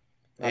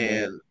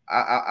 And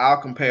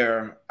I'll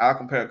compare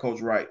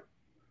Coach Wright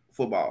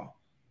football.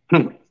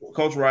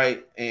 Coach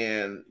Wright,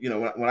 and you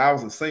know, when I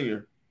was a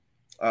senior,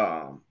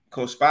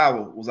 Coach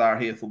Spival was our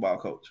head football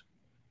coach.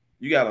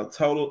 You got a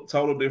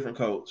total different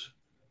coach,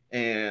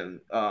 and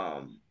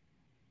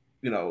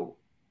you know,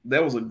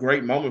 that was a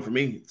great moment for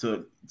me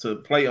to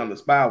play under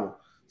Spival.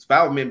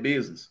 Spival meant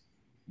business,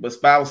 but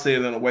Spival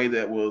said it in a way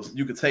that was,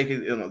 you could take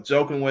it in a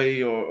joking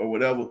way or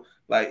whatever.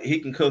 Like, he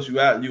can cuss you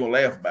out and you're gonna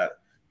laugh about it.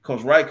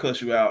 Coach Wright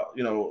cuss you out,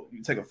 you know,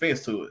 you take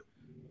offense to it.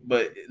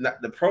 But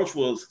the approach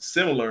was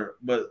similar,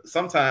 but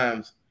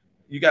sometimes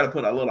you got to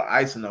put a little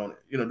icing on it.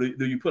 You know,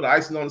 do you put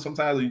icing on it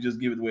sometimes, or you just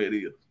give it the way it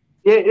is?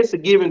 Yeah, it's a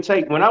give and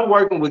take. When I'm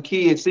working with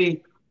kids,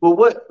 see, well,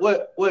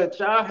 what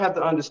y'all have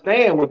to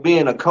understand with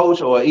being a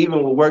coach, or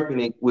even with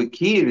working with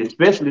kids,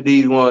 especially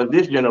these ones,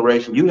 this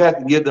generation, you have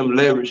to give them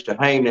leverage to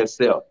hang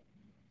themselves.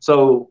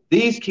 So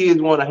these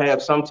kids want to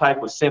have some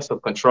type of sense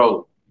of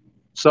control.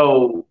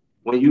 So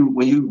when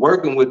you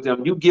working with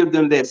them, you give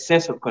them that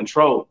sense of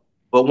control.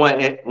 But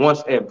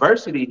once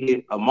adversity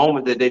hit, a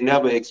moment that they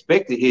never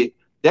expected hit,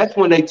 that's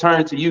when they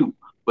turn to you.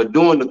 But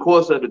during the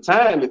course of the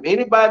time, if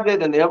anybody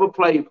that ever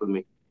played for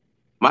me,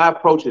 my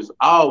approach has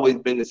always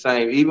been the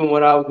same. Even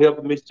when I was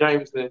helping Miss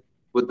Jameson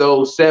with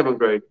those 7th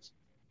graders,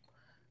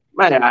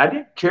 man, I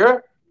didn't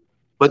care.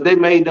 But they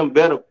made them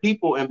better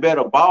people and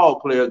better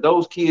ball players.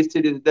 Those kids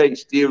to this day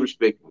still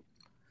respect me.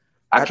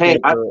 I'm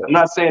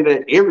not saying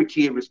that every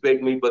kid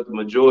respect me, but the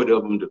majority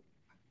of them do.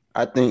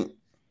 I think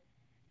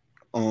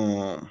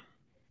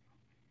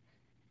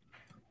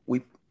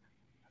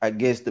I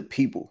guess the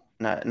people,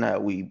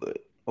 not we,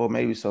 but or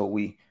maybe so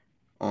we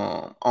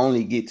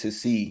only get to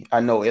see, I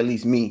know at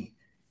least me,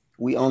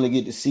 we only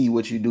get to see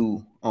what you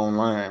do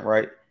online,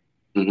 right?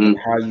 Mm-hmm.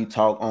 How you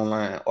talk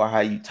online or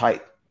how you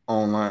type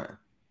online.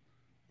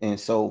 And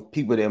so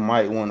people that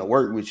might want to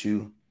work with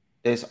you,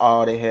 that's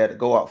all they had to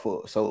go out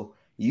for. So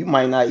you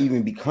might not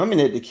even be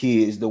coming at the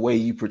kids the way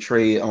you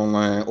portray it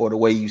online or the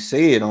way you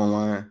say it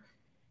online.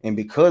 And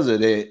because of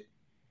that,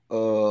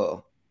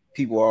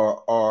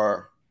 people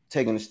are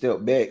taking a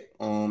step back,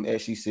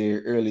 as she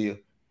said earlier,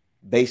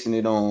 basing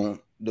it on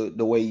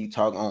the way you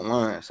talk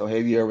online. So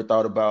have you ever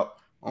thought about,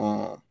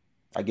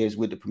 I guess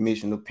with the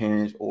permission of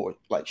parents, or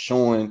like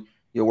showing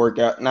your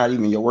workout, not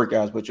even your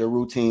workouts, but your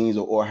routines,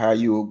 or how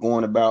you were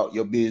going about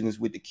your business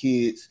with the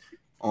kids,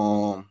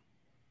 to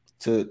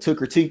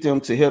critique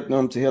them, to help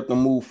them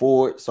move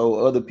forward,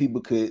 so other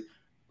people could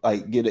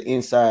like get an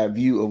inside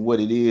view of what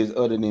it is,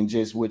 other than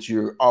just what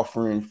you're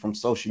offering from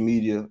social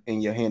media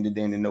in your handy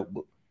dandy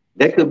notebook?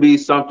 That could be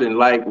something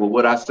like, well,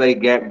 what I say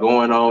got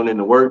going on in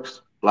the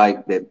works,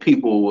 like that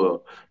people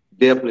will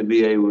definitely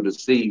be able to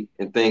see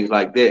and things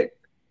like that. Okay.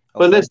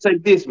 But let's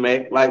take this,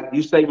 man. Like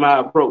you say, my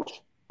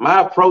approach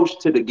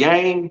to the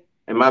game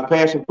and my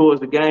passion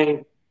towards the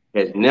game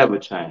has never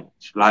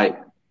changed. Like,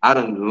 I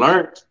done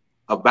learned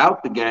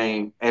about the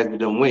game as it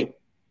done went.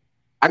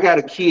 I got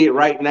a kid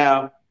right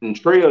now, and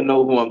Trey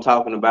know who I'm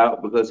talking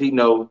about because he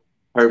knows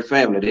her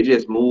family. They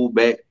just moved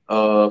back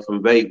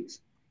from Vegas.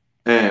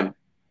 And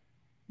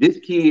this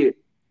kid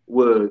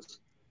was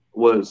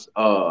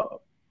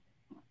told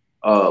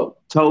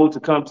to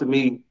come to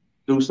me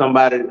through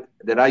somebody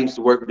that I used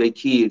to work with their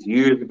kids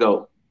years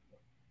ago.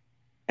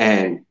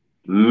 And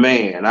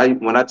man,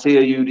 when I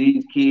tell you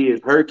these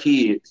kids, her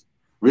kids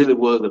really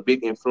was a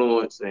big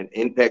influence and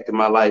impacted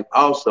my life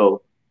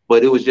also.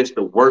 But it was just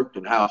the work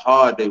and how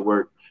hard they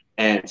worked.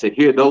 And to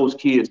hear those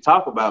kids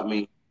talk about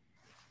me,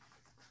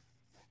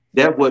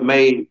 that's what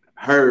made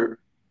her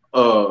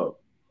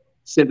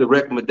send the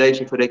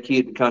recommendation for that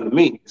kid to come to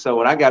me. So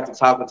when I got to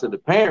talking to the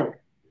parent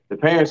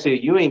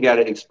said, you ain't got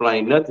to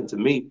explain nothing to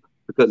me,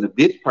 because if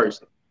this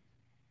person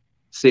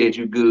said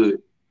you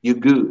good, you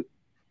good.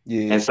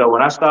 Yeah. And so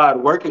when I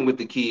started working with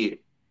the kid,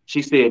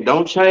 she said,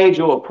 don't change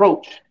your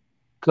approach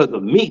because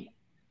of me.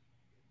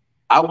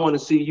 I want to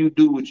see you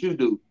do what you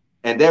do.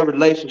 And their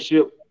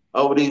relationship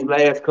over these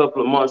last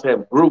couple of months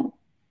have grew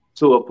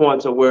to a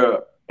point to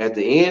where at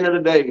the end of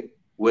the day,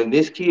 when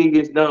this kid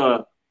gets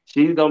done,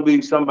 she's going to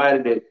be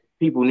somebody that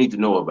people need to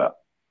know about.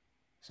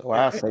 So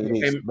I say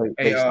this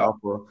based off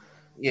of...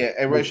 Yeah,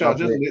 and Rayshaun,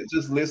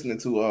 just listening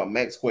to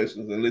Mac's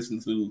questions and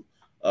listening to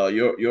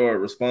your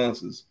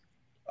responses,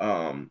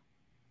 when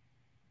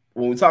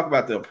we talk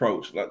about the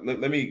approach, let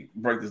me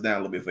break this down a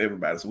little bit for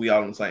everybody so we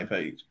all on the same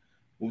page.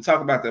 When we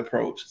talk about the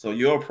approach, so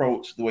your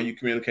approach, the way you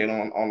communicate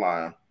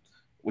online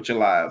with your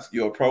lives,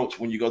 your approach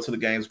when you go to the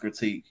games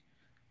critique,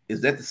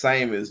 is that the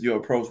same as your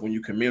approach when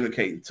you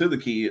communicate to the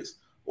kids,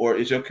 or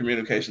is your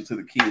communication to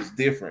the kids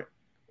different,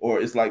 or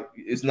it's like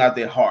it's not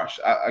that harsh?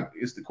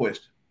 It's the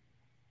question.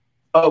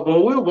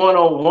 When we're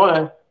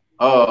one-on-one,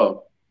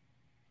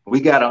 we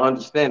got to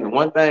understand it.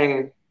 One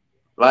thing,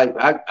 like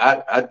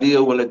I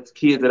deal with the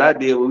kids that I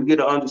deal with, we get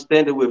to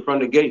understand it with from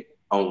the gate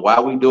on why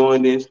we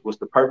doing this, what's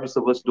the purpose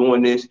of us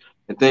doing this,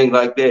 and things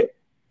like that.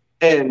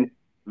 And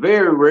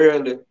very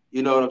rarely,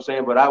 you know what I'm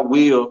saying, but I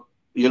will,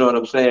 you know what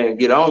I'm saying,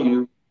 get on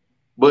you.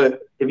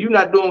 But if you're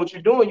not doing what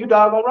you're doing, you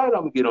doggone right,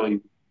 I'm gonna get on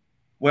you.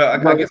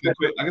 Well, I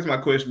guess my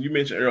question, you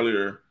mentioned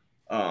earlier,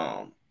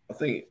 I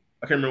think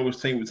I can't remember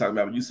which team we were talking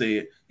about, but you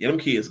said, yeah, them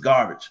kids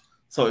garbage.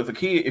 So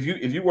if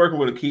you're working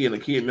with a kid and the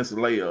kid misses a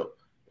layup,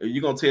 are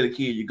you gonna tell the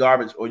kid you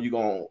garbage, or you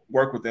gonna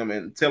work with them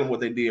and tell them what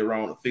they did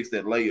wrong to fix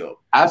that layup?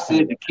 I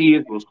said the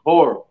kids was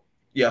horrible.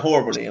 Yeah,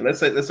 horrible. Then let's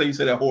say you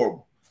said they're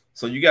horrible.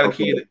 So you got a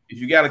kid. If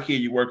you got a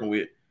kid you're working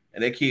with,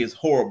 and that kid is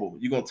horrible,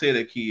 you gonna tell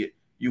that kid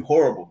you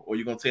horrible, or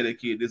you gonna tell that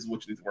kid this is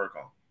what you need to work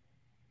on?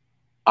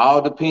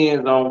 All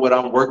depends on what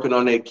I'm working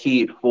on that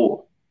kid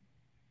for.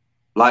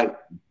 Like,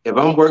 if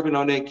I'm working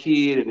on that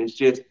kid and it's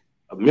just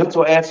a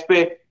mental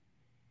aspect,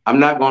 I'm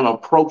not going to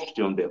approach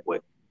them that way.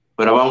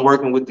 But if I'm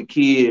working with the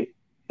kid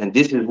and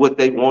this is what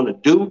they want to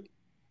do,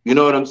 you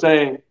know what I'm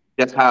saying?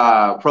 That's how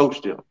I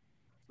approach them.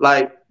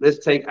 Like, let's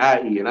take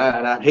IE, and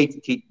I hate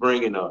to keep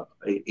bringing up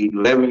an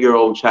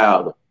 11-year-old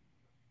child.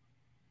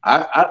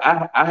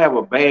 I have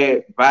a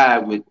bad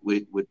vibe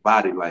with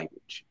body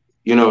language.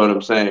 You know what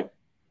I'm saying?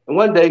 And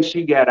one day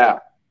she got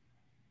out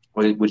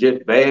with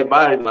just bad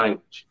body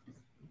language.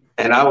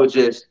 And I was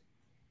just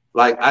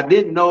like, I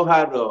didn't know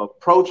how to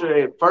approach her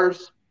at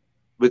first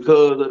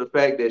because of the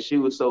fact that she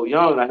was so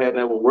young. I had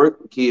never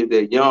worked with kids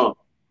that young.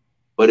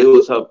 But it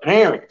was her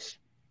parents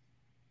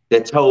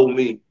that told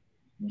me,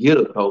 get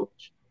a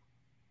coach.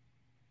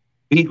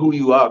 Be who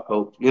you are,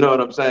 coach. You know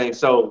what I'm saying?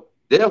 So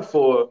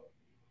therefore,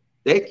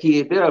 that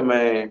kid there,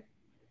 man,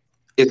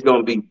 is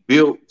going to be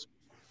built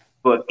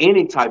for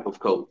any type of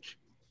coach.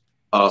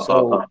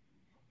 What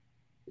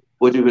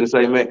you gonna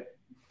say, man?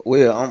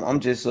 Well,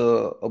 I'm just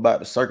about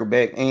to circle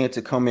back and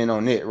to come in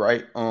on it,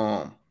 right?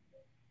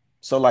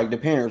 So like the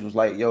parents was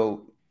like,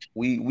 yo,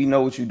 we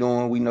know what you're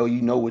doing, we know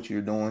you know what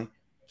you're doing,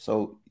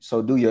 so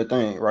do your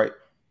thing, right?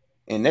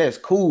 And that's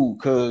cool,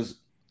 because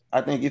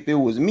I think if it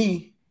was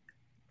me,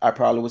 I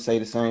probably would say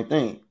the same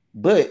thing.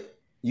 But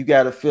you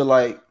gotta feel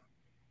like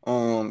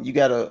you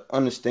gotta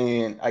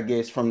understand, I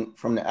guess, from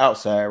the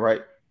outside,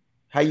 right?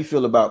 How you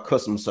feel about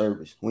customer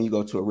service when you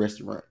go to a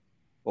restaurant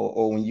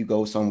or when you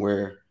go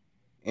somewhere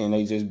and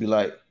they just be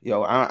like,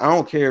 yo, I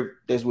don't care if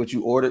that's what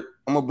you ordered.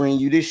 I'm gonna bring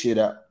you this shit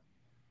out.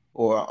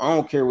 Or I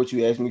don't care what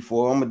you asked me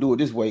for. I'm gonna do it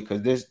this way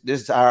because this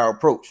is our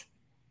approach.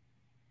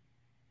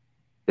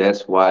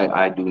 That's why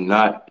I do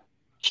not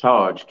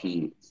charge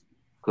kids,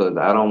 because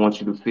I don't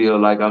want you to feel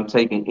like I'm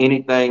taking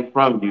anything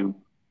from you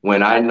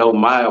when I know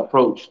my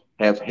approach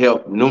has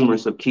helped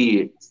numerous of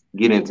kids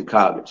get into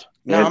college.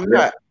 No,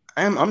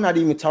 I'm not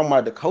even talking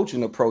about the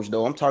coaching approach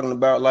though. I'm talking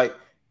about like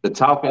the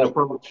talking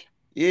approach.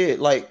 Yeah,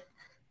 like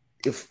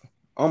if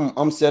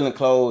I'm selling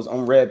clothes,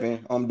 I'm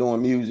rapping, I'm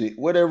doing music,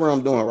 whatever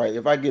I'm doing, right?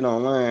 If I get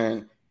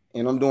online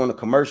and I'm doing a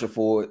commercial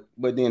for it,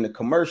 but then the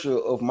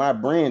commercial of my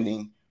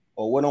branding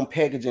or what I'm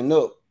packaging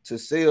up to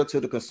sell to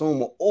the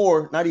consumer,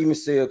 or not even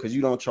sell because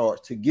you don't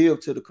charge, to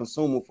give to the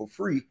consumer for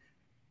free.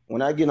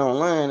 When I get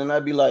online and I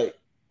be like,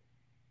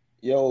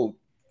 yo,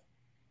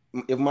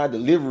 if my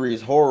delivery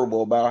is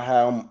horrible about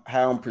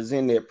how I'm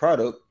presenting that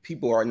product,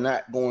 people are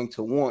not going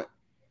to want.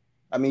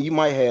 I mean, you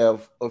might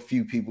have a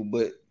few people,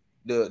 but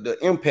the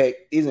impact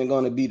isn't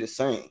going to be the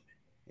same.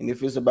 And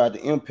if it's about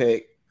the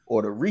impact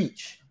or the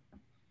reach,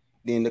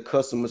 then the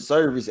customer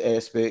service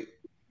aspect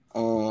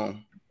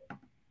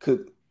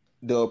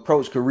the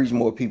approach could reach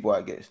more people,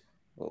 I guess.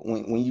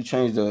 When you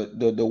change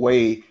the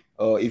way,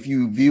 if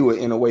you view it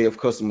in a way of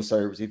customer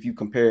service, if you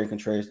compare and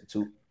contrast the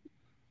two.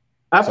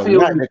 I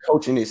feel not the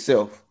coaching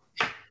itself.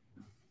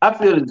 I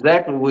feel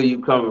exactly where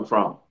you're coming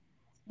from.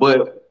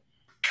 But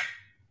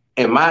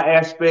in my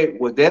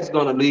aspect, what that's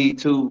going to lead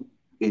to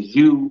is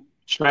you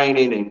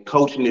training and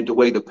coaching it the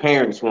way the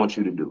parents want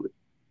you to do it.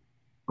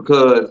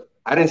 Because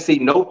I didn't see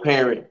no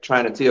parent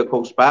trying to tell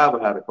Coach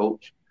Spiver how to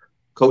coach.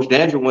 Coach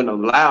Dandridge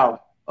wouldn't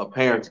allow a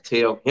parent to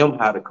tell him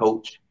how to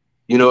coach.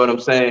 You know what I'm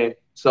saying?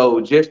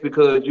 So just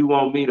because you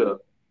want me to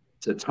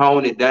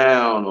tone it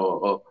down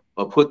or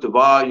put the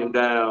volume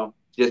down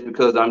just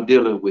because I'm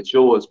dealing with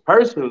yours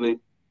personally,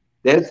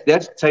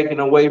 that's taken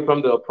away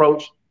from the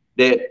approach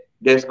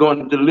that's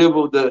going to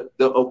deliver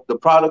the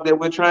product that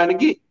we're trying to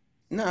get.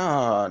 No,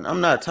 I'm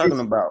not talking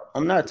about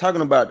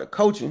the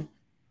coaching.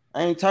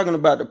 I ain't talking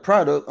about the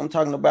product. I'm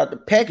talking about the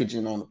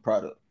packaging on the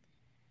product.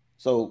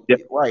 So,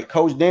 yep. Right,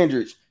 Coach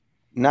Dandridge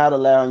not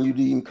allowing you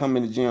to even come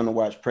in the gym to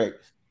watch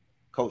practice.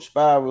 Coach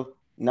Spiral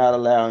not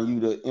allowing you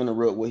to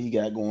interrupt what he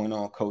got going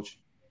on coaching.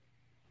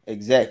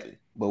 Exactly.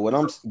 But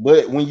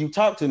when you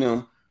talk to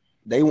them,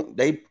 they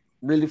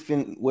really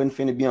wasn't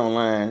finna be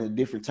online at a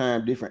different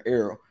time, different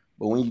era.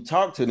 But when you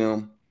talk to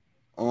them,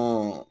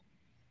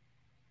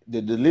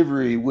 the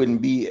delivery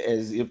wouldn't be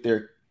as if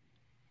they're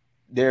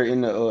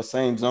in the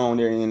same zone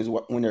they're in as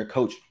when they're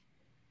coaching.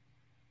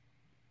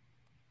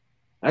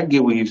 I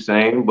get what you're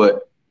saying,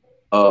 but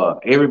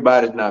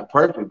everybody's not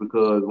perfect,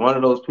 because one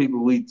of those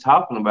people we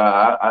talking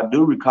about, I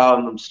do recall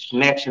them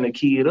snatching a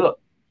kid up.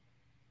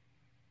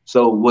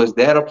 So was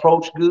that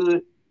approach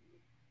good?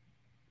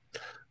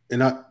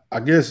 And I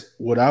guess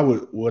what I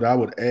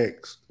would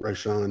ask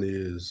Rayshaun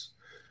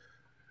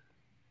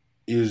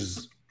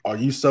is are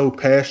you so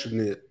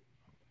passionate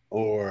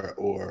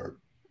or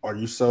are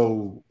you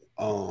so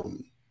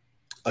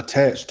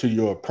attached to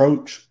your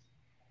approach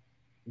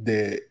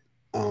that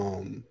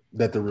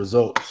that the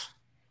results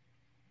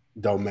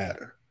don't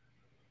matter?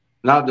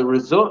 Now the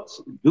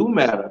results do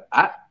matter.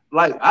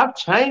 I've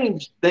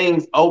changed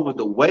things over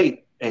the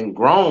way and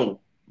grown,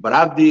 but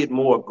I did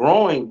more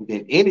growing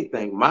than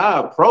anything.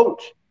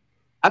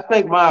 I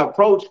think my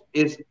approach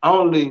is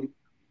only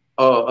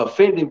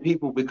offending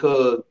people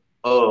because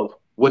of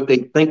what they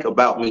think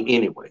about me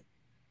anyway.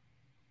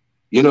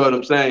 You know what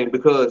I'm saying?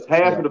 Because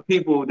half of the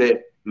people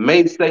that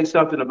may say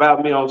something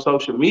about me on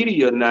social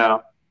media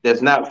now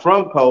that's not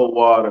from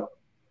Coldwater,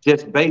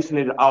 just basing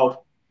it off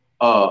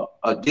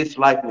a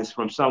dislikeness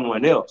from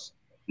someone else,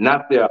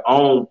 not their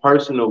own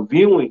personal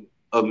viewing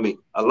of me.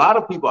 A lot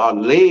of people are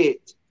led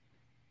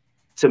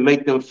to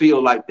make them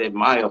feel like that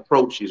my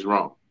approach is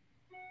wrong.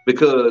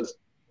 Because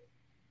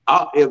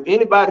if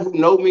anybody who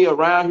know me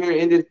around here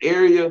in this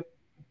area,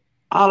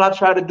 all I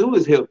try to do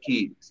is help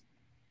kids.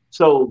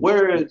 So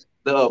where is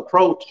the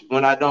approach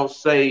when I don't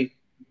say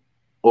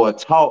or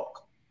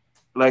talk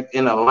like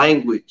in a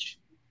language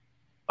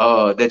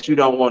that you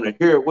don't want to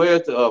hear?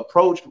 Where's the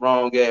approach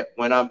wrong at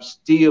when I'm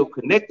still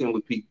connecting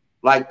with people?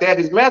 Like that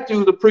is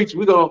Matthew's a preacher.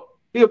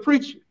 He a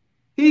preacher.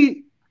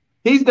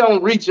 He's gonna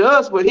reach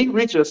us, but he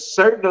reach a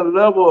certain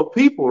level of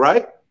people,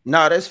 right?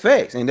 No, that's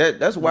facts, and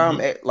that's why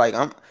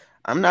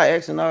I'm not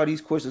asking all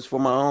these questions for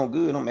my own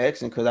good. I'm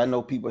asking because I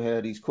know people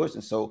have these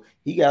questions. So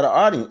he got an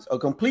audience, a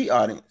complete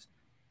audience,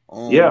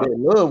 that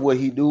love what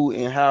he do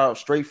and how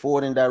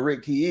straightforward and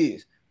direct he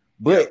is.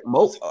 But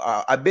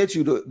I bet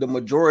you the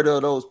majority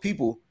of those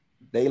people,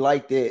 they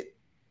like that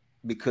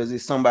because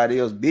it's somebody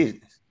else's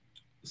business.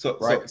 So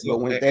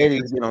when that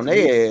get on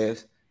their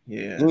ass,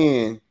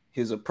 then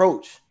his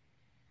approach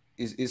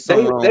is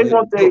something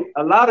wrong.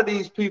 A lot of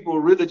these people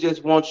really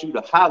just want you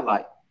to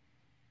highlight.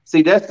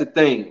 See, that's the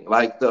thing.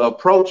 Like the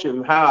approach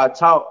and how I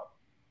talk,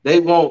 they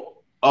want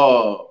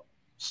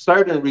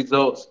certain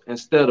results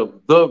instead of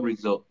the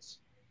results.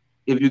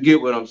 If you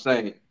get what I'm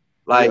saying,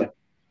 like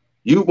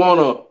you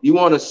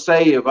wanna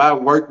say if I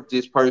work with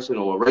this person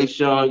or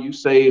Rayshaun, you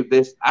say if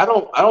this. I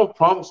don't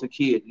promise a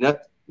kid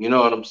nothing. You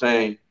know what I'm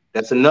saying?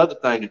 That's another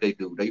thing that they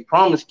do. They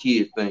promise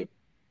kids things.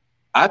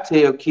 I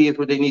tell kids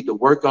what they need to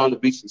work on to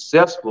be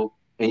successful,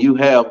 and you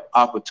have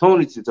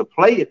opportunities to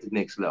play at the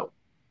next level.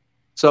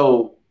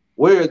 So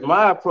whereas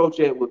my approach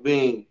at with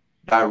being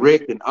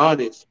direct and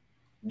honest,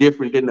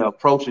 different than the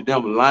approach of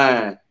them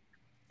lying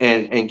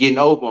and getting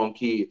over on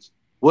kids.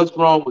 What's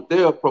wrong with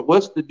their approach?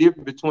 What's the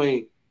difference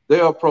between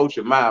their approach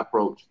and my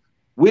approach?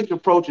 Which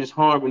approach is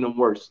harming them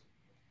worse?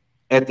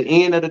 At the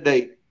end of the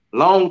day,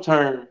 long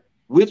term,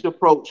 which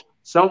approach?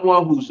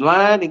 Someone who's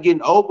lying and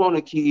getting over on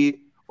the kid,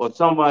 or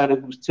somebody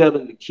who's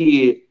telling the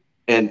kid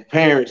and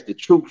parents the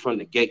truth from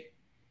the gate?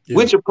 Yeah.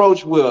 Which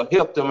approach will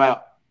help them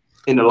out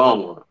in the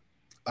long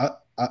run?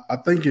 I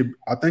think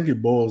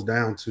it boils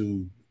down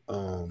to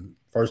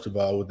first of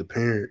all, with the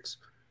parents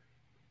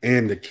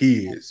and the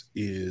kids,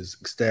 is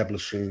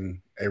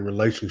establishing a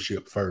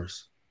relationship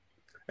first.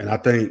 And I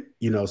think,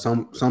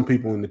 some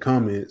people in the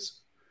comments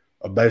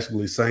are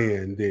basically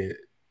saying that,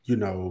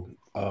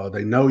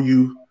 they know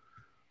you,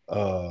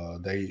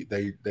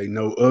 they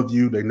know of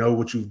you, they know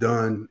what you've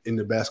done in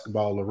the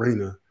basketball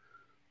arena,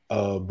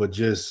 but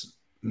just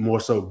more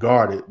so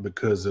guarded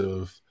because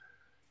of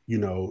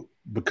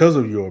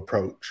your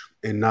approach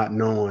and not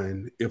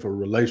knowing if a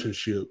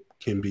relationship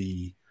can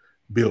be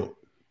built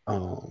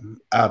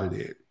out of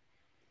that.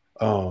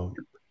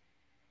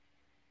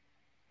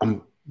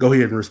 Go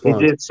ahead and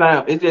respond.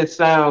 It just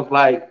sounds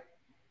like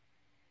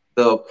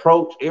the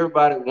approach,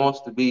 everybody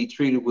wants to be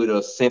treated with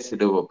a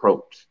sensitive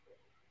approach.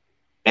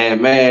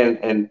 And man,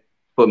 and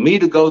for me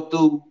to go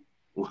through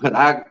what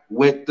I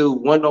went through,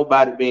 wasn't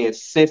nobody being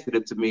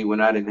sensitive to me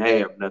when I didn't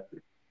have nothing.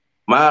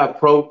 My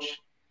approach,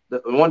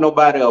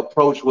 nobody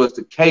approach was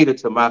to cater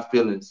to my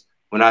feelings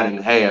when I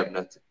didn't have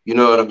nothing. You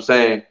know what I'm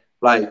saying?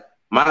 Like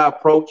my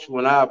approach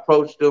when I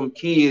approached them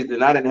kids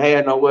and I didn't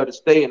have nowhere to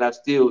stay and I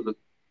still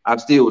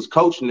was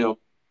coaching them.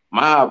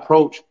 My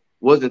approach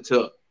wasn't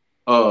to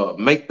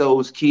make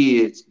those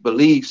kids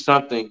believe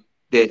something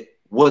that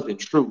wasn't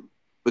true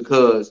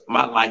because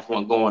my life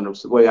wasn't going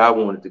the way I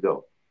wanted to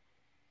go.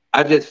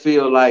 I just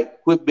feel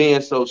like quit being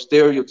so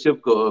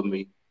stereotypical of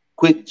me,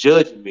 quit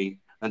judging me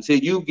until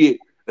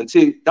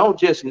don't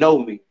just know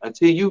me,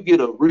 until you get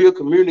a real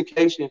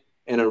communication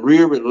and a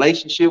real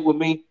relationship with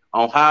me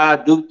on how I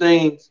do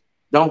things.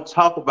 Don't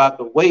talk about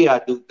the way I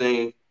do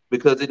things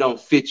because it don't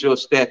fit your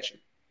stature.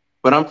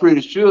 But I'm pretty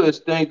sure there's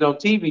things on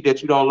TV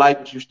that you don't like,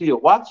 but you still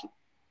watch it.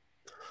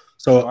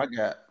 So I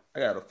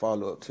got a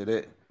follow up to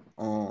that.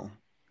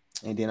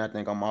 And then I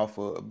think I'm off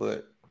of it.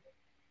 But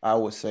I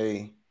would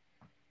say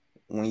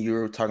when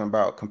you're talking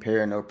about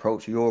comparing the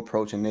approach, your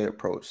approach and their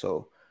approach.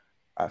 So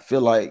I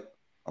feel like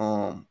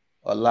a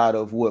lot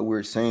of what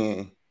we're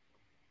saying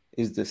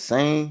is the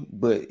same,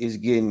 but it's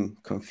getting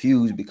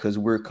confused because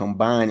we're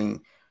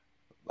combining.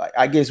 Like,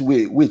 I guess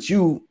with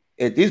you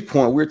at this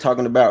point, we're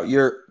talking about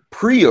your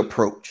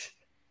pre-approach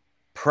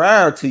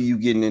prior to you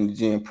getting in the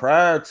gym,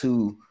 prior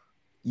to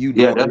you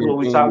doing that's what we're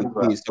everything talking with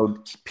about. kids. So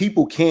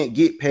people can't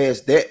get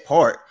past that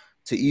part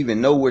to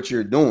even know what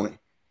you're doing.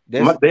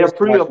 That's Their why the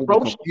pre-approach,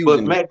 but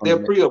confusion is Mac, coming their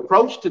in.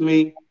 pre-approach to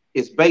me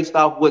is based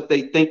off what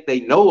they think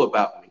they know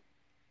about me,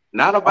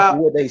 not Off of about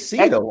what they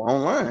see though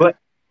online. But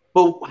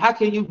how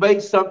can you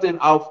base something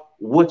off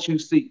what you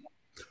see?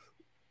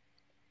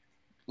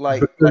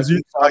 Like Because you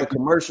you saw the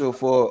commercial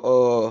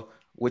for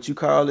what you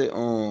call it?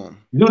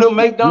 Do the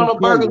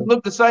McDonald's burgers Panda.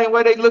 look the same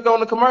way they look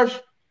on the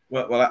commercial?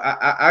 Well,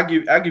 I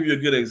give you a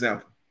good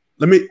example.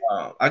 let me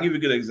I'll give you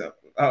a good example.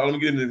 Let me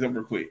give you an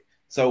example real quick.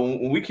 So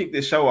when we kicked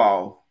this show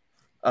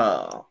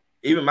off,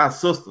 even my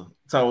sister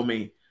told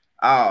me,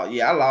 "Oh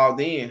yeah, I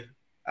logged in.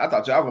 I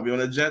thought y'all gonna be on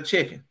the jump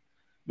checking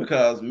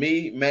because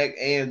me, Mac,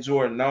 and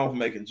Jordan known for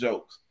making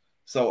jokes.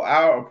 So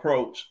our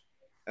approach,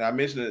 and I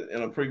mentioned it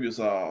in a previous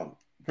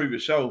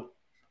show,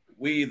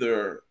 we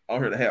either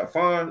on here to have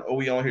fun or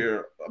we on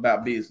here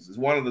about business. It's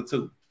one of the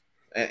two.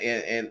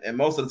 And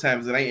most of the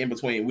times it ain't in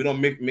between. We don't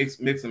mix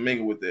and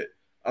mingle with it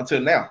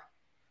until now.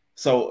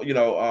 So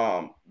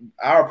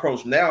our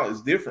approach now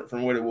is different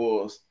from what it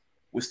was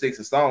with Sticks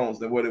and Stones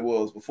than what it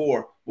was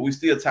before, but we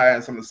still tie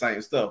in some of the same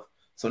stuff.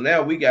 So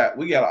now we got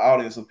an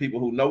audience of people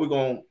who know we're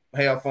gonna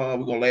have fun,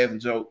 we're gonna laugh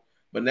and joke,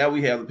 but now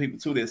we have the people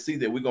too that see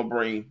that we're gonna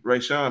bring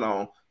Rayshaun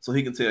on so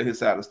he can tell his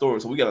side of the story.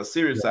 So we got a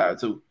serious side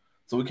too.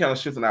 So we kind of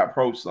shifting our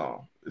approach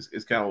some.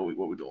 It's kind of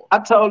what we're doing. I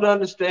totally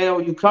understand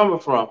where you're coming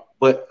from,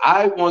 but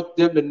I want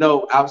them to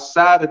know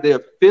outside of their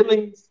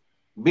feelings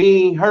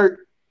being hurt,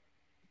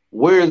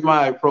 where is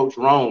my approach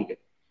wrong at?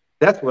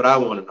 That's what I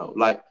want to know.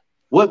 Like,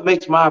 what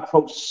makes my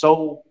approach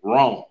so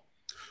wrong?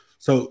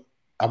 So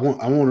I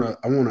want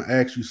to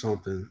ask you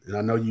something, and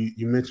I know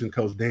you mentioned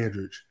Coach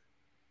Dandridge.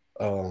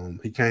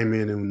 He came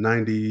in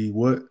 90.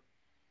 What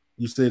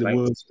you said it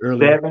was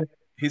earlier? 7?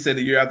 He said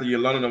the year after your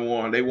London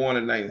won, they won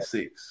in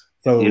 '96.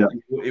 So Yeah.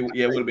 It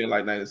would have been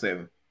like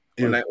 '97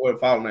 If- or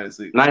following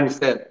 '96.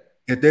 97,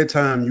 at that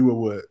time you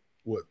were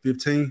what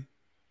 15?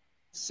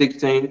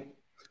 16.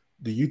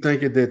 Do you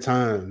think at that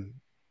time,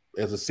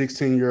 as a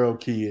 16-year-old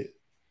kid,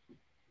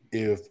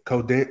 if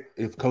Coach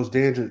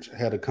Dandridge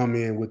had to come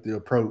in with the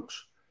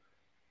approach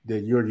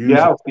that you're using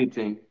Yeah, I was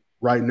 15.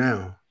 right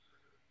now,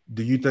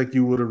 do you think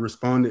you would have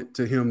responded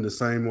to him the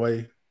same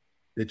way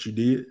that you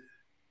did?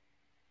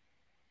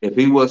 If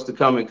he was to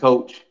come and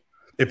coach,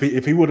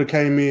 If he would have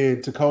came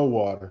in to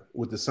Coldwater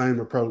with the same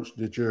approach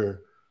that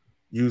you're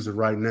using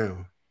right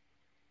now,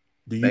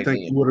 do you think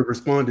you would have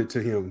responded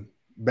to him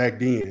back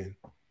then,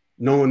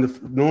 knowing the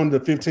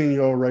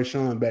 15-year-old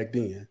Rayshaun back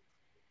then?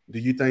 Do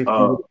you think you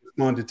would have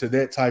responded to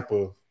that type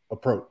of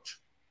approach?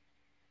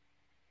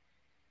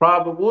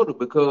 probably would have,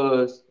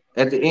 because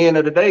at the end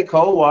of the day,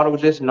 Coldwater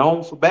was just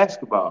known for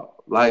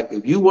basketball. Like,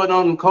 if you wasn't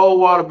on the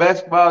Coldwater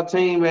basketball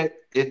team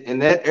in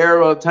that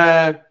era of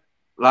time,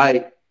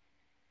 like,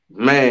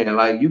 man,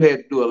 like, you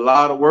had to do a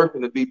lot of work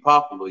to be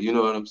popular. You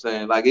know what I'm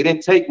saying? Like, it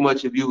didn't take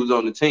much if you was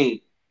on the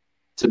team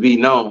to be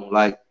known.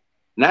 Like,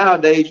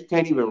 nowadays, you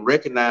can't even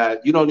recognize,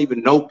 you don't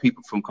even know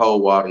people from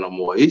Coldwater no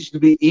more. It used to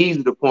be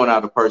easy to point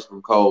out a person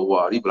from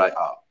Coldwater. You'd be like,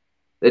 oh,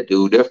 that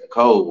dude, they're from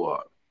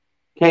Coldwater.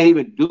 Can't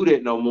even do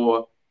that no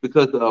more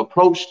because the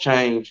approach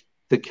changed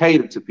to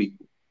cater to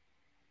people.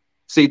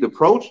 See, the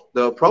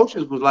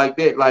approaches was like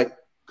that. Like,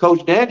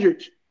 Coach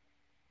Dandridge,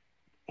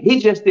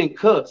 he just didn't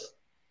cuss.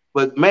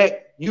 But Mac,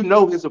 you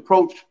know, his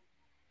approach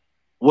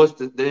was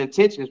the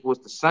intentions was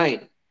the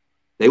same.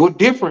 They were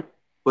different,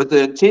 but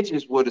the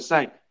intentions were the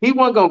same. He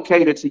wasn't gonna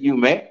cater to you,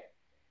 Mac.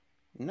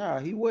 Nah,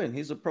 he wasn't.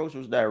 His approach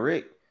was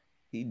direct.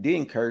 He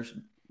didn't curse,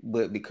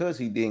 but because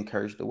he didn't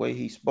curse, the way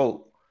he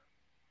spoke,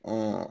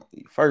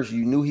 first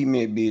you knew he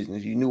meant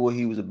business. You knew what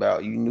he was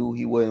about. You knew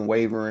he wasn't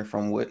wavering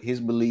from what his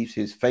beliefs,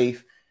 his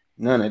faith,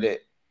 none of that.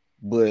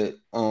 But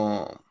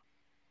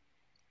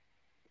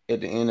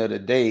at the end of the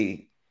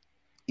day,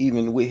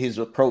 even with his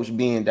approach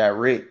being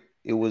direct,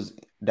 it was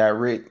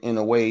direct in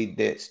a way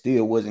that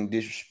still wasn't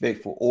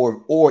disrespectful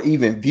or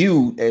even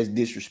viewed as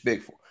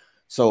disrespectful.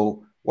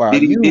 So while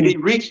did he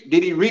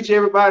reach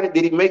everybody?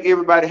 Did he make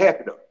everybody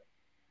happy though?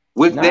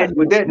 With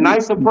that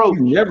nice approach,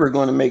 you're never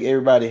going to make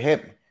everybody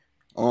happy.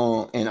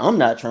 And I'm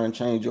not trying to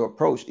change your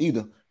approach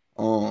either.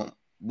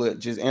 But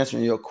just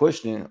answering your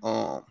question,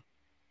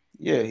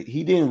 yeah,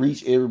 he didn't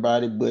reach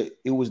everybody, but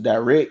it was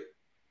direct.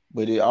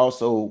 But it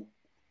also,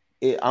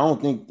 I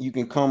don't think you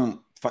can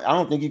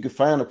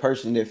find a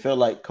person that felt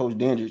like Coach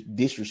Dandridge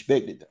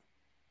disrespected them.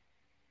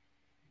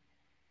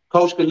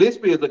 Coach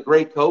Gillespie is a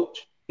great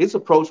coach. His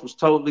approach was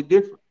totally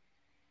different.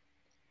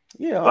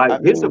 Yeah,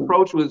 his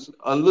approach was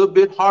a little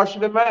bit harsher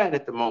than mine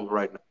at the moment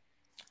right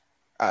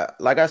now.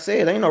 Like I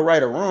said, ain't no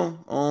right or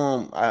wrong.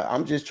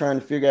 I'm just trying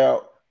to figure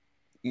out,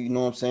 you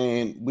know what I'm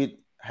saying, with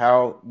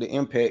how the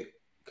impact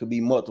could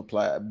be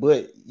multiplied.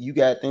 But you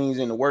got things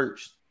in the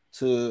works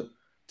to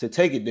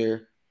take it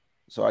there.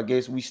 So I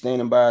guess we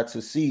standing by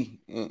to see,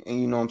 and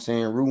you know what I'm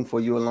saying, rooting for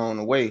you along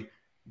the way.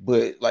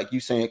 But like you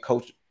saying,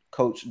 Coach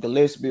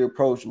Gillespie's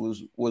approach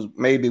was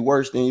maybe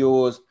worse than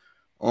yours.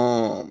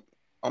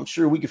 I'm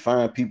sure we could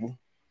find people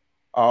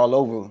all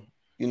over.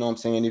 You know what I'm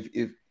saying?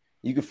 If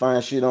you can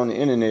find shit on the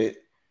internet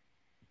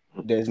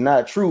that's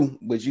not true,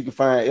 but you can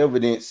find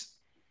evidence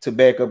to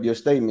back up your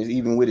statements,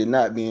 even with it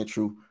not being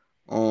true.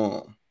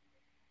 So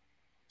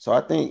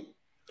I think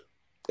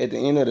at the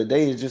end of the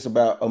day, it's just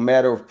about a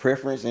matter of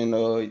preference, and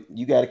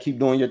you got to keep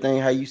doing your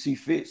thing how you see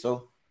fit.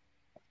 So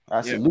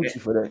I salute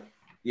you for that.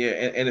 Yeah,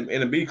 and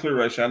to be clear,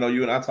 Rayshaun, I know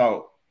you and I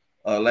talked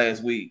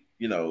last week.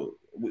 You know,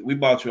 we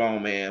brought you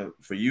on, man,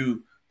 for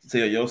you to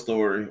tell your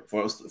story,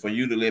 for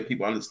you to let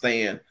people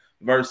understand,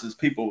 versus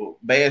people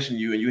bashing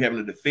you and you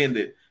having to defend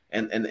it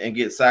and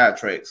get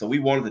sidetracked. So we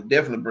wanted to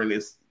definitely bring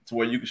this to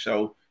where you can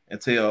show and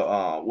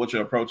tell what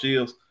your approach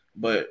is.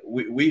 But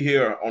we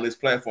here on this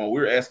platform,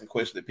 we're asking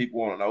questions that people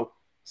want to know.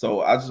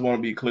 So I just want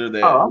to be clear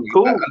that I'm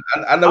cool.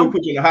 I know we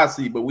put you in the hot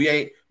seat, but we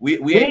ain't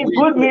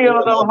put me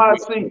on no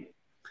hot seat.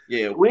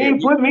 Yeah, we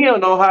ain't put me on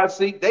no hot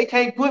seat. They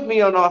can't put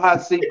me on no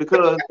hot seat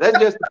because that's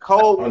just the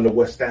code on the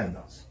West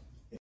Standards.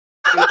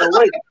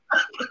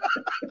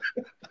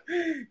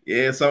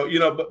 Yeah, so you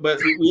know, but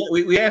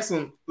we asked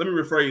some. Let me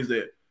rephrase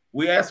that.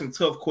 We asked some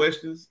tough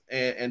questions,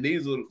 and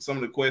these are some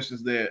of the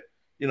questions that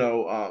you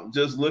know,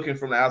 just looking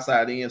from the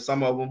outside in.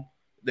 Some of them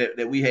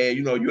that we had.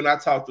 You know, you and I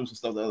talked through some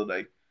stuff the other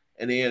day,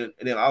 and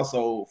then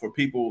also for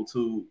people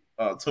to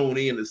tune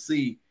in to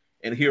see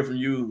and hear from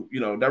you. You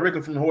know,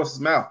 directly from the horse's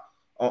mouth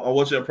on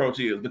what your approach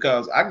is.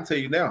 Because I can tell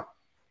you now,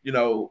 you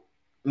know,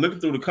 looking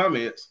through the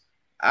comments,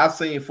 I've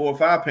seen 4 or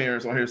 5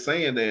 parents on here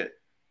saying that.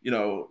 You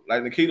know,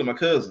 like Nikita, my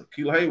cousin,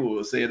 Keela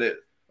Haywood, said that,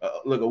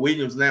 look at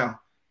Williams now,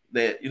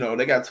 that, you know,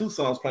 they got 2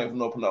 sons playing for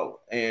Nopano.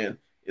 And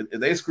if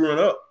they screwing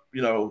up,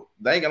 you know,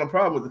 they ain't got no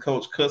problem with the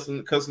coach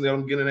cussing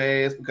them, getting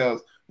their ass, because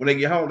when they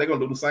get home, they're going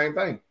to do the same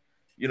thing.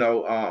 You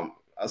know,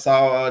 I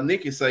saw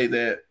Nikki say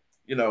that,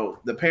 you know,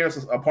 the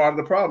parents are part of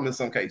the problem in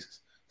some cases.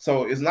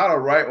 So it's not a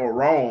right or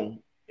wrong,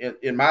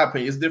 in my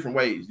opinion. It's different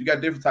ways. You got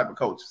different type of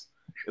coaches.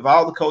 If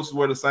all the coaches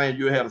were the same,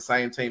 you would have the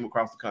same team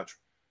across the country.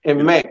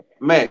 And Mac,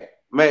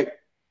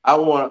 I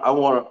want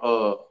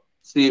to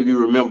see if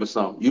you remember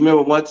something. You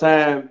remember one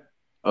time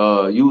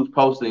you was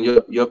posting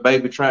your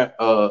baby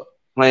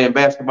playing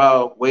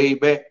basketball way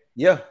back?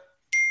 Yeah.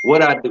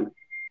 What I do?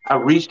 I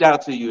reached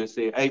out to you and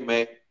said, "Hey,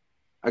 man,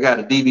 I got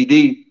a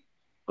DVD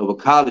of a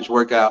college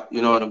workout.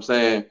 You know what I'm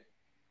saying?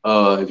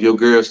 If your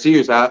girl's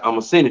serious, I'm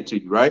gonna send it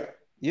to you, right?"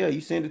 Yeah,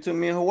 you sent it to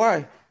me in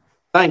Hawaii.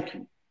 Thank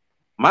you.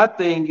 My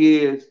thing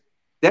is,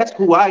 that's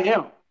who I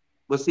am.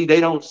 But see,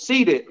 they don't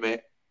see that, man.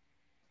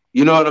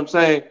 You know what I'm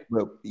saying?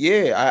 Well,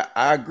 yeah,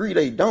 I agree.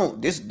 They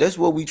don't. That's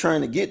what we trying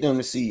to get them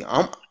to see.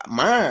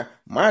 My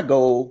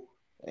goal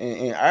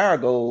and our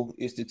goal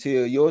is to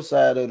tell your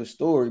side of the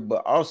story,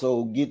 but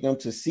also get them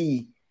to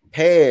see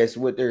past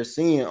what they're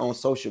seeing on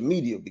social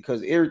media,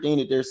 because everything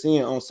that they're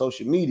seeing on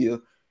social media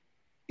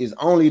is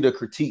only the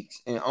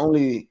critiques and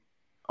only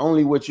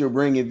what you're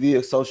bringing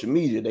via social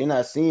media. They're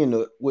not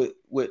seeing what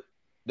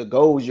the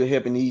goals you're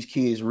helping these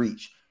kids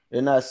reach.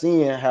 They're not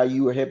seeing how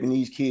you are helping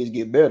these kids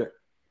get better.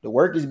 The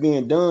work is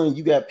being done.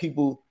 You got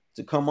people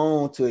to come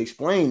on to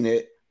explain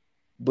that.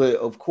 But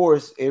of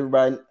course,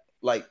 everybody,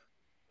 like,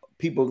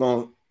 people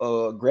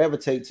gonna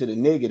gravitate to the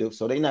negative.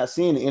 So they're not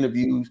seeing the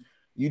interviews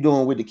you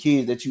doing with the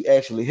kids that you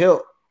actually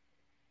help.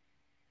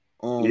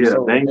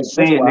 So they ain't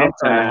seeing that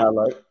time.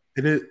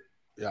 It is.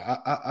 Yeah,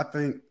 I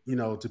think, you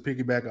know, to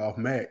piggyback off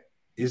Mac,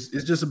 it's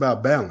just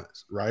about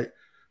balance, right?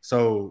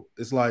 So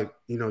it's like,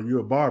 you know, you're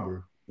a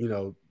barber, you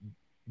know,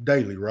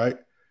 daily, right?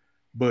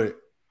 But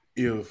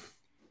if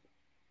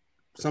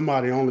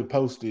somebody only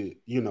posted,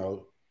 you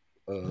know,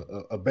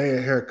 a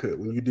bad haircut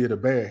when you did a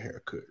bad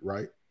haircut,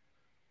 right?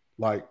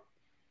 Like,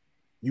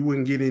 you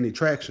wouldn't get any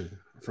traction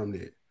from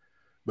that.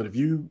 But if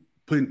you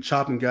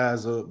chopping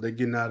guys up, they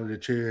getting out of the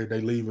chair,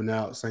 they leaving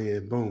out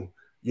saying boom,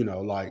 you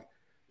know, like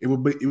it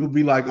would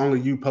be like only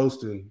you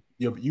posting.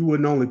 You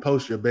wouldn't only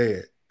post your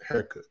bad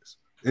haircuts.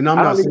 And I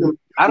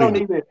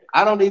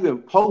don't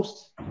even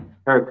post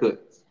haircuts.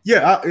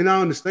 Yeah, and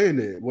I understand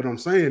that. What I'm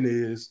saying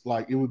is,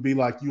 like, it would be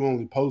like you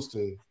only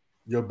posting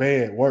your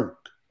bad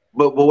work.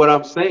 But what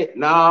I'm saying,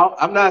 no,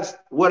 I'm not.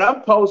 What I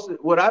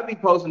be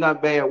posting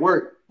not bad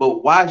work.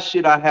 But why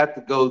should I have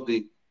to go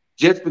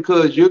just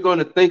because you're going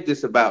to think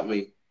this about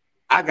me?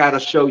 I got to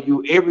show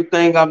you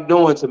everything I'm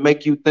doing to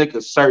make you think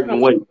a certain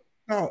way.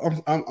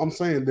 No, I'm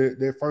saying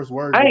their first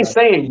word. I ain't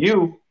saying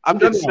you. I'm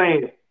just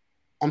saying.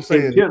 I'm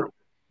saying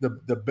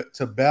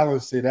to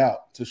balance it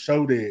out, to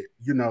show that,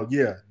 you know,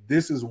 yeah,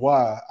 this is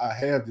why I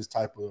have this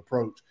type of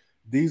approach.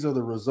 These are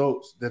the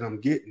results that I'm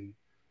getting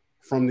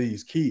from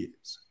these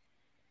kids,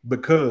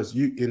 because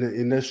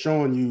and they're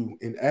showing you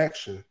in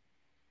action.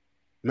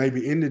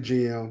 Maybe in the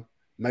gym,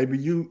 maybe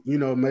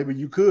maybe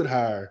you could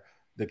hire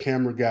the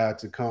camera guy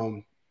to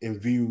come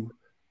and view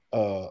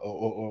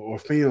or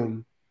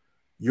film,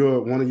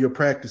 one of your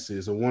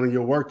practices or one of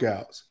your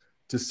workouts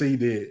to see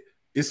that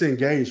it's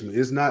engagement.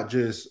 It's not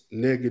just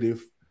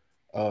negative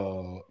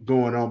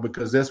going on,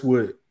 because that's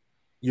what,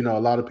 you know, a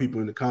lot of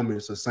people in the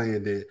comments are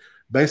saying, that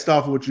based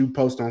off of what you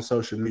post on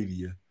social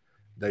media,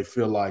 they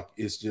feel like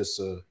it's just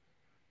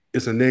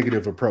a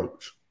negative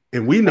approach.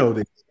 And we know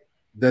that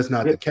that's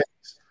not the case.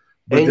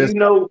 But and that's you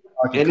know,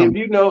 and if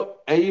you know,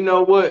 and you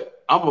know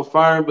what, I'm a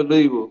firm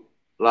believer.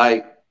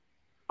 Like,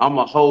 I'm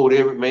gonna hold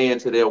every man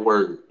to their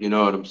word. You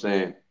know what I'm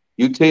saying?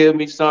 You tell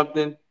me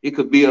something, it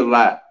could be a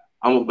lie.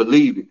 I'm gonna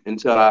believe it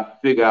until I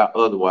figure out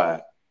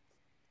otherwise.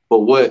 But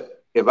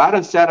what if I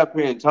done sat up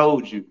here and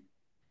told you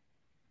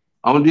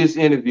on this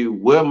interview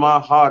where my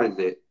heart is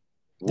at,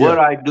 what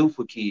I do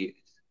for kids,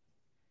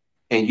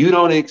 and you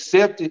don't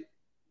accept it,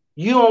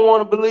 you don't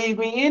want to believe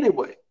me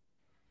anyway.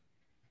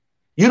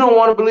 You don't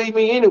want to believe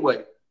me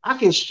anyway. I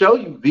can show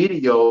you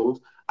videos.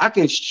 I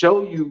can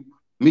show you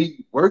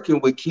me working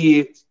with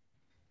kids,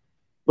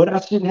 but I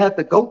shouldn't have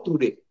to go through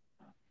that.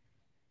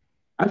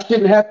 I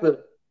shouldn't have to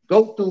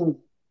go through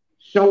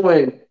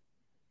showing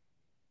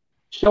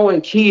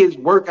kids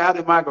work out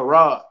in my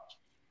garage.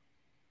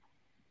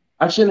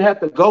 I shouldn't have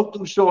to go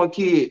through showing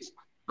kids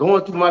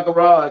going through my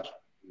garage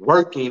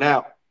working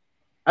out.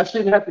 I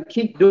shouldn't have to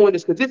keep doing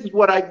this, because this is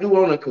what I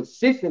do on a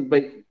consistent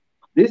basis.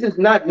 This is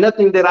not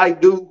nothing that I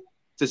do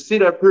to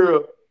sit up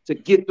here to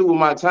get through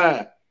my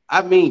time.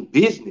 I mean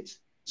business.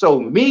 So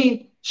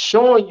me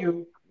showing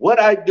you what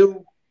I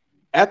do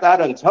after I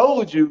done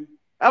told you,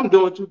 I'm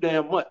doing too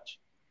damn much.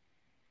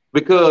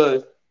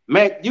 Because,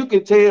 Mac, you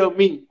can tell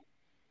me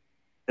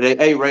that,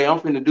 hey, Ray, I'm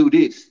finna do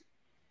this.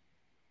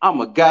 I'm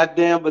a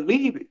goddamn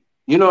believe it.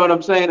 You know what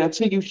I'm saying?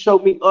 Until you show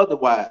me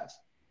otherwise.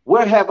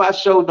 Where have I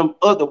showed them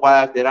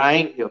otherwise that I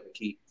ain't helping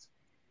kids?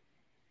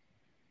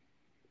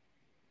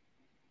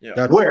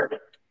 Yeah. Where?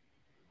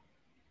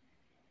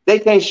 They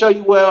can't show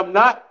you where I'm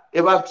not.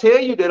 If I tell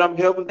you that I'm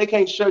helping, they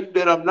can't show you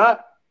that I'm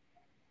not.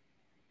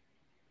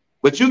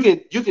 But you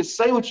can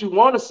say what you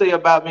want to say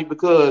about me,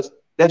 because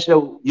that's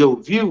your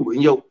view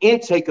and your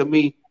intake of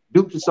me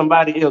due to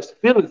somebody else's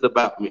feelings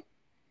about me.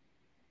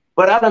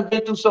 But I done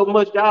been through so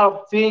much,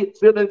 y'all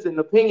feelings and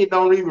opinion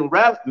don't even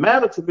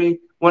matter to me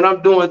when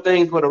I'm doing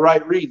things for the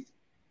right reason.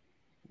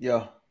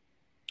 Yeah.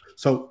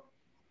 So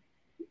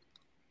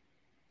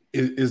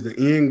is the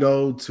end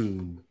goal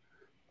to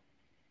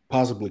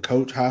possibly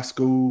coach high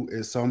school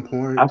at some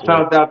point? I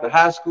found out the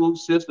high school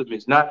system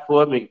is not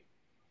for me.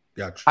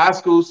 Gotcha. High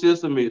school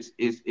system is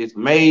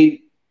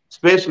made,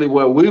 especially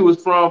where we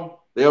was from,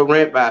 they're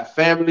ran by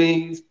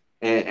families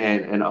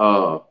and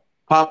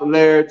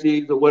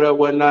popularities or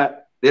whatnot.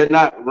 They're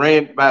not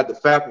ran by the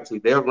faculty.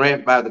 They're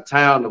ran by the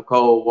town of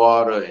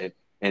Coldwater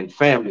and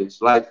families.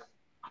 Like,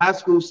 high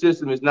school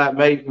system is not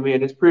made for me,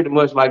 and it's pretty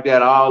much like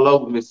that all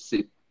over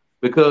Mississippi,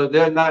 because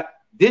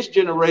this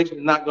generation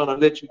is not going to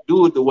let you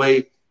do it the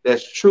way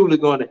that's truly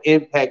going to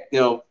impact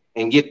them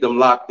and get them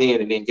locked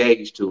in and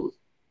engaged to it.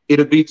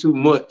 It'll be too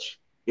much.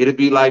 It'll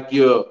be like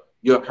you're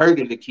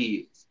hurting the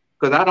kids.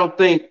 Because I don't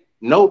think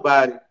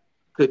nobody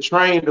could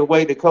train the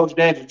way that Coach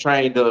Danger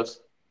trained us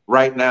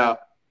right now,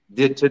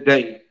 did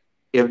today.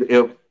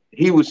 If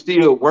he was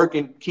still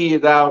working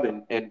kids out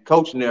and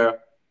coaching there,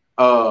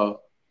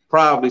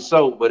 probably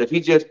so. But if he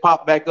just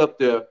popped back up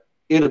there,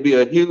 it'll be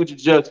a huge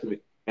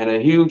adjustment and a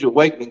huge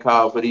awakening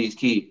call for these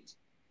kids.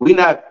 We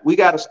got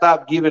to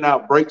stop giving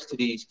out breaks to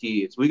these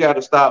kids. We got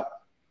to stop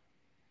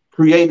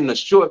creating a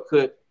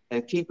shortcut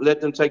and let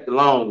them take the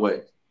long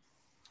way.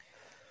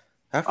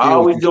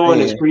 All we're doing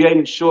is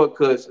creating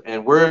shortcuts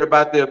and worried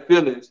about their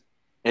feelings.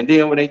 And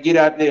then when they get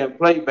out there and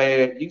play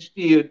bad, you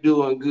still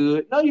doing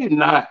good. No, you're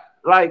not.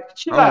 Like,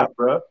 chill out,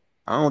 bro.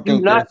 I don't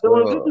think you're not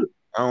doing good.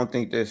 I don't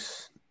think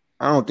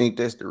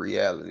that's the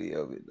reality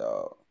of it,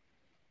 dog.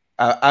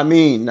 I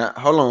mean,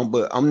 hold on,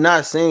 but I'm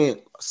not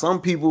saying some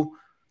people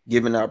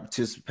giving out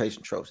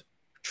participation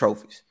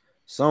trophies.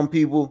 Some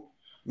people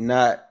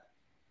not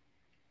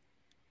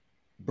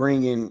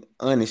bringing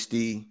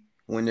honesty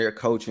when they're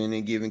coaching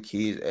and giving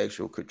kids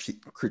actual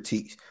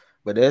critiques.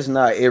 But that's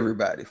not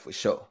everybody, for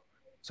sure.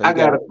 So I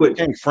got a question.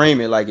 You can't frame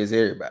it like it's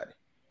everybody.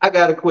 I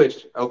got a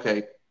question.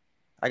 Okay.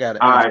 I got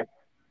it. All right.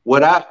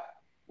 What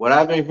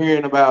I've been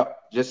hearing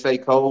about, just say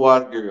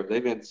Coldwater girls,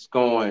 they've been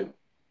scoring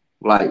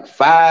like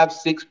 5,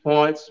 6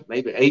 points,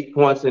 maybe 8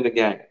 points in the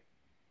game.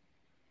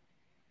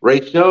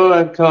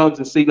 Rayshaun comes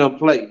and see them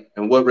play.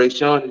 And what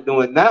Rayshaun is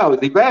doing now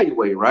is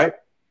evaluating, right?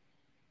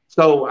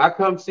 So I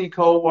come see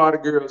Coldwater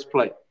girls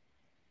play.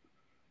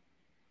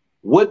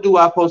 What do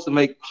I supposed to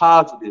make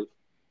positive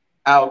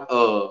out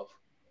of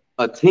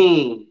a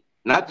team,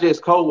 not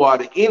just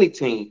Coldwater, any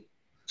team,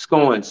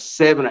 scoring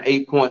 7 or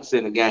 8 points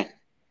in a game?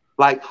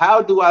 Like,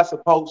 how do I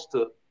supposed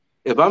to,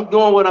 if I'm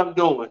doing what I'm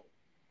doing,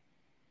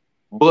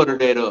 butter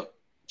that up,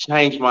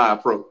 change my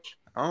approach?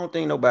 I don't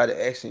think nobody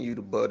asking you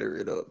to butter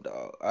it up,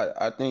 dog.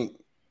 I think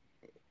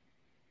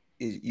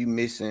you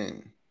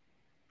missing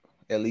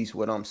at least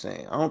what I'm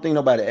saying. I don't think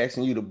nobody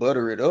asking you to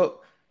butter it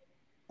up.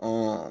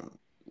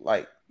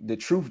 Like, the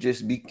truth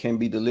just can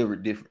be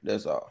delivered different.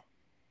 That's all.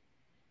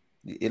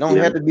 It don't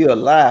have to be a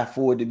lie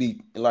for it to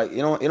be like it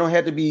don't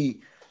have to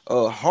be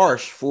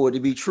harsh for it to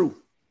be true.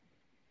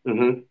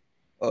 Mm-hmm.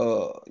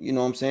 You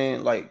know what I'm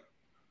saying? Like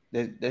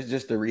that's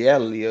just the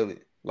reality of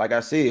it. Like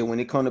I said, when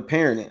it comes to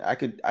parenting,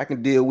 I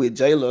can deal with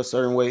Jayla a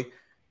certain way,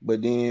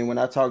 but then when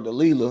I talk to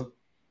Leela,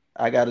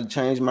 I got to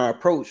change my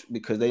approach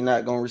because they're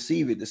not gonna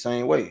receive it the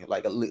same way.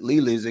 Like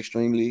Leela is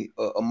extremely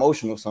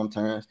emotional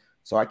sometimes,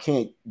 so I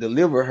can't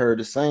deliver her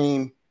the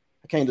same.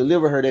 I can't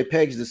deliver her that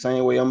package the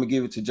same way I'm gonna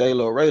give it to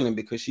Jayla or Raylan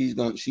because she's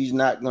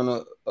not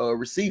gonna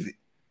receive it.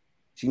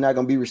 She's not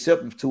gonna be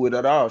receptive to it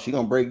at all. She's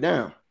gonna break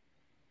down.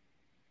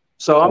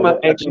 So I'm gonna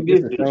I ask you think this.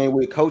 it's the same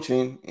with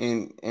coaching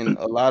and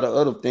a lot of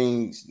other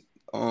things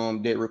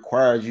that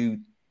requires you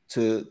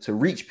to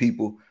reach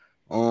people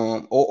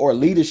or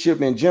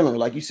leadership in general.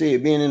 Like you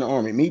said, being in the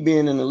Army, me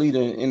being in the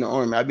leader in the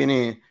Army, I've been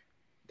in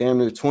damn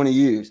near 20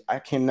 years. I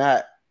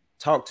cannot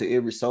talk to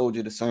every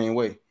soldier the same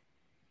way.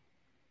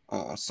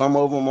 Some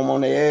of them I'm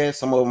on their ass.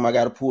 Some of them I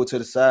got to pull to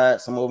the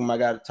side. Some of them I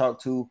got to talk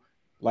to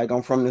like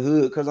I'm from the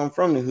hood because I'm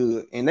from the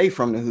hood and they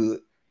from the hood.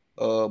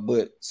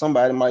 But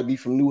somebody might be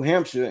from New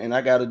Hampshire and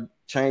I got to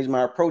change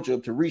my approach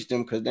up to reach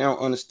them because they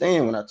don't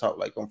understand when I talk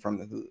like I'm from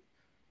the hood.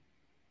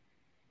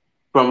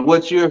 From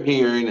what you're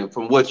hearing and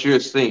from what you're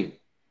seeing,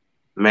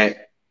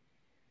 Matt,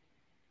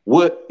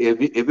 what if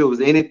it was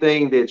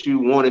anything that you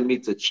wanted me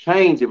to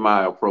change in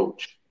my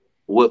approach,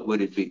 what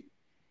would it be?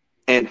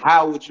 And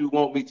how would you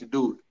want me to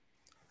do it?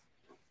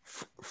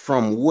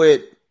 From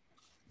what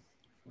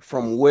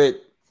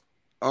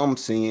I'm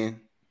seeing,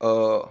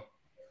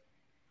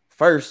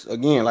 first,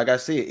 again, like I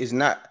said, it's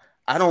not,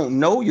 I don't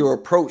know your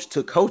approach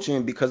to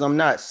coaching because I'm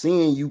not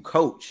seeing you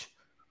coach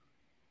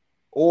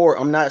or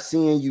I'm not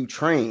seeing you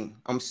train.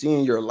 I'm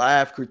seeing your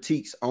live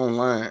critiques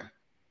online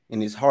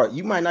and it's hard.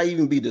 You might not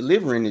even be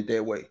delivering it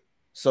that way.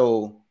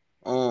 So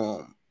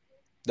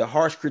the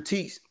harsh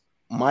critiques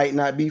might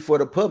not be for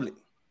the public.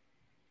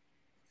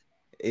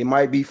 It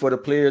might be for the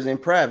players in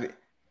private.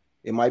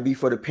 It might be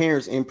for the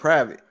parents in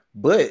private.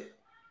 But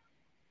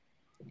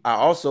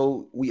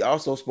we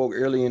also spoke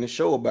earlier in the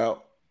show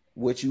about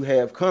what you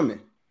have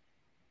coming.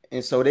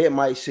 And so that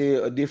might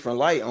shed a different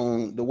light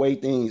on the way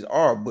things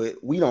are,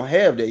 but we don't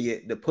have that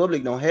yet. The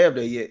public don't have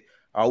that yet.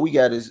 All we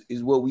got is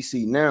what we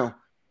see now.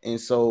 And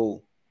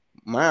so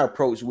my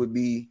approach would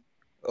be,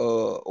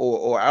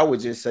 or I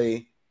would just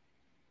say,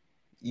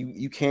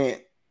 you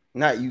can't,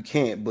 not you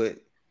can't, but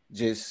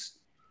just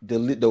the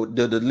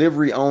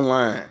delivery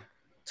online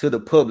to the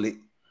public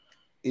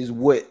is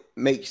what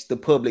makes the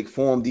public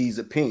form these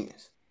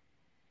opinions.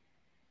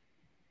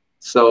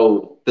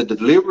 So the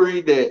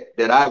delivery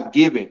that I've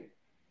given,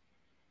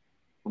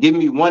 give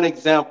me one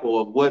example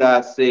of what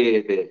I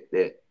said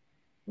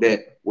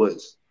that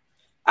was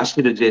I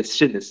shouldn't have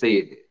said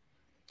it.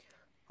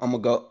 I'm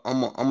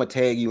gonna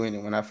tag you in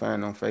it when I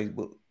find it on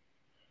Facebook.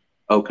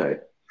 Okay.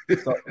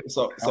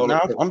 So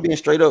now I'm being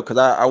straight up because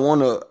I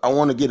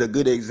wanna get a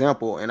good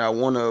example and I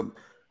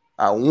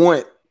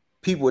want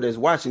people that's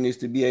watching this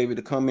to be able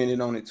to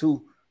comment on it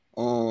too,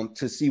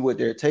 to see what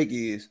their take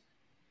is.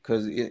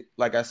 Cause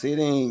like I said,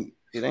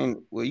 it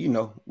ain't well, you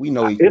know, we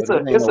know each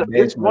other. It's a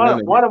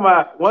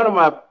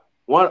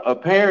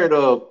parent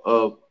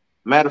of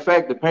matter of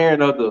fact, the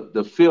parent of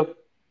the fifth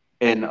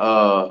and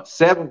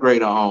seventh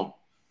grader home.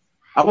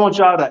 I want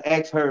y'all to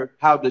ask her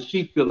how does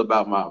she feel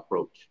about my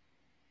approach.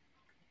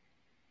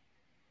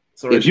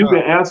 So if you can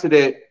answer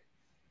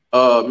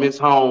that, Ms.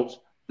 Holmes,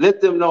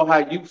 let them know how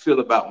you feel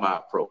about my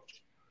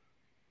approach.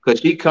 Because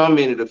she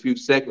commented a few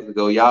seconds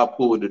ago, y'all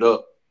pulled it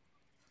up,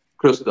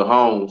 Crystal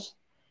Holmes.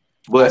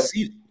 But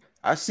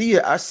I see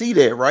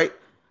that, right?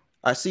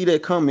 I see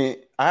that comment.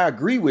 I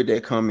agree with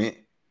that comment.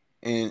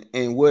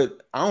 And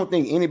what I don't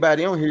think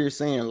anybody on here is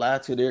saying lie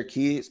to their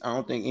kids. I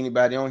don't think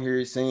anybody on here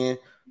is saying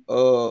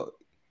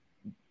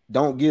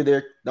don't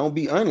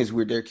be honest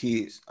with their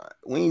kids.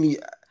 We need,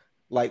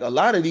 like, a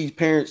lot of these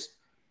parents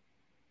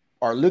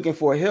are looking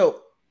for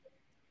help,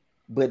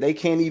 but they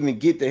can't even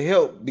get the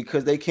help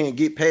because they can't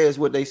get past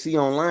what they see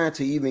online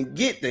to even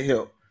get the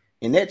help.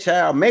 And that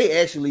child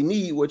may actually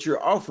need what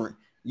you're offering.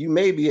 You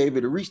may be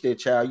able to reach that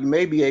child. You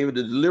may be able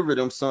to deliver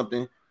them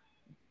something.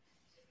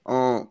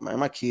 Man,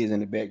 my kids in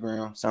the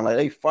background sound like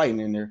they fighting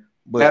in there.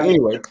 But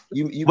anyway,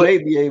 you may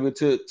be able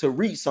to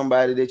reach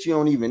somebody that you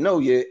don't even know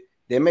yet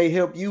that may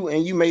help you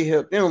and you may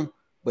help them,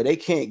 but they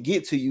can't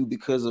get to you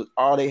because of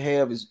all they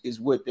have is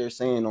what they're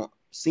seeing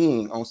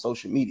on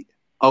social media.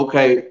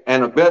 Okay,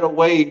 and a better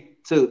way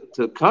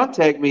to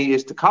contact me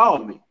is to call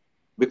me,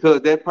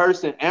 because that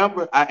person,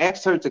 Amber, I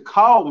asked her to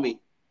call me.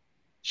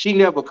 She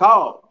never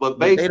called, but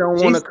they don't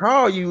want to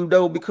call you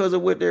though because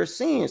of what they're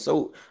seeing.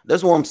 So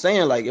that's what I'm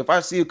saying. Like, if I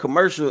see a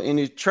commercial and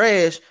it's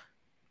trash,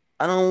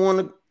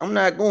 I'm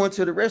not going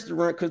to the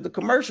restaurant because the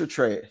commercial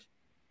trash.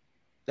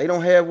 I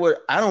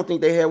don't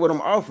think they have what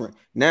I'm offering.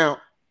 Now,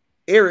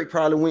 Eric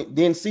probably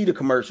didn't see the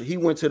commercial. He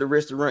went to the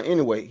restaurant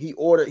anyway. He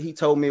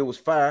told me it was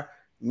fire.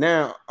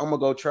 Now I'm gonna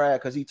go try it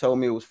because he told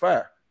me it was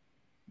fire.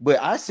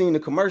 But I seen the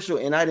commercial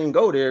and I didn't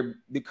go there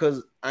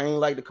because I ain't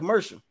like the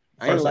commercial.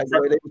 I ain't like the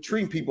way they were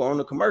treating people on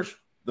the commercial.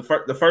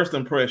 the first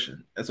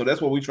impression, and so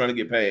that's what we're trying to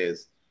get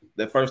past.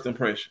 That first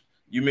impression.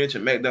 You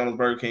mentioned McDonald's,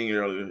 Burger King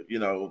earlier,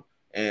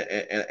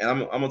 and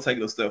I'm gonna take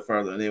it a step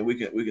further, and then we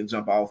can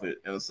jump off it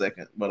in a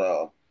second.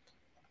 But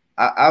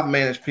I've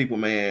managed people,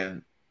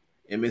 man,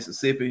 in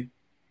Mississippi,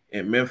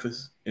 in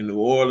Memphis, in New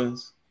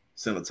Orleans,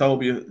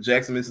 Senatobia,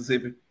 Jackson,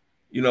 Mississippi.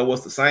 You know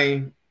what's the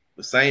same?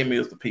 The same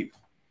is the people.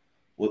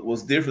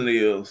 What's different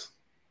is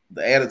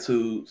the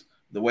attitudes,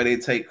 the way they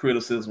take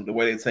criticism, the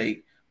way they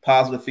take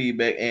positive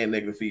feedback and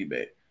negative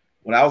feedback.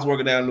 When I was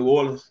working down in New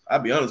Orleans, I'll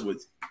be honest with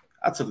you,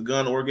 I took a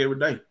gun to work every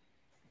day.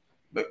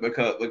 But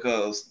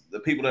because the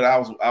people that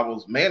I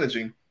was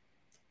managing,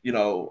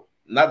 not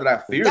that I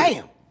feared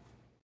them,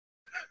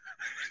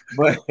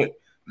 but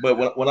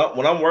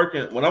when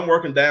I'm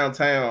working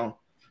downtown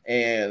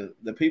and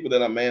the people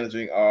that I'm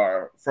managing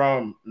are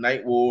from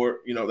Ninth Ward,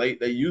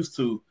 they used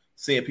to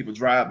seeing people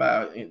drive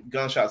by and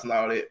gunshots and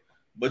all that.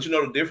 But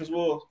the difference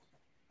was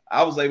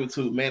I was able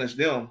to manage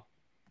them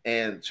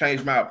and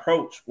change my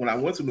approach when I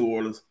went to New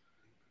Orleans,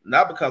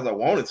 not because I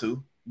wanted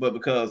to, but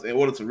because in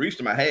order to reach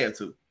them, I had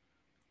to.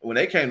 When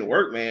they came to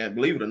work, man,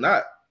 believe it or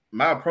not,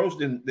 my approach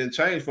didn't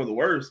change for the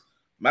worse.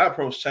 My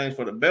approach changed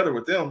for the better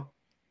with them,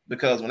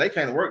 because when they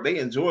came to work, they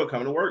enjoyed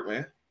coming to work,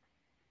 man.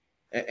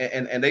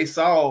 And they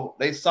saw,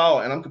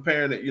 and I'm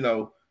comparing it,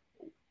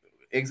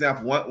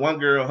 example, one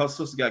girl, her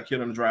sister got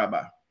killed in a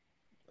drive-by,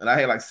 and I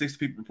had like 60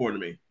 people reporting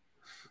to me.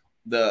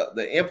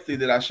 The empathy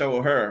that I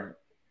showed her,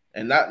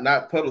 and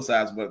not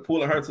publicized, but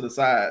pulling her to the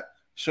side,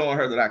 showing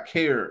her that I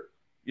cared,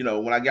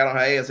 when I got on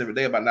her ass every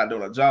day about not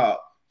doing her job,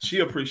 she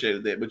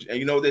appreciated that. And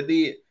you know what that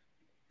did?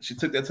 She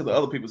took that to the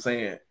other people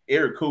saying,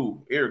 Eric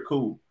cool. You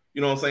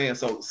know what I'm saying?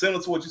 So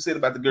similar to what you said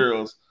about the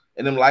girls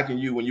and them liking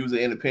you when you was at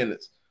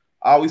Independence,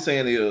 all we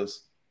saying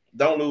is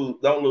don't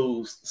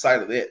lose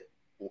sight of that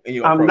in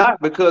your approach. I'm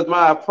not, because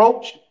my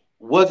approach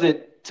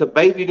wasn't to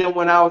baby them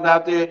when I was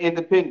out there in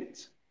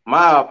Independence.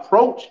 My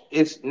approach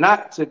is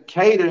not to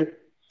cater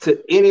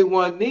to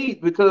anyone's needs,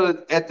 because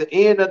at the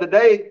end of the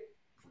day,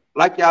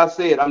 like y'all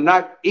said, I'm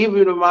not,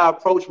 even if my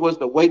approach was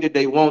the way that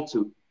they want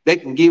to, they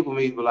can give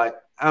me, but like,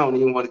 I don't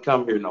even want to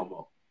come here no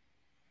more.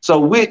 So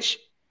which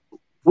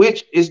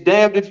is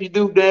damned if you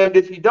do, damned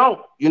if you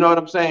don't. You know what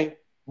I'm saying?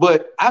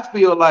 But I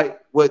feel like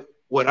what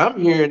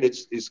I'm hearing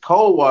is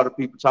Coldwater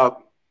people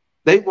talking.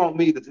 They want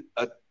me to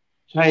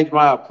change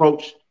my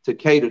approach to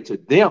cater to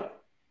them,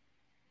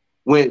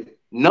 when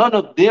none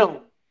of them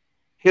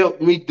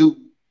helped me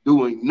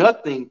doing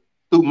nothing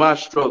through my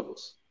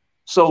struggles.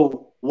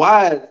 So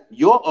why is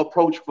your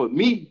approach for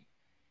me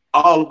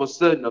all of a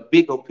sudden a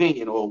big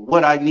opinion or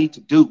what I need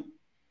to do?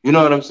 You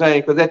know what I'm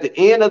saying? Because at the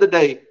end of the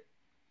day,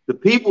 the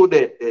people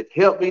that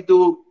helped me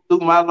through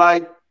my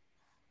life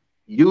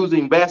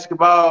using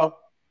basketball,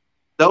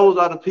 those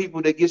are the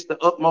people that gets the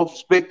utmost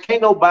respect.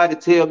 Can't nobody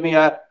tell me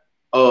I'm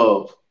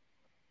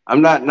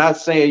not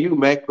saying you,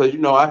 Mac, because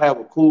I have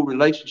a cool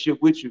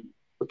relationship with you,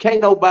 but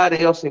can't nobody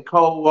else in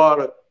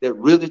Coldwater that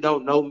really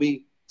don't know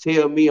me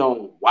tell me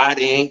on why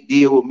they ain't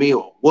deal with me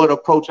or what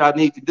approach I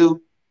need to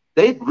do.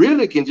 They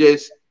really can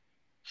just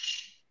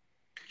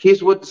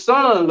kiss what the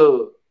sun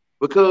loves,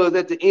 because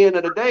at the end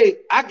of the day,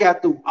 I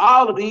got through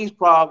all of these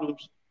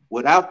problems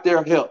without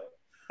their help.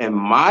 And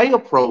my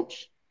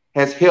approach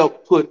has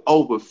helped put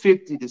over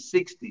 50 to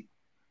 60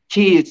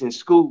 kids in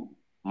school.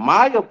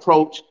 My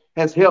approach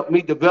has helped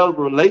me develop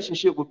a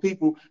relationship with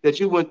people that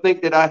you wouldn't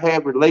think that I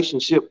had a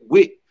relationship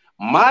with.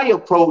 My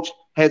approach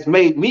has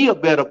made me a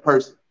better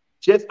person.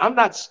 I'm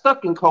not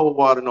stuck in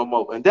Coldwater no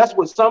more. And that's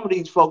what some of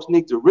these folks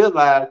need to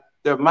realize.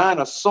 Their mind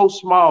are so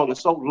small and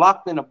so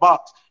locked in a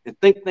box and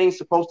think things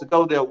supposed to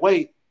go their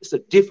way. It's a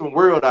different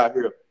world out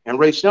here. And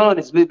Rayshaun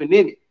is living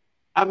in it.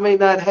 I may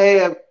not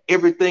have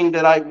everything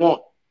that I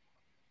want,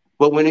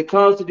 but when it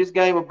comes to this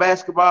game of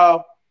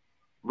basketball,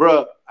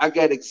 bruh, I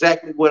got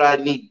exactly what I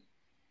need.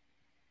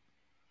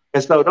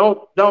 And so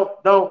don't,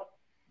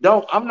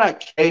 I'm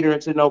not catering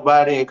to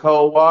nobody in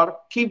Coldwater.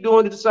 Keep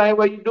doing it the same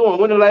way you're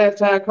doing. When the last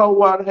time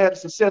Coldwater had a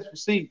successful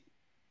season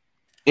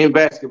in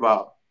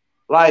basketball?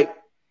 Like,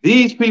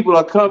 these people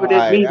are coming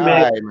at me,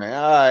 man.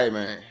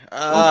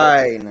 All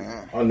right,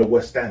 man. On the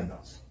West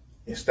Standards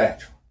in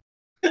stature.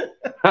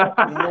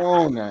 Come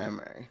on now,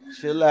 man.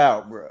 Chill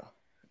out, bro.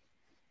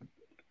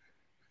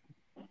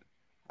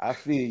 I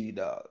feel you,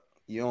 dog.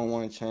 You don't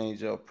want to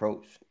change your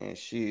approach, and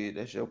shit,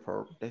 that's your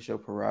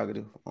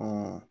prerogative.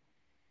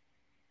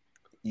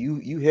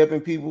 You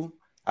helping people.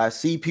 I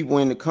see people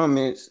in the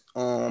comments.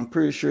 I'm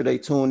pretty sure they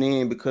tune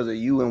in because of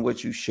you and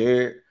what you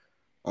shared.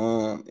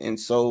 And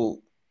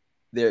so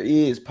there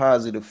is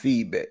positive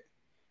feedback.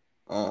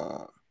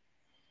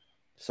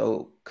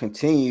 So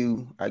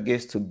continue, I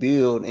guess, to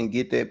build and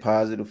get that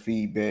positive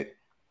feedback.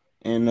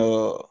 And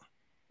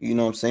you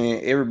know what I'm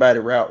saying? Everybody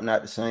route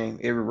not the same.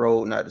 Every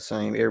road not the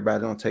same.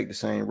 Everybody don't take the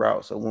same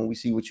route. So when we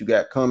see what you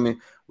got coming,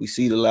 we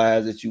see the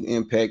lives that you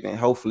impact, and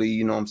hopefully,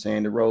 you know what I'm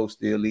saying, the road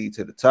still lead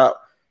to the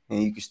top,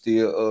 and you can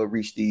still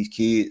reach these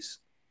kids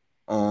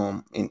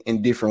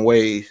in different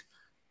ways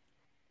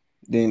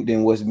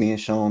than what's being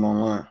shown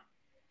online.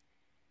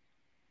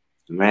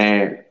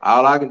 Man,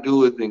 all I can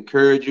do is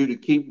encourage you to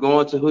keep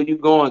going to who you're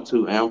going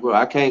to, Amber.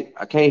 I can't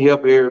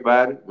help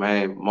everybody,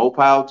 man. More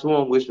power to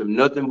him. Wish him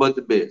nothing but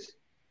the best.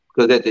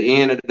 Because at the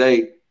end of the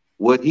day,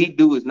 what he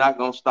do is not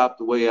gonna stop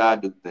the way I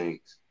do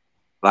things.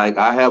 Like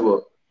I have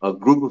a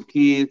group of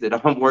kids that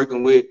I'm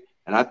working with,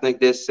 and I think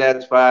they're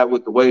satisfied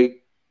with the way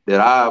that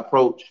I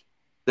approach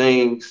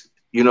things.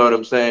 You know what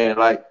I'm saying?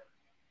 Like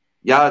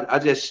y'all,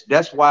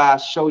 that's why I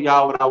show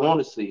y'all what I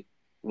want to see,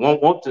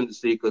 want them to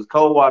see, because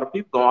Coldwater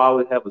people gonna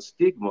always have a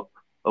stigma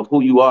of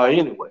who you are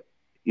anyway.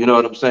 You know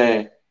what I'm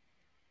saying?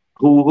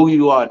 Who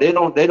you are. They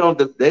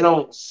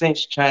don't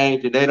sense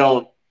change, and they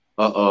don't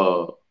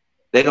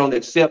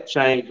accept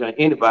change on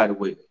anybody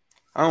with it.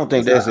 I don't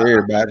think that's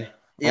everybody.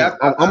 Yeah,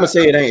 I'm gonna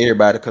say it ain't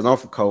everybody because I'm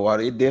from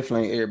Coldwater. It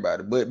definitely ain't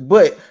everybody.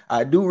 But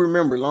I do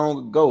remember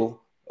long ago,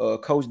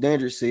 Coach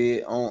Dandridge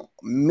said on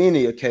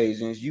many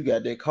occasions, you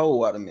got that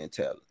Coldwater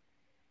mentality.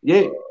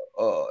 Yeah.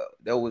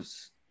 That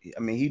was, I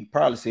mean, he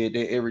probably said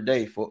that every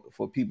day for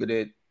people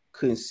that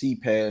couldn't see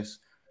past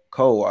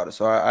Coldwater.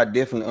 So I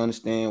definitely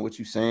understand what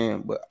you're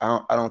saying, but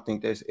I don't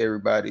think that's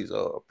everybody's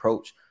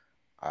approach.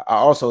 I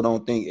also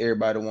don't think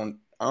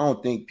I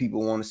don't think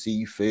people want to see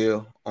you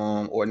fail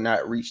or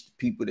not reach the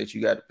people that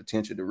you got the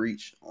potential to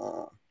reach.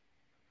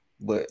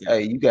 But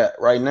hey, you got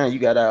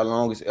our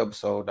longest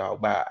episode,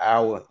 dog, by an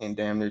hour and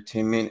damn near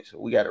 10 minutes. So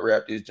we got to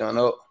wrap this John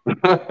up.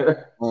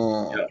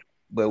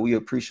 But we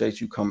appreciate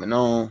you coming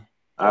on.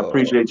 I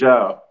appreciate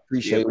y'all.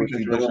 Appreciate what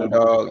you're doing,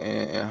 dog,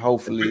 and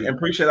hopefully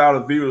appreciate all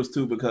the viewers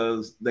too,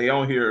 because they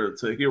on here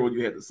to hear what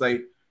you had to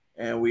say,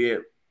 and we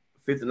had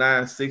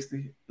 59,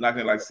 60,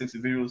 knocking like 60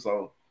 viewers.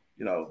 So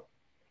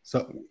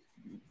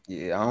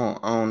yeah,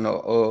 I don't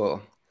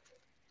know.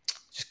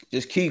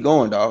 Just keep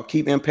going, dog.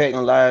 Keep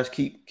impacting lives.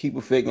 Keep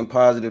affecting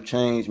positive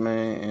change,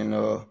 man. And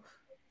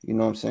you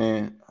know what I'm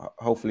saying.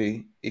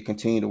 Hopefully, it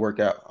continue to work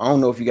out. I don't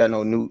know if you got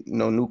no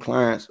new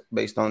clients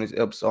based on this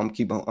episode. I'm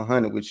keeping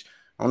 100, which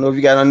I don't know if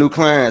you got no new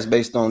clients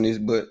based on this,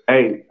 but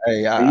hey,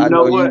 I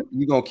know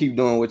you gonna keep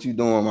doing what you're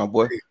doing, my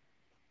boy.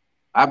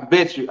 I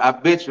bet you I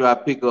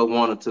pick up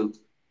one or two.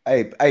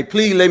 Hey,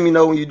 please let me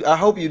know when you. I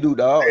hope you do,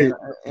 dog.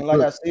 And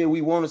like I said,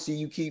 we want to see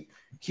you keep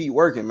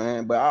working,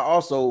 man. But I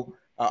also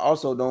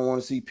don't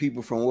want to see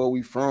people from where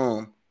we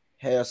from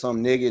have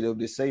some negative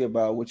to say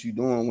about what you're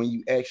doing when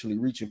you actually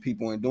reaching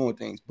people and doing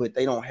things, but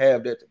they don't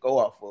have that to go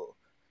off of.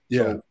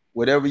 Yeah. So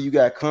whatever you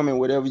got coming,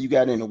 whatever you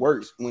got in the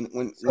works, when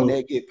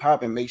that get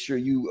popping, make sure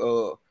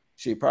you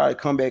should probably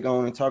come back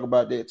on and talk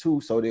about that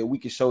too, so that we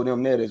can show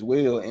them that as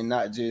well, and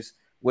not just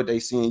what they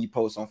seeing you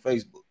post on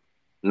Facebook.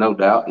 No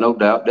doubt.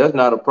 That's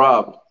not a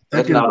problem.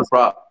 That's not a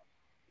problem.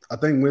 I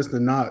think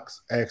Winston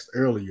Knox asked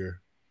earlier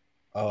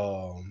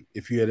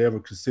if you had ever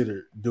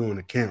considered doing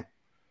a camp.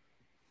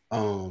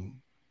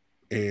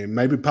 And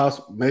maybe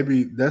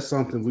that's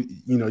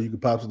something you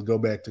could possibly go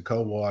back to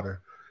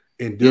Coldwater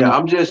and do.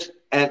 Yeah,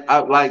 I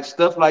like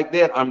stuff like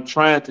that. I'm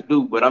trying to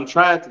do, but I'm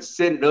trying to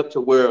set it up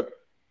to where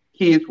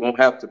kids won't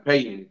have to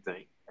pay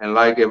anything. And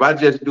like if I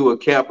just do a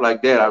camp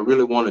like that, I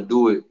really want to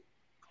do it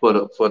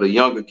for the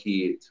younger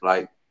kids,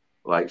 like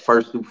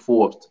first through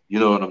fourth. You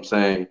know what I'm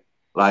saying?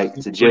 Like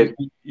to just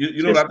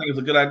you know what I think is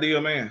a good idea,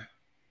 man.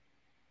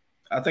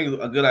 I think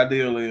a good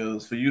idea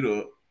is for you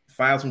to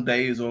find some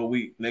days or a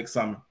week next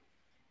summer,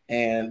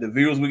 and the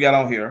viewers we got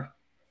on here,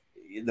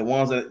 the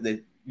ones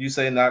that you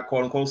say not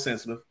quote unquote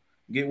sensitive,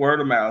 get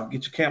word of mouth,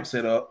 get your camp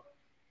set up,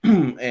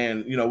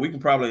 and we can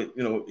probably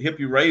help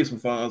you raise some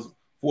funds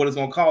for what it's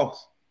gonna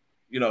cost,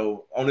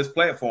 on this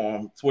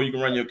platform to where you can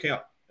run your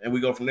camp, and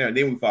we go from there, and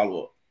then we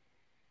follow up.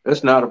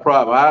 That's not a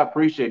problem. I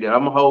appreciate that.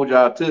 I'm gonna hold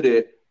y'all to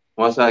that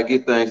once I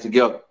get things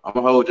together. I'm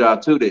gonna hold y'all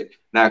to that.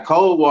 Now,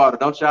 Coldwater,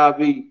 don't y'all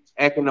be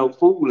acting no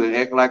fool and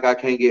acting like I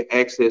can't get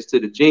access to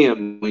the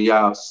gym when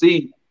y'all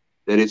see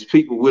that it's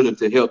people willing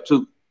to help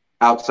too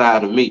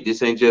outside of me.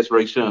 This ain't just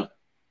Rayshaun.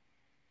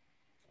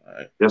 All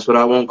right. That's what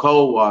I want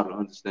Coldwater to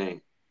understand.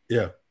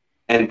 Yeah.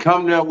 And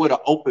come there with an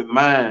open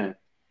mind,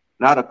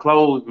 not a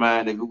closed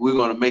mind, and we're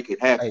gonna make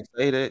it happen.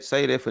 Hey,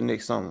 say that for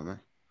next summer, man.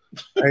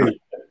 Hey,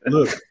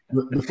 look,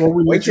 before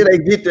we wait till they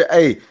get there.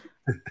 Hey,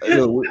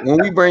 look, when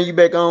we bring you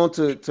back on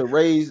to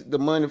raise the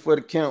money for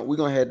the camp, we're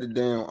gonna have to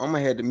I'm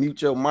gonna have to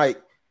mute your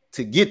mic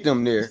to get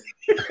them there.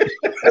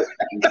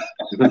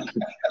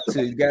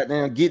 To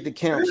goddamn get the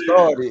camp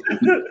started,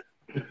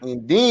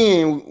 and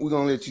then we're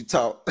gonna let you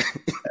talk.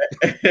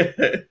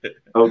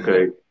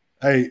 Okay.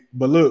 Hey,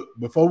 but look,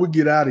 before we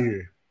get out of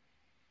here,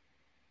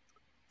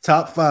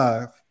 top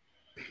 5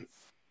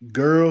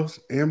 girls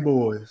and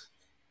boys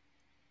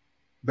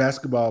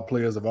basketball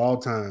players of all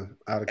time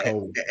out of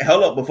Cold.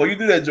 Hold up, before you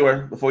do that,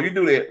 Jordan. Before you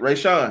do that,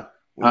 Rayshaun,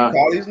 when you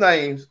call these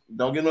names,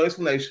 don't get no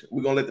explanation.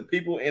 We're gonna let the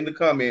people in the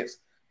comments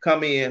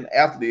come in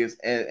after this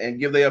and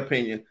give their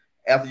opinion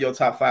after your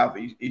top 5 for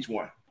each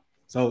one.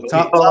 So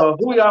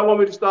who y'all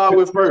want me to start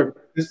with first?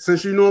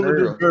 Since you normally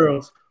do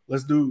girls,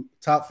 let's do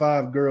top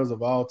 5 girls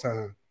of all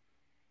time.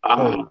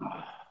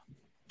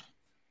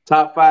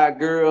 Top 5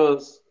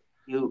 girls,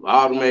 you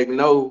automatically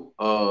know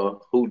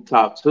who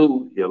top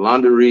 2.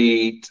 Yolanda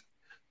Reed,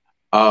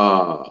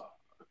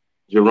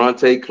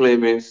 Geronte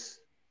Clemens,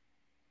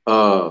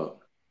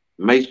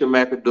 Mason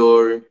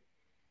McAdory,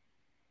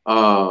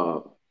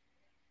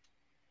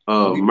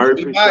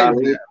 Murphy,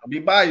 Be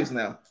biased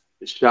now.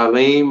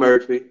 Charlene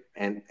Murphy,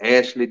 and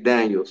Ashley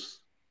Daniels.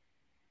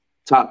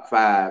 Top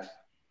 5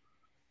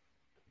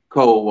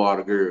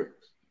 Coldwater girls.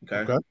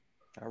 Okay.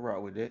 I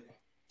rock with that.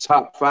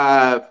 Top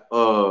 5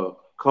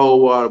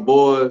 Coldwater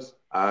boys.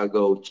 I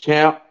go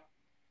Champ.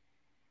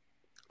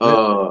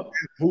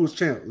 Who's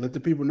Champ? Let the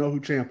people know who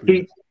Champ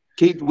is.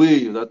 Keith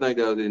Williams, I think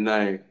that was his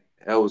name.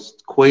 That was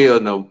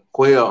Quail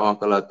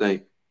uncle, I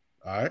think.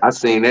 All right. I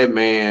seen that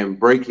man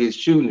break his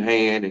shooting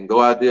hand and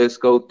go out there and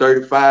score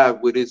 35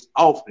 with his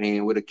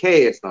offhand with a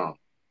cast on.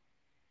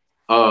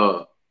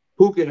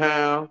 Pookie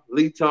Hound,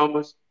 Lee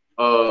Thomas.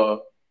 I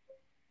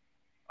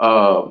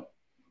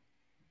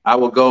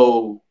would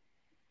go.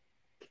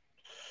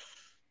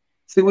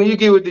 See, when you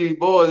get with these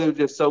boys, there's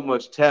just so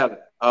much talent.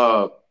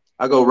 I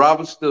go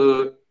Robert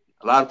Stud.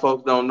 A lot of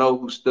folks don't know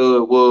who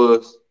Stud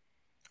was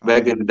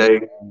back in the day. I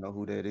don't know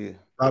who that is.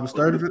 Robert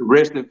Sturgis.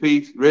 Rest in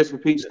peace,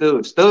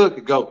 Stud. Stud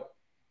could go.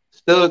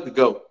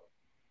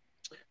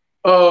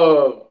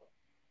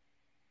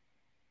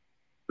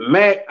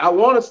 Matt, I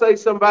want to say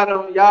somebody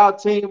on y'all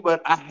team,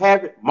 but I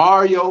haven't.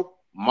 Mario,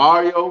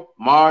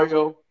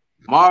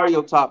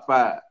 top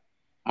 5.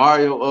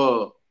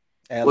 Mario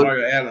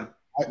Allen.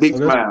 Big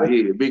smile.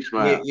 Big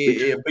smile.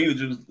 Yeah.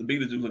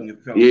 Beetlejuice looking at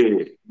the film.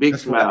 Yeah, big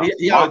smile.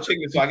 He always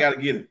checking me, so I gotta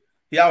get him.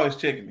 He always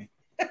checking me.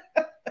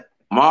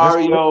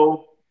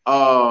 Mario,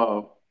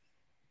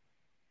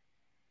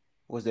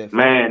 What's that?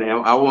 Man,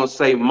 I won't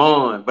say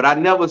Mon, but I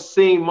never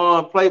seen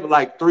Mon play but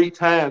like 3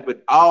 times.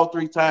 But all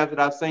 3 times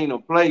that I've seen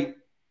him play,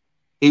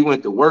 he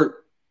went to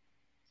work.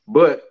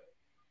 But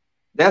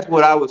that's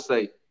what I would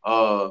say.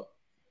 I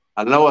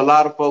know a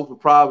lot of folks are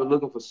probably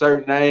looking for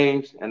certain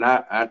names, and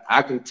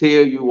I can tell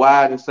you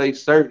why I didn't say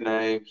certain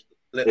names.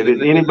 If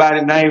it's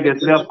anybody's name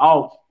that's left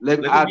off,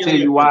 I'll tell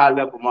you why I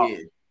left them off.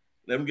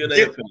 Let me get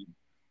that opinion.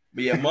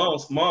 But yeah,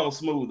 mom's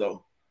smooth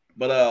though.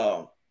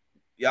 But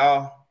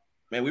y'all,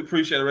 man, we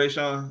appreciate it,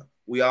 Rayshaun.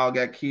 We all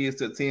got kids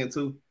to attend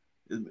to.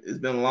 It's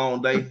been a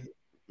long day.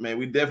 Man,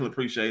 we definitely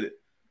appreciate it.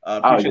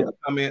 Appreciate the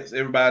comments,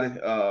 everybody.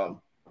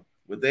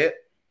 With that,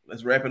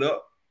 let's wrap it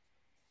up.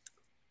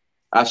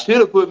 I should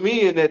have put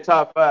me in that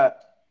top 5.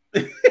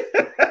 Wait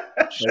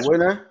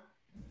now.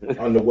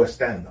 On the West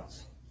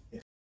Standards.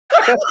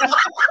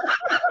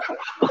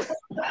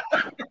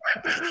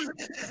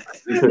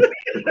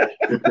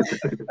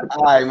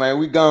 All right, man.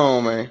 We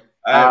gone, man.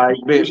 All right,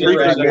 Get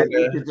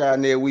y'all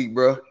next week,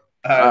 bro.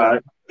 All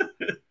right.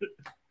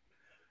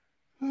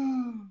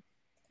 All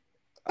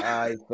right.